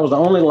because that was the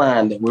only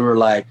line that we were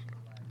like,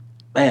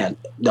 man,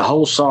 the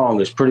whole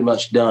song is pretty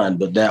much done,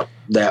 but that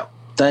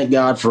thank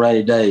God for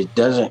rainy days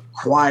doesn't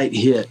quite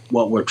hit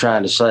what we're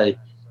trying to say.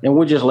 And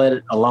we just let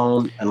it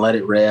alone and let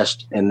it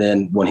rest. And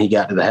then when he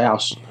got to the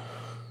house,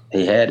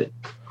 he had it.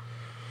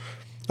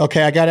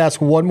 Okay, I got to ask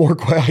one more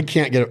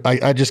question.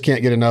 I just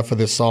can't get enough of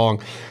this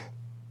song.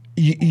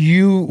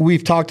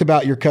 We've talked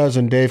about your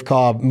cousin, Dave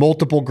Cobb,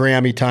 multiple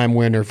Grammy time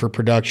winner for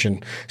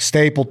production.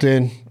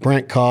 Stapleton,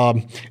 Brent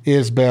Cobb,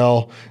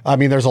 Isbell. I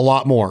mean, there's a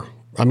lot more.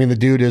 I mean, the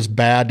dude is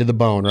bad to the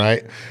bone,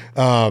 right?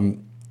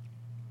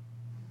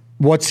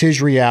 What's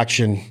his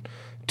reaction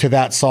to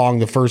that song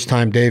the first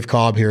time Dave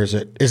Cobb hears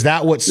it? Is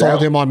that what sold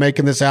him on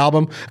making this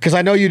album? Because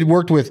I know you'd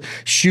worked with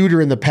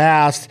Shooter in the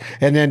past,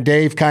 and then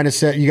Dave kind of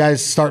said, you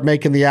guys start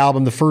making the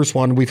album, the first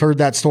one. We've heard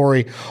that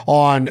story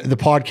on the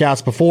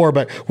podcast before,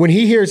 but when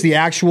he hears the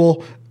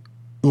actual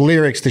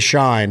lyrics to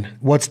Shine,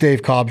 what's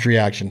Dave Cobb's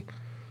reaction?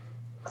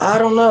 I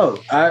don't know.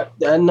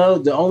 I know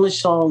the only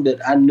song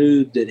that I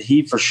knew that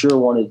he for sure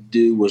wanted to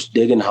do was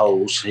Digging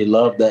Holes. He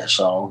loved that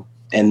song.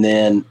 And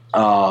then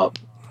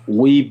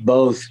we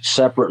both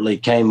separately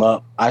came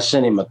up. I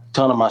sent him a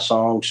ton of my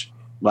songs,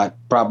 like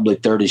probably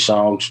 30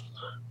 songs.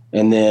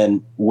 And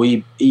then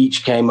we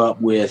each came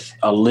up with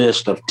a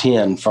list of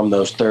 10 from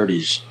those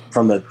 30s,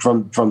 from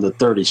the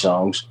 30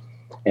 songs.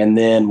 And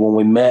then when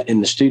we met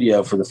in the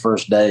studio for the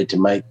first day to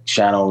make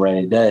Shine on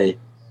Rainy Day,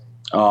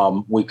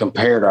 we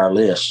compared our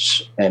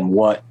lists and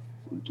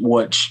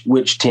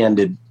which 10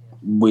 did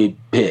we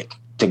pick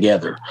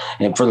together.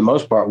 And for the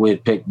most part, we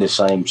had picked the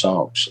same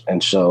songs.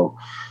 And so,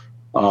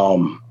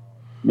 so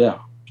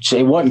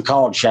it wasn't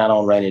called Shine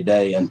on Rainy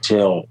Day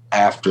until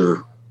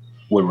after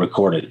we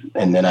recorded it.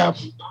 And then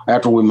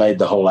after we made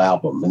the whole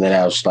album, and then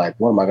I was like,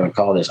 what am I going to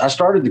call this? I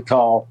started to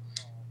call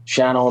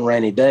Shine on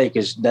Rainy Day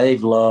because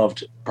Dave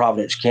loved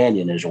Providence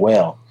Canyon as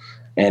well.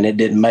 And it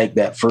didn't make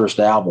that first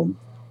album.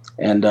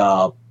 And,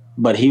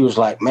 but he was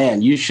like,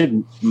 man, you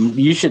should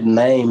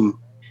name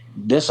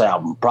this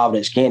album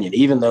Providence Canyon,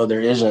 even though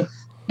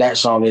that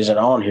song isn't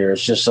on here.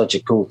 It's just such a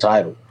cool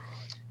title.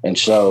 And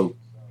so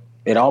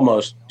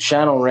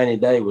Shine on Rainy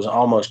Day was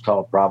almost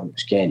called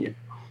Providence Canyon.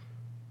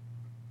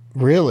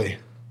 Really?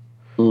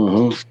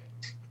 Mm-hmm.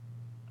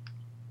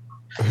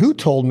 Who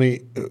told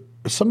me?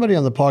 Somebody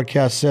on the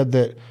podcast said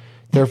that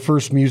their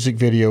first music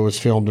video was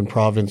filmed in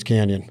Providence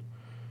Canyon.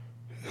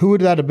 Who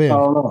would that have been? I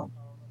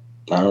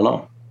don't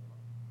know.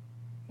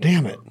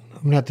 Damn it!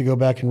 I'm gonna have to go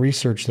back and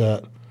research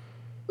that.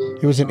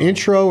 It was an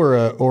intro or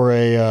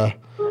a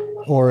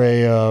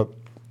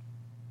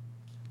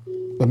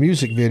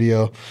music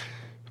video.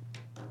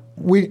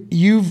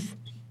 You've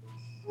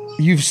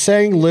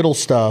sang Little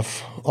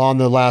Stuff on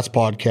the last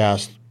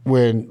podcast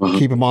when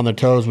Keep 'Em on Their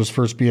Toes was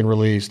first being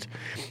released.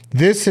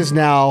 This has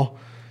now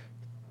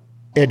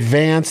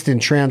advanced and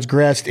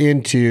transgressed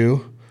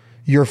into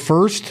your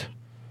first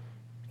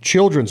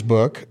children's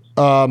book.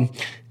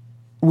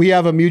 We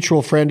have a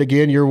mutual friend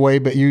again.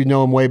 You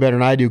know him way better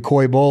than I do.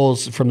 Coy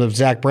Bowles from the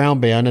Zach Brown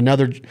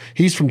Band.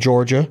 He's from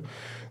Georgia.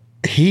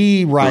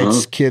 He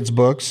writes kids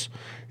books.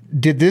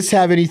 Did this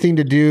have anything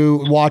to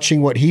do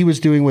watching what he was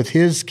doing with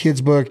his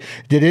kids book?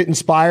 Did it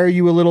inspire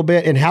you a little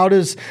bit? And how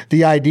does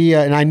the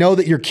idea, and I know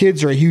that your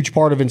kids are a huge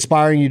part of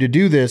inspiring you to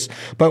do this,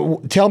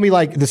 but tell me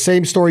like the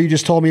same story you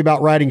just told me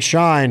about writing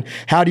Shine.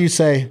 How do you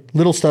say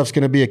Little Stuff's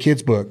going to be a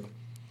kid's book?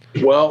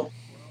 Well,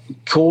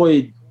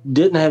 Coy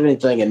didn't have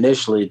anything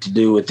initially to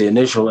do with the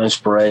initial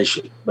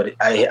inspiration, but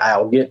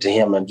I'll get to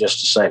him in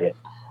just a second.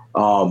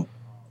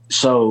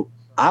 So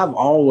I've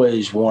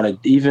always wanted,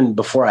 even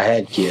before I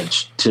had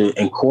kids, to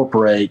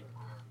incorporate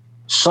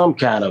some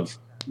kind of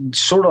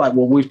sort of like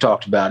what we've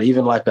talked about,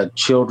 even like a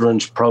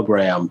children's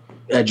program,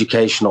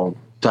 educational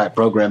type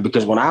program.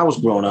 Because when I was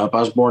growing up, I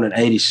was born in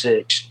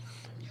 86.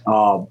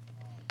 Down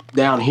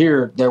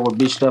here, there would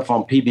be stuff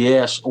on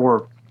PBS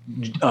or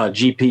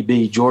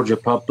GPB, Georgia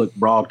Public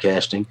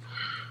Broadcasting,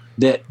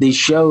 that these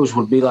shows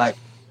would be like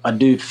a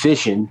dude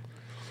fishing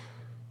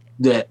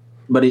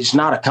but it's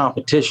not a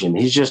competition.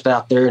 He's just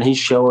out there and he's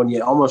showing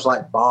you almost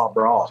like Bob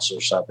Ross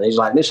or something. He's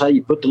like, this is how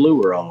you put the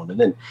lure on. And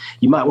then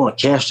you might want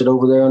to cast it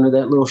over there under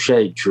that little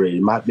shade tree.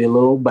 It might be a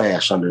little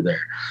bass under there.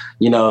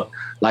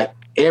 Like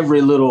every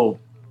little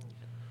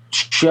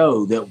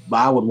show that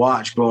I would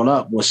watch growing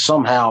up was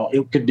somehow,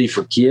 it could be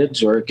for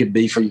kids or it could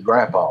be for your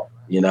grandpa,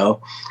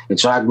 And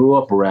so I grew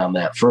up around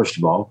that, first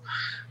of all.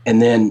 And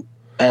then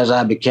as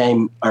I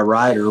became a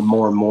writer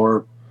more and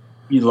more,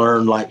 you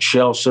learn like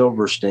Shel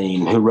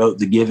Silverstein, who wrote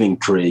The Giving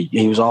Tree.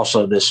 He was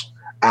also this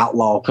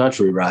outlaw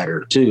country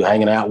writer too,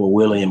 hanging out with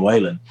Willie and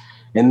Waylon.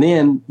 And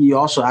then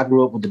I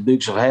grew up with the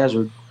Dukes of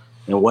Hazzard,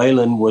 and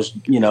Waylon was,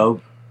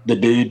 the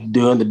dude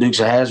doing the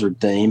Dukes of Hazzard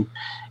theme.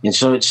 And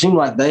so it seemed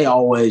like they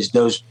always,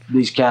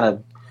 these kind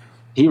of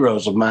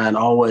heroes of mine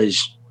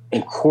always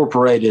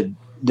incorporated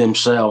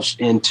themselves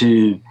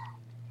into,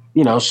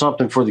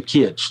 something for the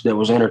kids that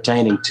was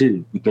entertaining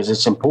too, because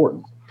it's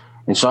important.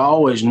 And so I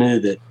always knew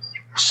that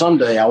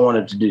someday I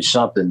wanted to do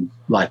something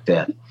like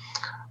that.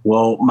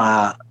 Well,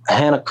 my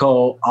Hannah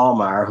Cole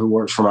Allmeyer, who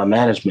works for my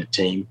management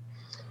team,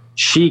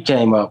 she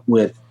came up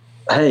with,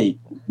 hey,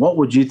 what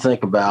would you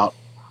think about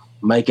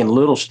making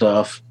Little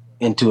Stuff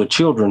into a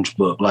children's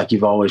book like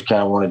you've always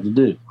kind of wanted to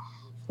do?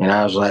 And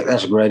I was like,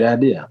 that's a great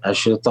idea. I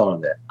should have thought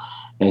of that.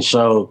 And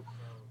so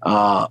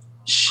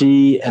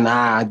she and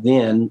I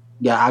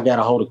got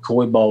a hold of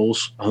Coy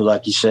Bowles, who,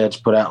 like you said,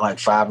 has put out like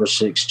 5 or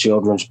 6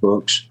 children's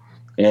books.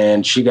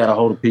 And she got a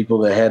hold of people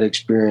that had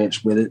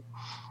experience with it.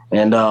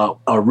 And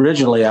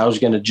originally I was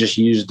going to just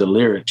use the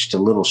lyrics to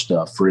Little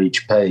Stuff for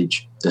each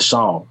page, the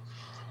song.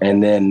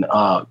 And then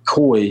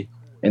Coy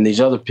and these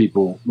other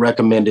people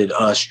recommended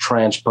us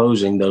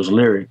transposing those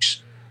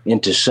lyrics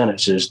into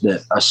sentences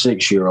that a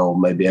 6-year-old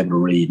may be able to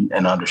read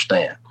and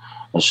understand.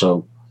 And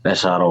so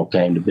that's how it all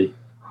came to be.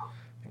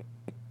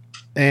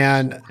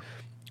 And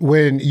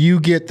when you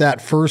get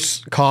that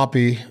first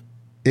copy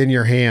in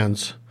your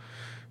hands,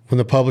 when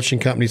the publishing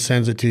company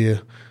sends it to you,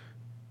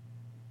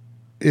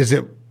 is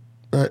it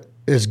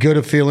as good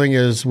a feeling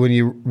as when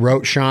you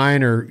wrote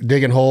Shine or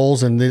Digging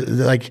Holes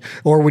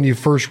or when you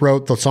first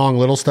wrote the song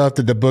Little Stuff?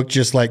 Did the book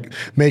just like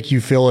make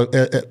you feel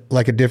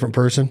like a different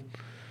person?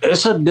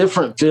 It's a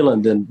different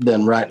feeling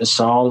than writing a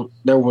song.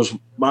 There was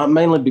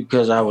mainly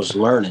because I was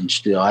learning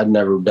still. I'd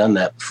never done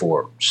that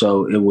before.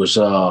 So it was,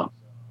 I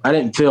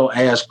didn't feel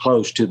as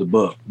close to the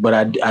book, but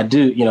I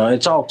do,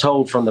 it's all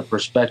told from the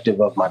perspective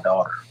of my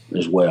daughter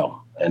as well.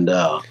 And,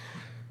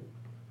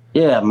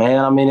 yeah,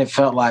 man, I mean, it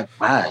felt like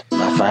I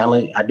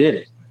did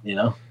it,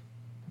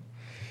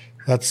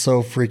 That's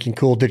so freaking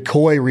cool. Did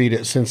Coy read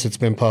it since it's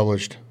been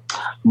published?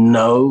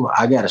 No,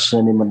 I got to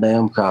send him a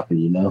damn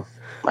copy,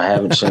 I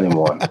haven't sent him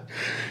one.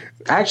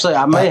 Actually,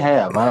 I may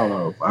have. I don't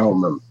know. I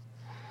don't remember.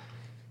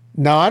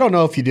 No, I don't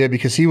know if you did,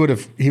 because he would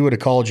have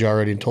called you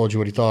already and told you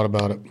what he thought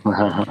about it.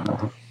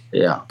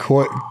 Yeah.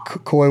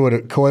 Coy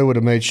would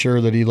have made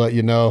sure that he let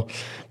you know.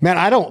 Man,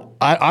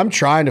 I'm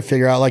trying to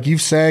figure out, like,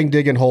 you've sang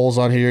Digging Holes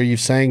on here. You've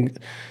sang,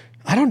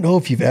 I don't know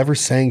if you've ever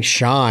sang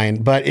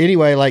Shine, but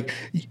anyway, like,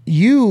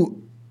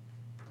 you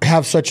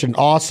have such an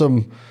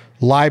awesome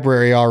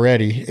library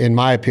already, in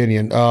my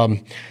opinion.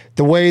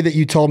 The way that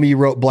you told me you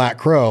wrote Black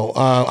Crow,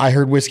 I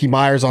heard Whiskey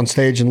Myers on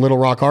stage in Little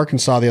Rock,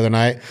 Arkansas the other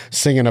night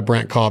singing a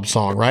Brent Cobb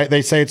song, right?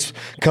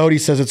 Cody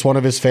says it's one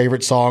of his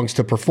favorite songs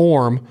to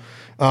perform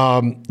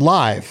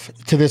live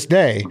to this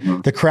day.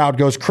 Mm-hmm. The crowd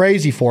goes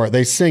crazy for it.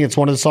 They sing. It's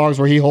one of the songs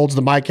where he holds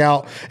the mic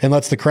out and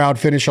lets the crowd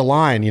finish a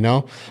line,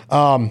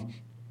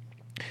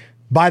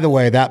 By the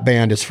way, that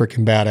band is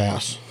freaking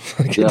badass.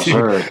 Yes,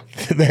 sir.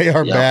 They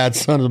are bad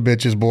son of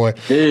bitches, boy.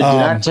 Dude, did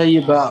I tell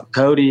you about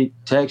Cody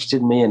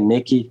texted me and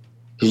Nikki?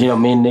 Because,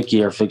 me and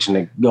Nikki are fixing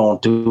to go on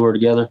tour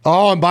together.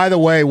 Oh, and by the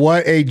way,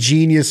 what a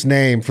genius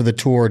name for the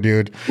tour,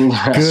 dude.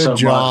 Good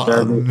job.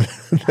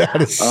 That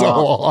is so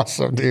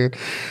awesome, dude.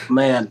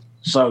 Man,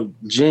 so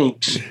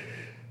Jinx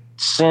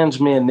sends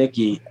me and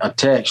Nikki a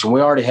text, and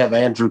we already have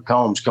Andrew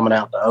Combs coming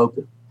out to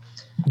open.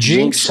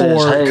 Jinx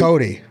or hey,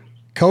 Cody?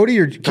 Cody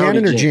or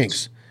Cannon or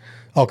Jinx?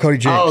 Oh, Cody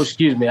Jinx. Oh,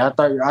 excuse me. I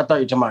thought you were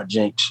talking about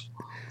Jinx.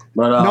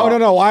 But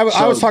no. I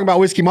was talking about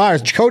Whiskey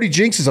Myers. Cody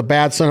Jinx is a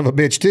bad son of a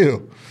bitch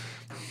too.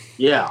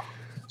 Yeah.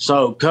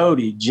 So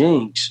Cody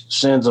Jinx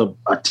sends a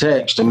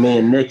text to me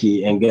and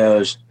Nikki and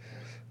goes,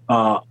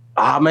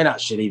 I may not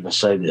should even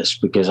say this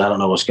because I don't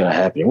know what's going to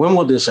happen. When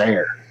will this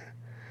air?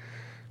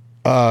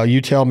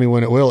 You tell me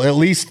when it will. At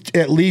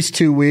least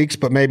 2 weeks,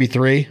 but maybe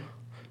 3.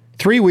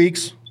 3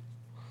 weeks.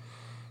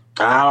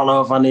 I don't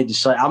know if I need to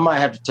say. I might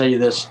have to tell you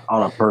this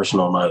on a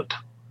personal note.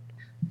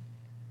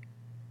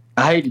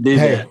 I hate to do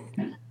that.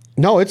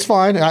 No, it's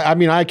fine. I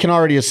mean, I can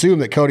already assume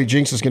that Cody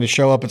Jinx is going to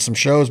show up at some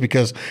shows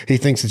because he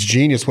thinks it's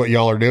genius what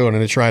y'all are doing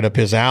and it's right up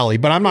his alley.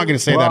 But I'm not going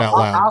to say that out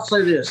loud. I'll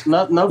say this.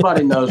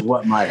 Nobody knows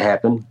what might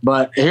happen,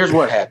 but here's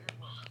what happened.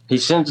 He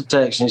sends a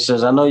text and he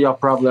says, I know y'all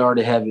probably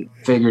already have it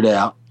figured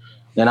out,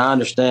 and I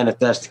understand if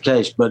that's the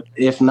case. But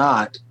if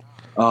not,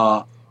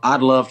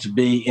 I'd love to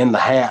be in the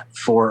hat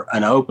for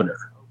an opener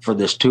for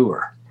this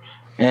tour.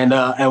 And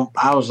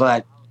I was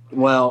like,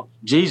 well,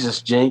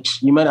 Jesus,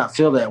 Jinx, you may not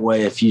feel that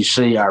way if you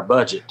see our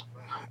budget.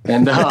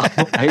 And he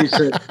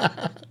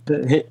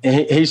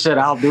said,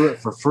 I'll do it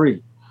for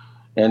free.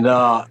 And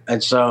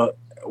so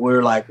we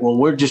were like, well,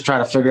 we're just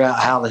trying to figure out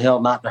how the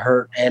hell not to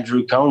hurt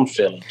Andrew Cohn's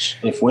feelings.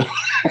 If we,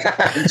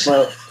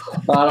 so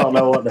I don't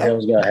know what the hell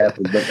is going to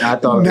happen, but I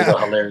thought it was a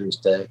hilarious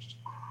text.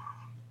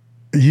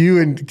 You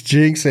and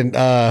Jinx and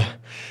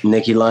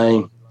Nikki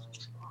Lane.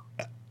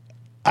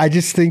 I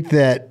just think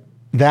that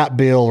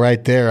bill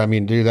right there, I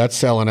mean, dude, that's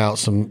selling out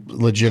some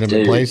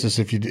legitimate places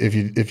if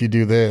you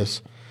do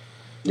this.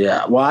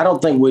 Yeah, well, I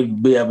don't think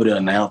we'd be able to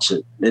announce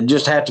it. It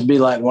just had to be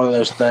like one of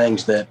those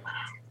things that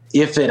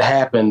if it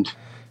happened,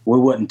 we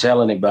wouldn't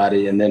tell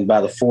anybody. And then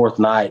by the fourth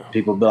night,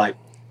 people would be like,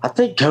 I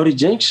think Cody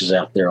Jinx is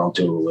out there on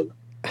tour with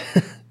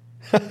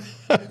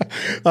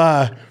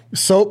him.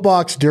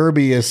 Soapbox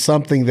Derby is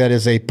something that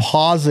is a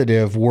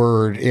positive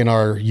word in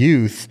our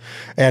youth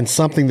and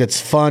something that's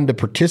fun to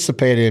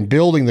participate in,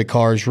 building the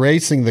cars,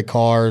 racing the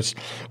cars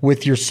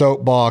with your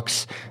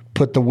soapbox,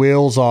 put the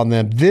wheels on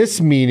them.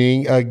 This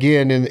meaning,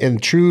 again, in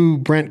true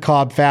Brent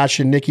Cobb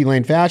fashion, Nikki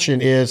Lane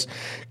fashion, is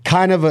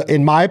kind of,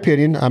 in my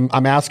opinion,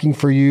 I'm asking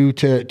for you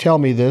to tell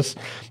me this,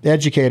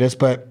 educate us,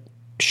 but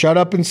Shut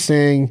Up and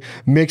Sing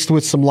mixed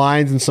with some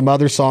lines and some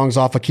other songs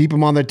off of Keep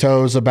Them on Their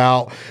Toes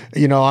about,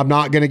 I'm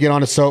not going to get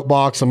on a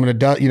soapbox. I'm going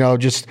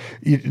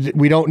to,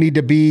 we don't need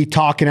to be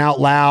talking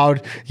out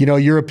loud.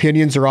 Your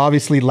opinions are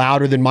obviously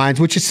louder than mine,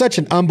 which is such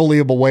an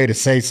unbelievable way to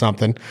say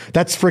something.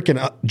 That's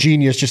freaking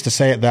genius just to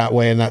say it that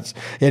way. And that's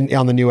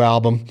on the new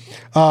album.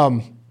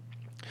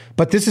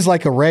 But this is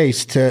like a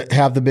race to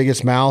have the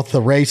biggest mouth, a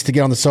race to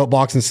get on the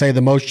soapbox and say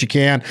the most you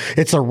can.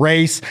 It's a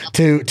race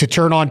to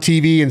turn on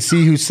TV and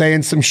see who's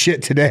saying some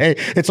shit today.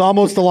 It's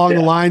almost along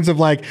the lines of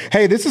like,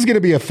 hey, this is going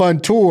to be a fun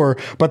tour.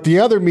 But the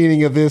other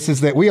meaning of this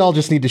is that we all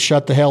just need to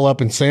shut the hell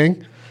up and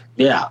sing.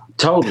 Yeah,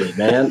 totally,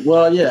 man.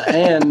 Well, yeah.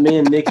 And me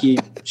and Nikki,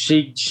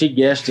 she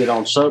guessed it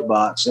on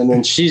Soapbox. And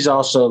then she's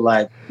also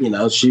like,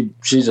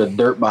 she's a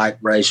dirt bike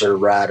racer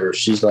rider.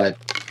 She's a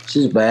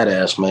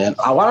badass, man.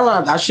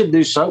 I should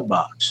do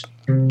Soapbox.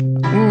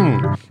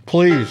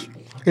 Please.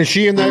 Is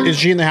she in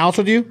the house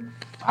with you?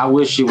 I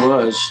wish she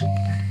was.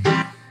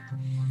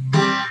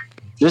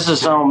 This is a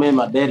song me and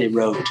my daddy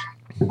wrote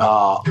in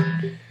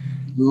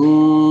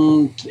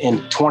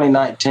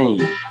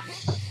 2019.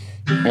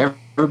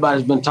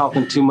 Everybody's been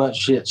talking too much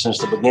shit since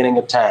the beginning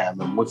of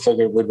time, and we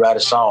figured we'd write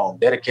a song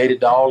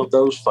dedicated to all of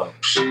those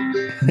folks.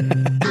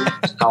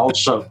 It's called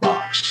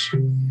Soapbox.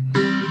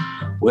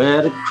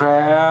 Where the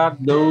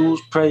crowd goes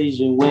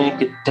crazy when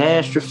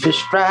catastrophe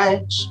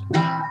strikes.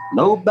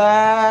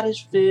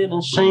 Nobody's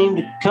feelings seem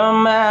to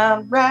come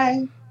out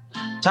right.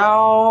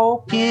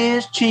 Talk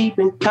is cheap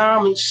and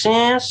common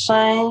sense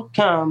ain't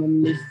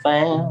commonly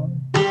found.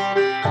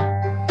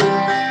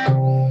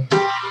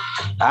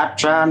 I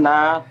try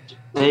not to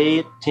pay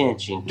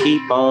attention,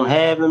 keep on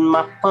having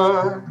my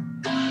fun.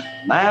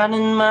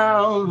 Minding my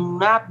own,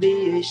 not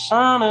be a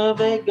son of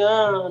a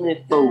gun.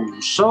 If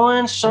folks so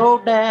and so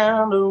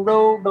down the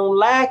road don't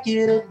like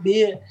it a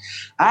bit,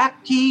 I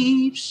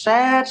keep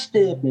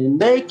sidestepping,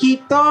 they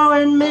keep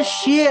throwing me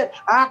shit.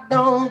 I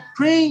don't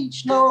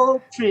preach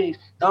no tricks,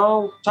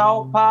 don't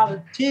talk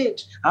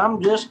politics.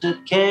 I'm just a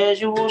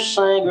casual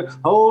singer,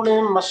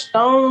 holding my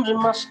stones and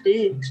my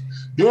sticks.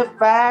 If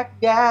I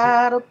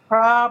got a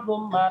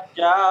problem, my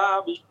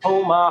job is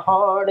pour my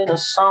heart in a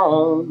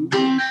song.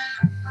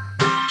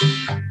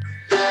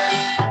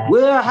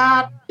 Well,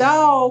 hot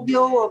dog,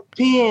 your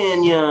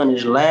opinion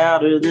is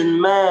louder than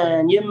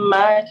mine. You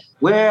might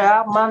wear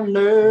out my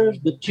nerves,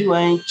 but you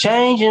ain't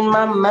changing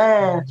my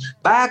mind.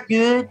 By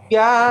good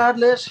God,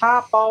 let's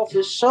hop off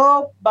the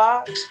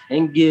soapbox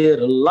and get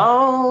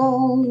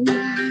along.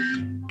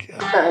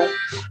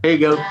 Here you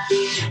go.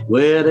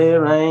 Well,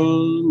 there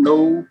ain't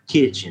no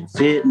kitchen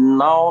fitting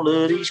all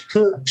of these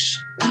cooks.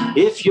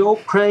 If you're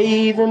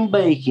craving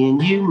bacon,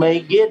 you may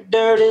get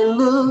dirty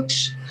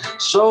looks.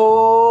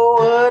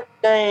 So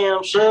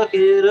damn, suck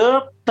it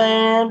up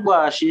and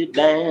wash it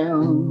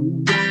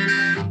down.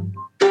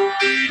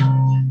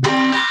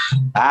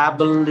 I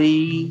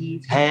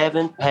believe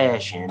having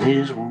passion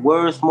is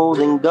worth more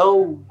than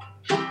gold.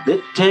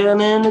 That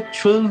telling the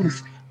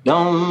truth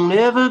don't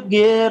ever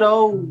get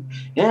old.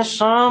 And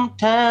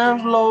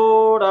sometimes,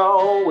 Lord,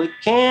 all we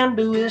can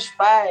do is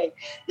fight.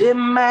 It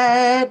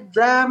might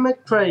drive me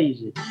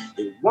crazy.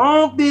 It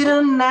won't be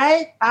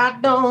tonight. I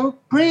don't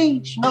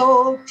preach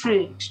no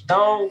tricks.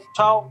 Don't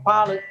talk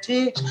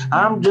politics.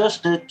 I'm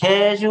just a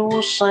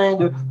casual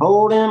singer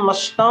holding my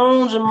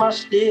stones and my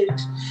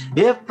sticks.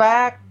 If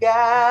I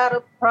got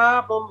a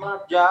problem, my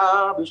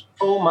job is to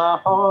pour my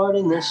heart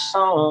in this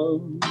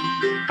song.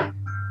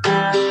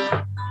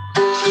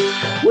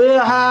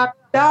 Well, hot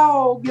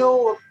dog,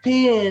 your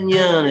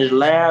opinion is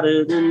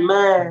louder than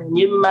mine.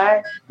 You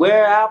might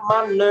wear out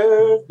my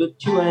nerves,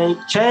 but you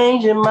ain't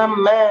changing my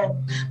mind.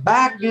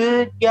 By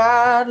good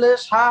God,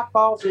 let's hop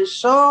off his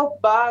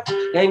soapbox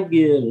and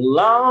get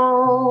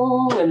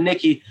along. And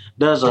Nikki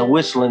does a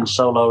whistling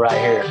solo right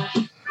here.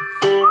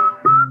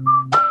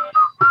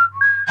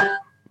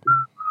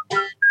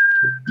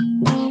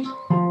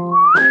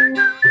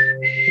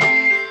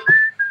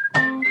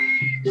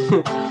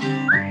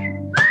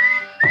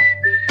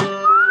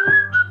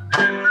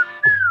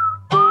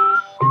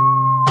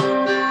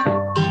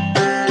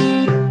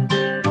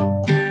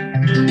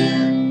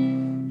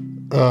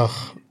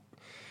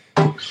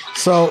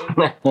 So,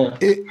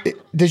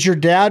 does your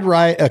dad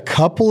write a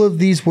couple of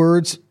these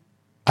words?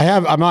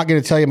 I'm not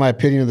going to tell you my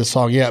opinion of the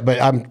song yet, but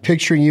I'm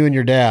picturing you and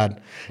your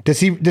dad. Does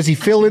he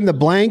fill in the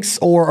blanks,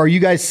 or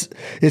is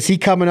he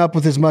coming up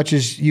with as much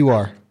as you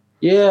are?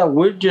 Yeah,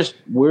 we're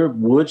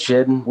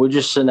woodshedding. We're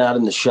just sitting out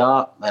in the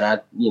shop,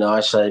 and I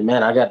say,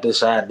 man, I got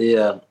this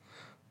idea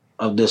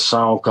of this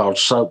song called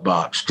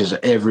Soapbox, because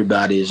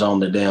everybody is on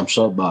the damn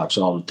soapbox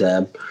all the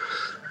time.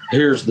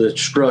 Here's the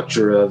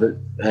structure of it,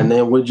 and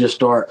then we just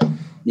start,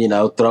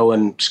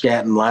 throwing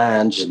scatting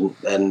lines,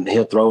 and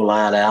he'll throw a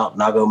line out,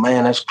 and I go,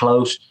 man, that's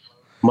close.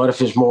 What if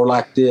it's more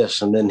like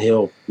this? And then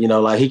he'll,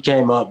 like he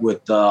came up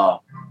with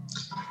all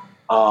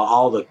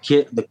the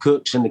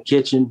cooks in the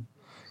kitchen.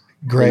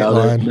 Great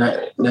line.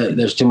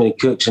 There's too many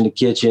cooks in the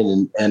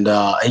kitchen, and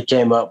he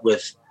came up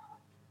with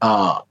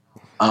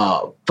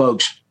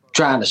folks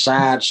trying to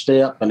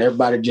sidestep, and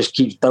everybody just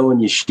keeps throwing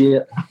you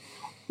shit.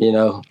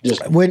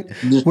 When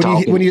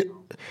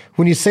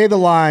you say the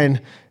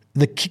line,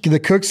 the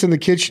cooks in the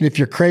kitchen, if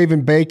you're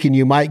craving bacon,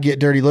 you might get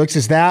dirty looks.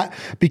 Is that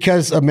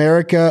because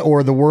America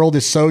or the world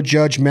is so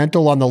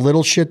judgmental on the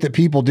little shit that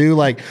people do?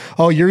 Like,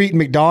 oh, you're eating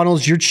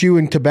McDonald's, you're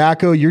chewing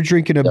tobacco, you're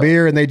drinking a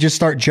beer, and they just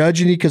start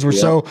judging you because we're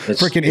so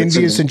freaking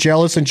envious and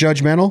jealous and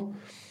judgmental?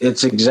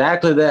 It's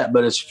exactly that,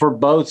 but it's for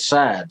both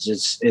sides.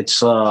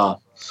 It's a lot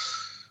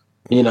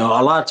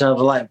of times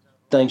I like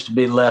things to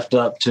be left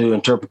up to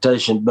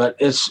interpretation, but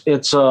it's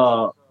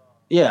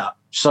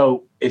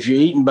So if you're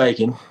eating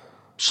bacon,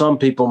 some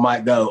people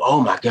might go,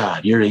 "Oh my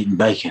God, you're eating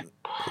bacon.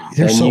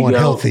 You're so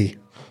unhealthy."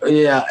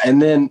 Yeah,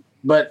 and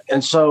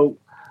so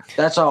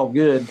that's all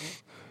good.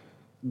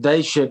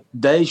 They should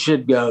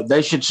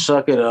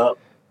suck it up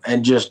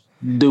and just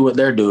do what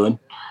they're doing.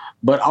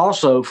 But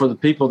also for the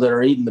people that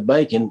are eating the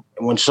bacon,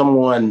 when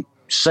someone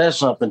says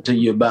something to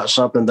you about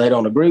something they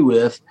don't agree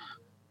with,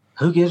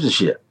 who gives a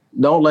shit?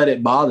 Don't let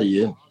it bother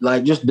you.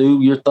 Like, just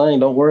do your thing.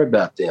 Don't worry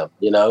about them.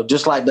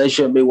 Just like they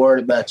shouldn't be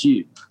worried about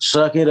you.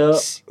 Suck it up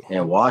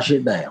and wash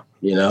it down.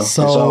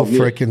 So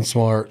freaking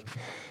smart.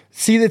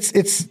 See,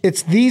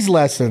 it's these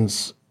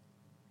lessons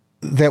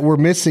that we're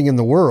missing in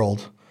the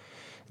world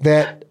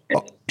that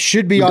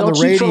should be on the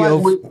radio.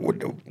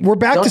 Like we're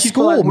back to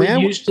school, man.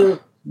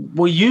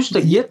 We used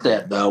to get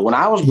that though when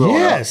I was growing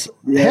up. Yes,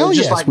 hell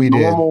yes, like we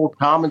did. Normal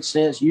common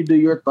sense. You do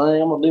your thing.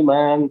 I'm gonna do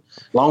mine.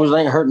 As long as it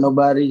ain't hurting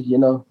nobody.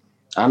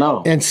 I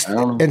know. And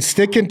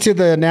sticking to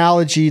the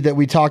analogy that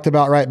we talked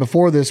about right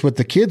before this with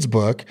the kids'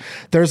 book,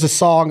 there's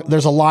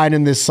a line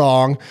in this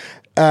song.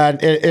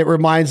 It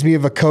reminds me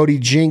of a Cody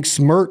Jinks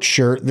merch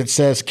shirt that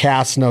says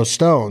 "Cast No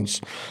Stones."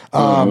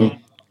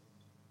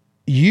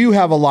 You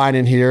have a line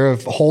in here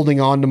of holding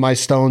on to my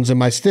stones and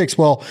my sticks.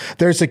 Well,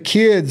 there's a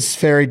kid's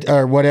fairy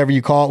or whatever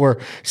you call it, where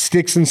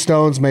sticks and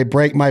stones may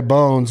break my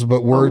bones,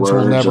 but words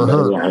will never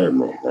hurt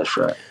me. That's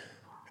right.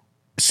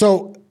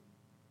 So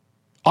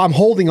I'm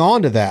holding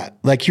on to that.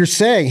 Like you're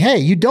saying, hey,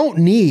 you don't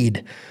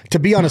need to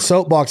be on a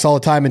soapbox all the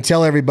time and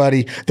tell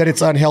everybody that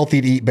it's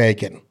unhealthy to eat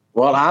bacon.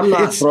 Well,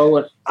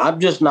 I'm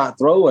just not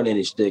throwing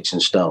any sticks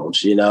and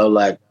stones,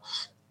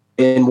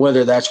 and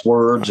whether that's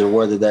words or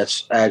whether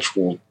that's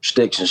actual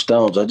sticks and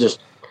stones,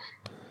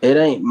 it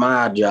ain't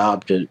my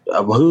job to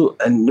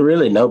and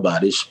really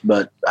nobody's,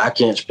 but I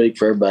can't speak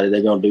for everybody.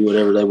 They're going to do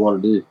whatever they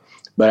want to do.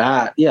 But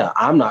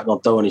I'm not going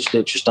to throw any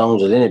sticks or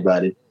stones at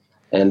anybody.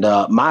 And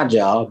my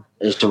job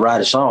is to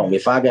write a song.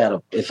 If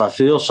I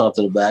feel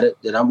something about it,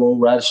 then I'm going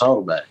to write a song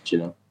about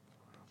it,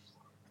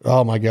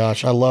 Oh my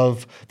gosh, I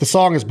love the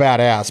song is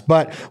badass.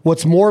 But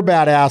what's more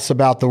badass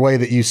about the way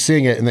that you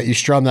sing it and that you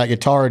strum that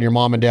guitar in your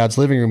mom and dad's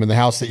living room in the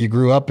house that you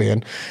grew up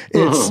in,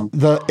 it's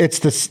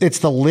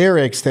the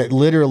lyrics that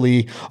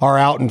literally are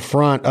out in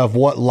front of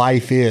what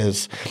life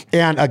is.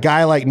 And a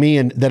guy like me,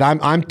 and that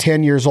I'm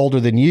 10 years older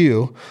than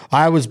you.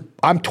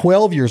 I'm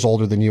 12 years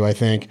older than you, I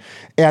think.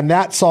 And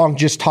that song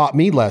just taught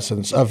me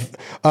lessons of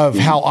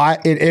how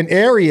in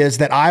areas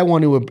that I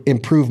want to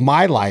improve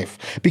my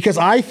life, because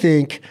I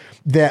think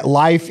that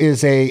life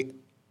is a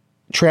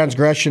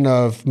transgression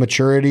of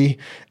maturity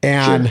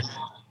and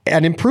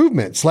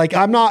improvements. Like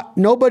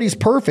nobody's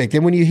perfect.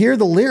 And when you hear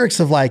the lyrics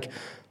of like,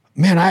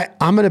 man,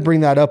 I'm going to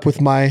bring that up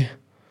with my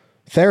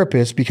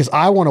therapist because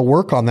I want to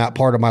work on that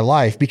part of my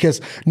life,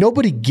 because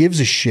nobody gives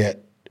a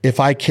shit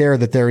if I care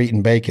that they're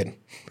eating bacon.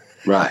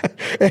 Right.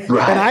 And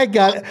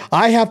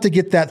I have to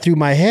get that through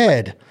my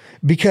head,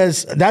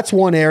 because that's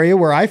one area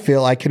where I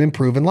feel I can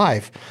improve in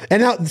life.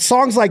 And now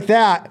songs like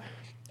that,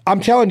 I'm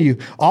telling you,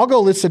 I'll go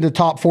listen to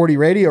Top 40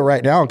 radio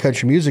right now in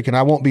country music, and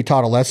I won't be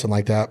taught a lesson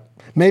like that.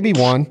 Maybe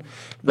one,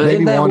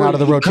 out of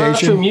the rotation.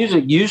 Country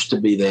music used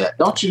to be that,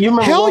 don't you? You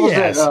remember Hell what was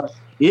yes. that?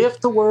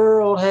 If the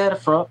world had a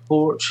front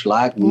porch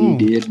like we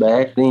did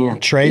back then.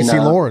 Tracy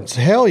Lawrence.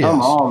 Hell yes.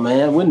 Come on,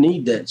 man. We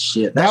need that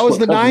shit. That was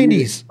the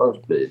 90s.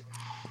 Supposed to be.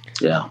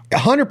 Yeah.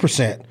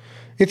 100%.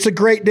 It's a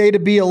great day to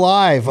be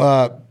alive.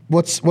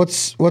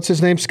 What's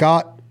his name?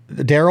 Scott?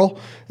 Daryl?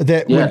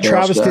 When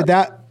Travis did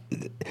that,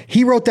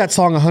 he wrote that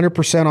song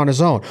 100% on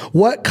his own.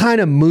 What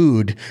kind of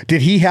mood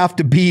did he have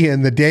to be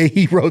in the day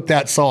he wrote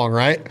that song,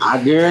 right?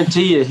 I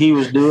guarantee you he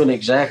was doing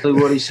exactly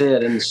what he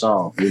said in the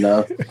song,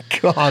 God,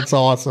 it's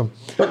awesome.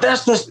 But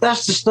that's the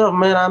stuff,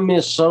 man, I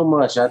miss so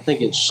much. I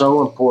think it's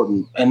so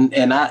important.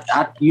 And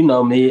I you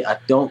know me, I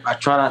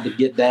try not to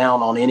get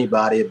down on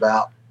anybody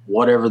about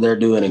whatever they're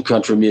doing in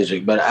country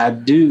music, but I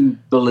do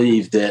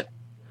believe that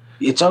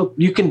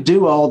you can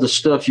do all the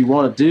stuff you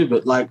want to do,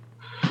 but like,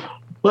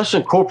 let's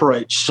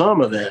incorporate some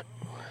of that,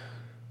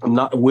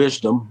 not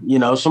wisdom,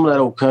 some of that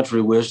old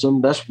country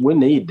wisdom. We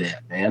need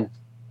that, man.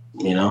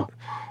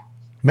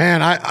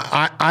 Man,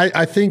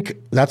 I think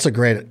that's a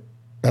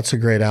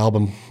great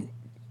album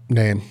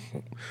name.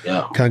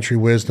 Yeah. Country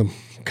Wisdom.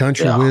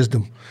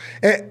 Wisdom.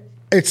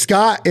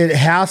 It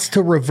has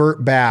to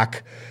revert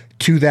back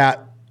to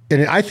that.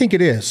 And I think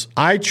it is.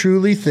 I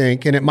truly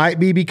think, and it might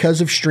be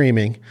because of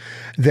streaming,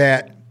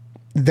 that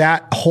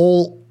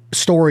whole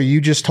story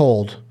you just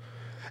told,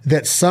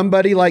 that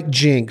somebody like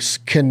Jinx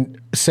can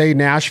say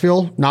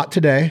Nashville, not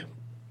today,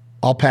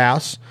 I'll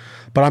pass,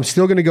 but I'm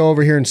still going to go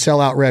over here and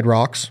sell out Red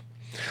Rocks.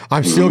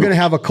 I'm still going to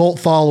have a cult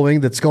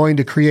following that's going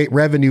to create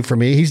revenue for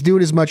me. He's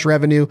doing as much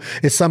revenue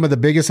as some of the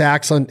biggest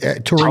acts on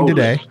touring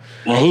today.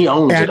 And he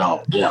owns it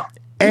all. Yeah.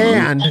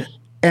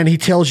 And he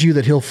tells you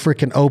that he'll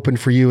freaking open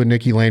for you and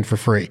Nikki Lane for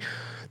free.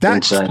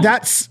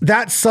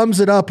 That sums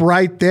it up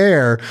right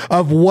there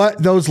of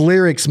what those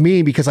lyrics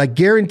mean, because I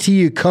guarantee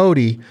you,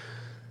 Cody,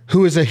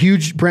 who is a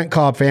huge Brent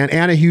Cobb fan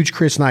and a huge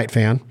Chris Knight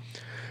fan,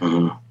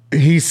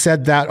 he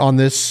said that on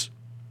this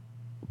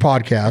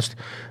podcast.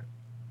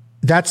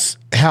 That's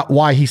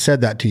why he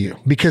said that to you,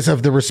 because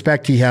of the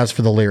respect he has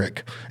for the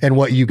lyric and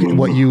what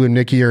you and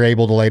Nikki are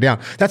able to lay down.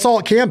 That's all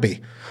it can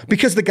be,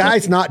 because the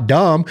guy's not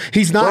dumb.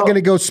 He's not going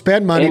to go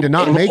spend money to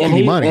not make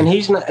any money. And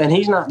he's not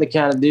the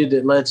kind of dude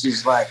that lets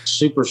his like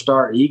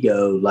superstar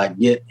ego like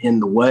get in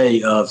the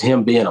way of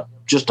him being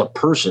just a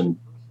person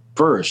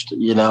first,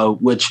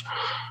 which,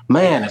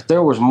 man, if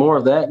there was more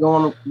of that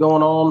going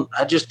on,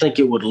 I just think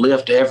it would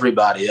lift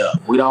everybody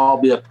up. We'd all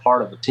be a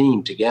part of a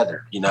team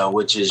together,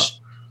 which is,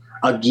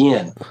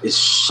 again, is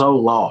so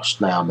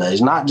lost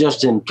nowadays, not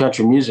just in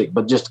country music,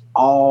 but just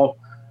all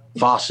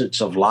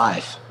facets of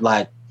life.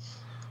 Like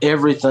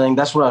everything.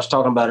 That's what I was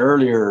talking about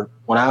earlier.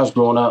 When I was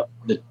growing up,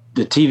 the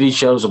TV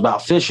shows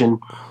about fishing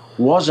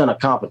wasn't a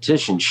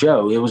competition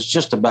show. It was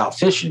just about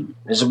fishing.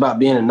 It's about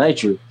being in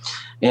nature.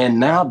 And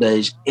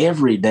nowadays,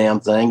 every damn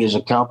thing is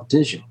a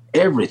competition.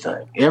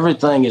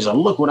 Everything is a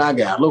look what I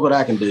got, look what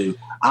I can do.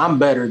 I'm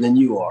better than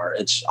you are.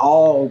 It's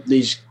all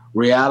these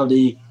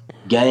reality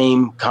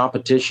game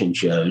competition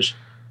shows.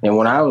 And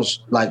when I was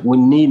like, we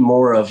need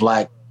more of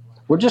like,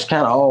 we're just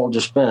kind of all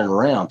just spinning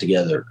around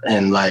together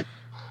and like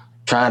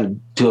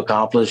trying to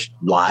accomplish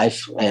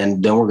life,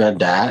 and then we're going to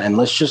die, and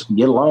let's just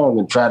get along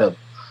and try to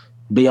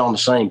be on the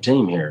same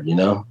team here,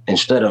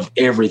 instead of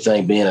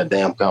everything being a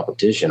damn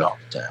competition all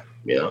the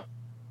time.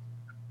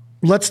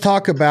 Let's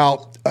talk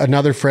about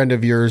another friend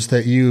of yours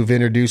that you've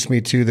introduced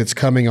me to that's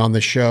coming on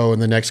the show in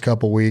the next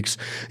couple weeks.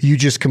 You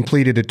just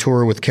completed a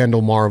tour with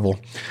Kendall Marvel.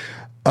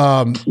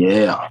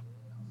 Yeah.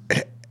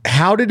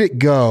 How did it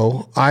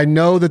go? I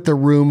know that the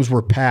rooms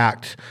were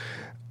packed.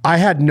 I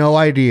had no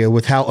idea,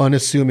 with how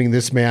unassuming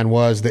this man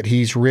was, that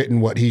he's written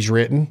what he's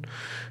written.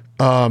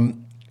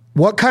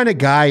 What kind of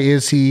guy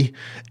is he,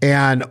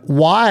 and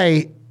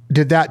why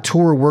did that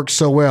tour work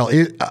so well?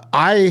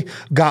 I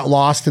got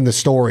lost in the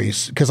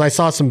stories because I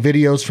saw some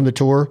videos from the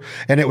tour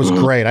and it was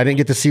great. I didn't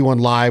get to see one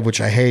live, which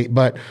I hate,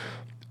 but what kind of guy is he,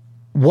 and why did that tour work so well? I got lost in the stories because I saw some videos from the tour and it was great. I didn't get to see one live, which I hate, but what kind of guy is he, and why did that tour work so well? I got lost in the stories because I saw some videos from the tour and it was great. I didn't get to see one live, which I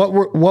hate, but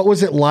what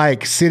was it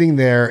like sitting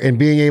there and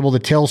being able to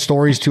tell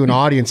stories to an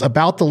audience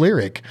about the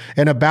lyric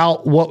and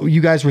about what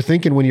you guys were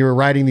thinking when you were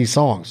writing these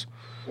songs?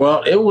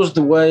 Well, it was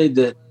the way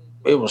that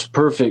it was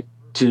perfect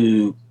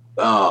to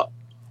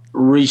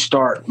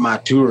restart my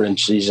touring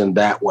season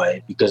that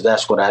way, because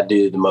that's what I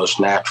do the most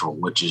natural,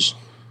 which is,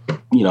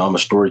 I'm a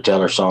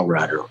storyteller,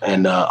 songwriter,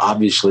 and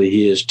obviously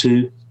he is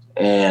too.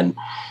 And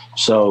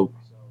so,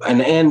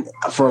 and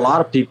for a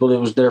lot of people, it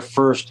was their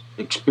first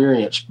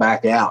experience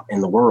back out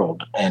in the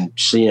world and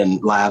seeing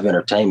live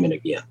entertainment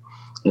again.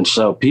 And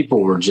so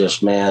people were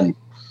just, man,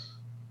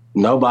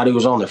 nobody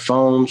was on their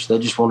phones. They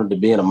just wanted to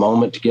be in a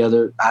moment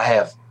together. I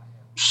have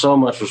so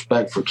much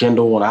respect for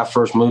Kendall. When I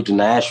first moved to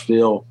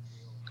Nashville,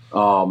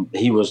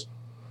 he'd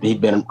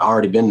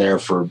already been there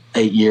for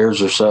 8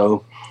 years or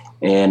so.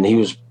 And he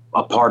was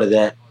a part of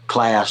that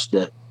class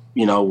that,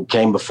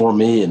 came before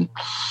me, and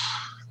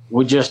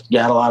we just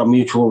got a lot of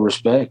mutual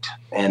respect.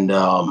 And,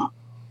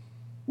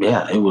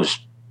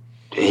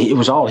 it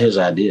was all his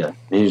idea.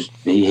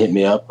 He hit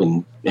me up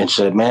and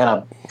said, man,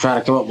 I'm trying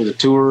to come up with a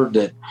tour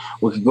that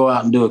we could go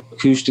out and do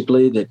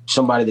acoustically, that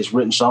somebody that's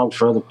written songs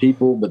for other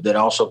people, but that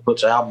also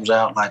puts albums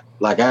out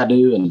like I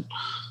do. And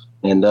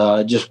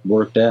it just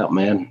worked out,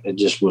 man. It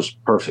just was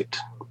perfect.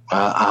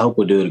 I hope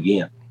we do it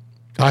again.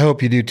 I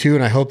hope you do too.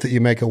 And I hope that you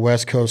make a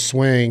West Coast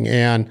swing.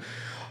 And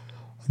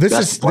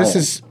this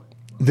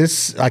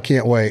I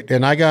can't wait.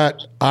 And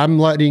I'm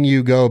letting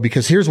you go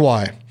because here's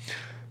why.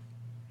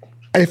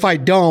 If I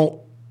don't,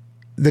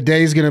 the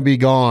day's going to be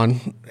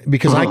gone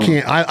because I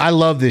can't. I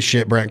love this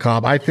shit, Brent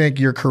Cobb. I think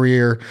your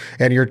career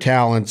and your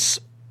talents,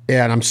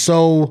 and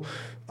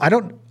I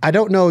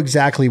don't know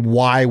exactly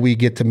why we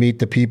get to meet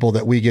the people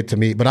that we get to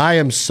meet, but I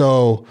am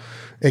so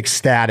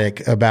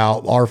ecstatic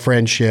about our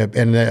friendship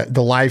and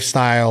the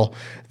lifestyle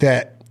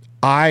that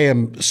I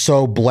am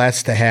so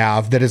blessed to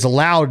have that has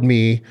allowed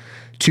me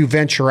to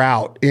venture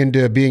out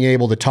into being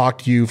able to talk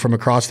to you from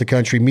across the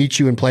country, meet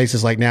you in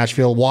places like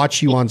Nashville,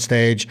 watch you on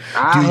stage,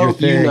 do your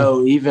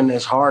thing. Even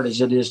as hard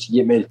as it is to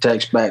get me to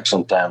text back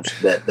sometimes,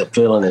 that the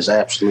feeling is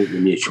absolutely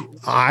mutual.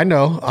 I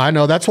know.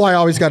 That's why I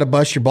always got to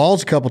bust your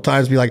balls a couple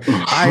times, be like,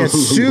 I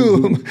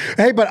assume,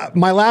 hey, but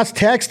my last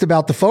text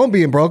about the phone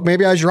being broke,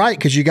 maybe I was right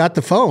because you got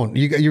the phone.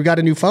 You got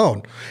a new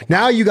phone.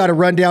 Now you got to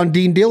run down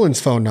Dean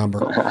Dillon's phone number.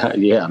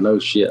 Yeah, no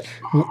shit.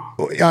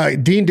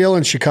 Dean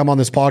Dillon should come on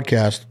this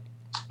podcast.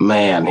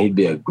 Man, he'd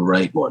be a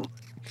great one.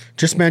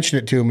 Just mention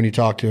it to him when you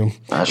talk to him.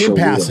 In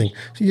passing.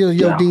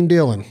 Yo, Dean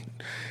Dillon.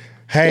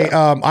 Hey,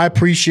 I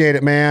appreciate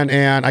it, man,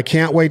 and I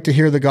can't wait to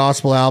hear the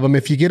gospel album.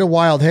 If you get a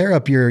wild hair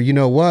up your, you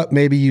know what,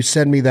 maybe you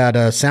send me that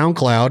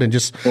SoundCloud and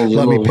just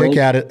let me pick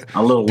at it.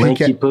 A little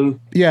winky poo?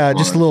 Yeah,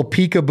 just a little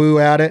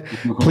peekaboo at it.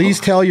 Please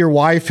tell your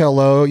wife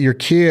hello, your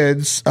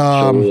kids.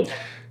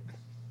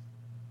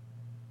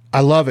 I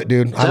love it,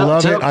 dude. I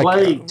love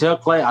it. Tell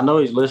Clay. I know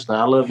he's listening.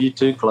 I love you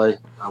too, Clay.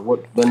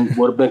 Would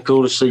have been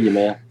cool to see you,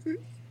 man.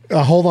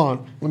 Hold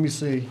on. Let me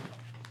see.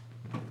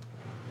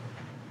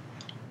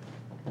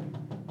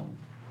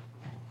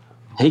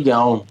 He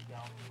gone.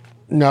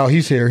 No,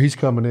 he's here. He's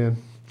coming in.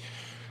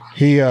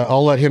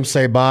 I'll let him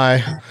say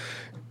bye.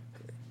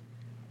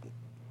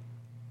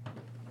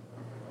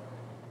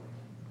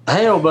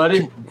 Hey, old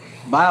buddy.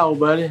 Bye, old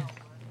buddy.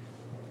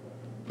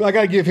 I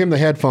got to give him the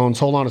headphones.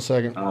 Hold on a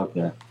second.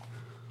 Okay.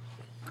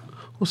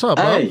 What's up,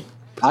 Hey,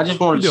 I just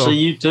wanted to see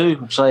you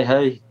too. Say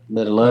hey.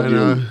 That I love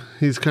you.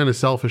 He's kind of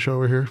selfish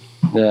over here.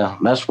 Yeah,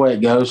 that's the way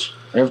it goes.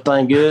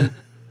 Everything good?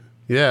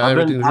 Yeah,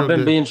 I've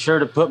been being sure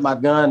to put my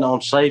gun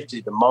on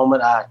safety the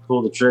moment I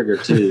pull the trigger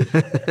too.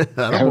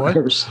 Are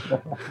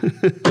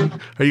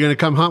you going to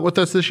come hunt with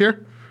us this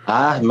year?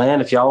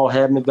 Man, if y'all will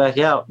have me back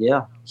out, yeah,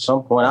 at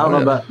some point. I don't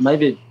know about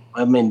maybe.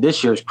 I mean,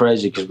 this year's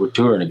crazy because we're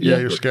touring again. Yeah,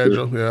 your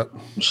schedule. Yeah,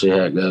 we'll see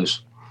how it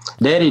goes.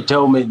 Daddy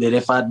told me that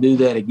if I do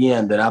that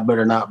again, that I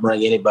better not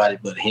bring anybody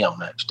but him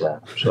next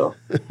time. So,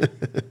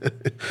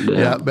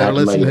 yeah, better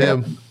listen to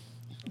him.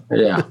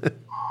 Yeah,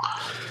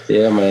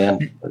 yeah,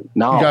 man.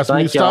 No,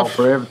 thank y'all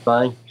for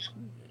everything.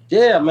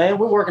 Yeah, man,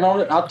 we're working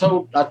on it.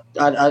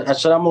 I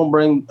said I'm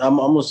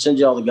gonna send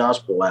y'all the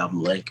gospel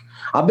album link.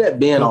 I bet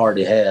Ben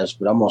already has,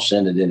 but I'm gonna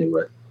send it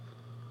anyway.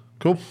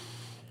 Cool.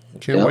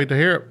 Can't wait to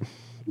hear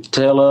it.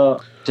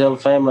 Tell the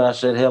family I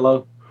said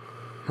hello.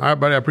 All right,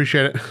 buddy. I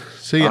appreciate it.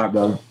 See you. All right,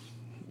 brother.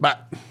 Bye.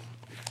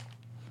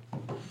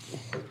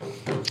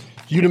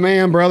 You the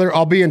man, brother.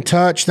 I'll be in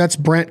touch. That's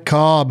Brent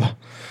Cobb.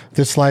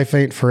 This Life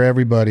Ain't For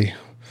Everybody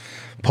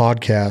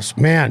podcast.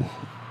 Man,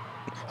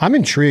 I'm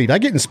intrigued. I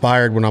get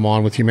inspired when I'm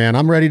on with you, man.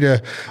 I'm ready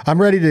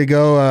to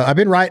go. I've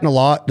been writing a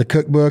lot, the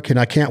cookbook, and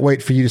I can't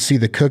wait for you to see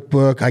the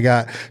cookbook. I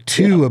got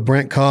 2 of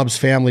Brent Cobb's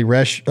family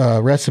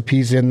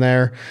recipes in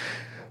there.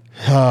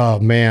 Oh,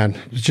 man.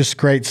 It's just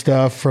great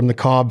stuff from the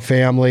Cobb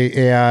family.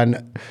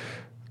 And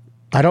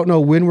I don't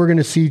know when we're going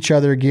to see each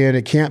other again.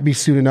 It can't be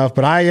soon enough,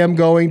 but I am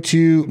going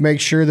to make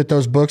sure that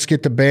those books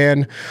get to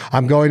Ben.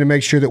 I'm going to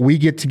make sure that we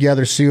get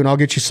together soon. I'll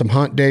get you some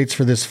hunt dates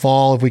for this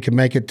fall if we can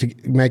make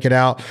it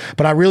out.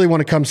 But I really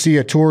want to come see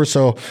a tour,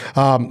 so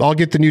I'll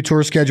get the new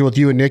tour schedule with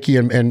you and Nikki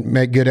and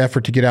make good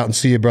effort to get out and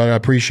see you, brother. I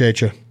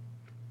appreciate you.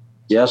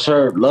 Yes,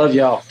 sir. Love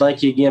y'all.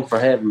 Thank you again for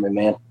having me,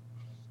 man.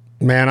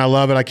 Man, I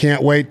love it. I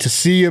can't wait to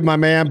see you, my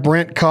man.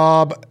 Brent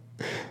Cobb,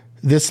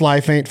 This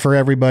Life Ain't For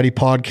Everybody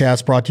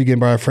podcast brought to you again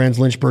by our friends,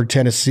 Lynchburg,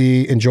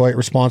 Tennessee. Enjoy it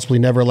responsibly.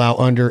 Never allow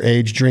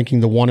underage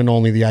drinking. The one and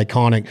only, the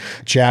iconic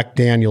Jack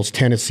Daniel's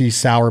Tennessee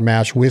Sour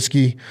Mash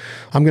Whiskey.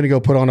 I'm going to go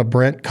put on a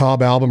Brent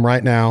Cobb album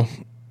right now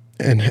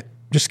and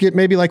just get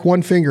maybe like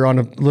one finger on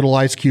a little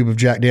ice cube of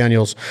Jack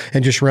Daniels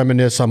and just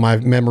reminisce on my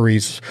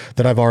memories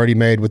that I've already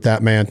made with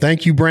that man.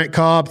 Thank you, Brent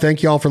Cobb.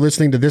 Thank you all for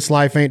listening to This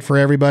Life Ain't For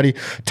Everybody.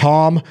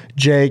 Tom,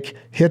 Jake,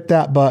 hit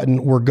that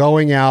button. We're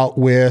going out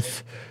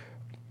with...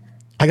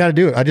 I got to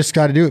do it. I just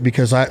got to do it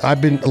because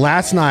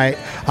last night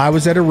I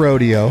was at a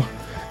rodeo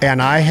and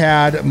I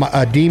had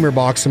a Deemer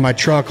box in my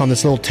truck on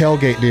this little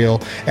tailgate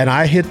deal, and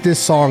I hit this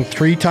song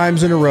 3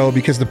 times in a row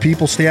because the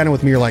people standing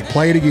with me are like,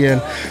 play it again.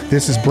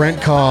 This is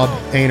Brent Cobb,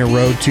 Ain't a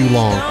Road Too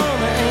Long.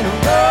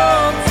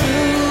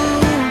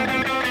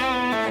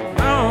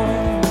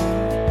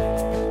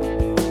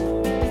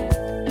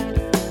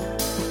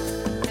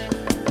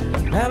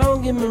 Now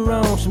don't get me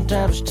wrong,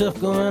 sometimes it's tough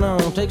going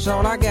on. Takes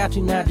all I got to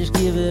now, just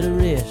give it a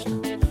rest.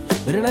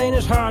 But it ain't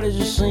as hard as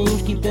it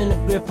seems, keeping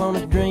a grip on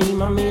a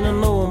dream. I mean, I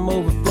know I'm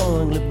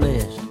overflowingly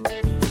blessed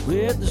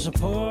with the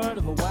support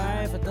of a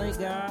wife. I thank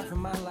God for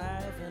my life.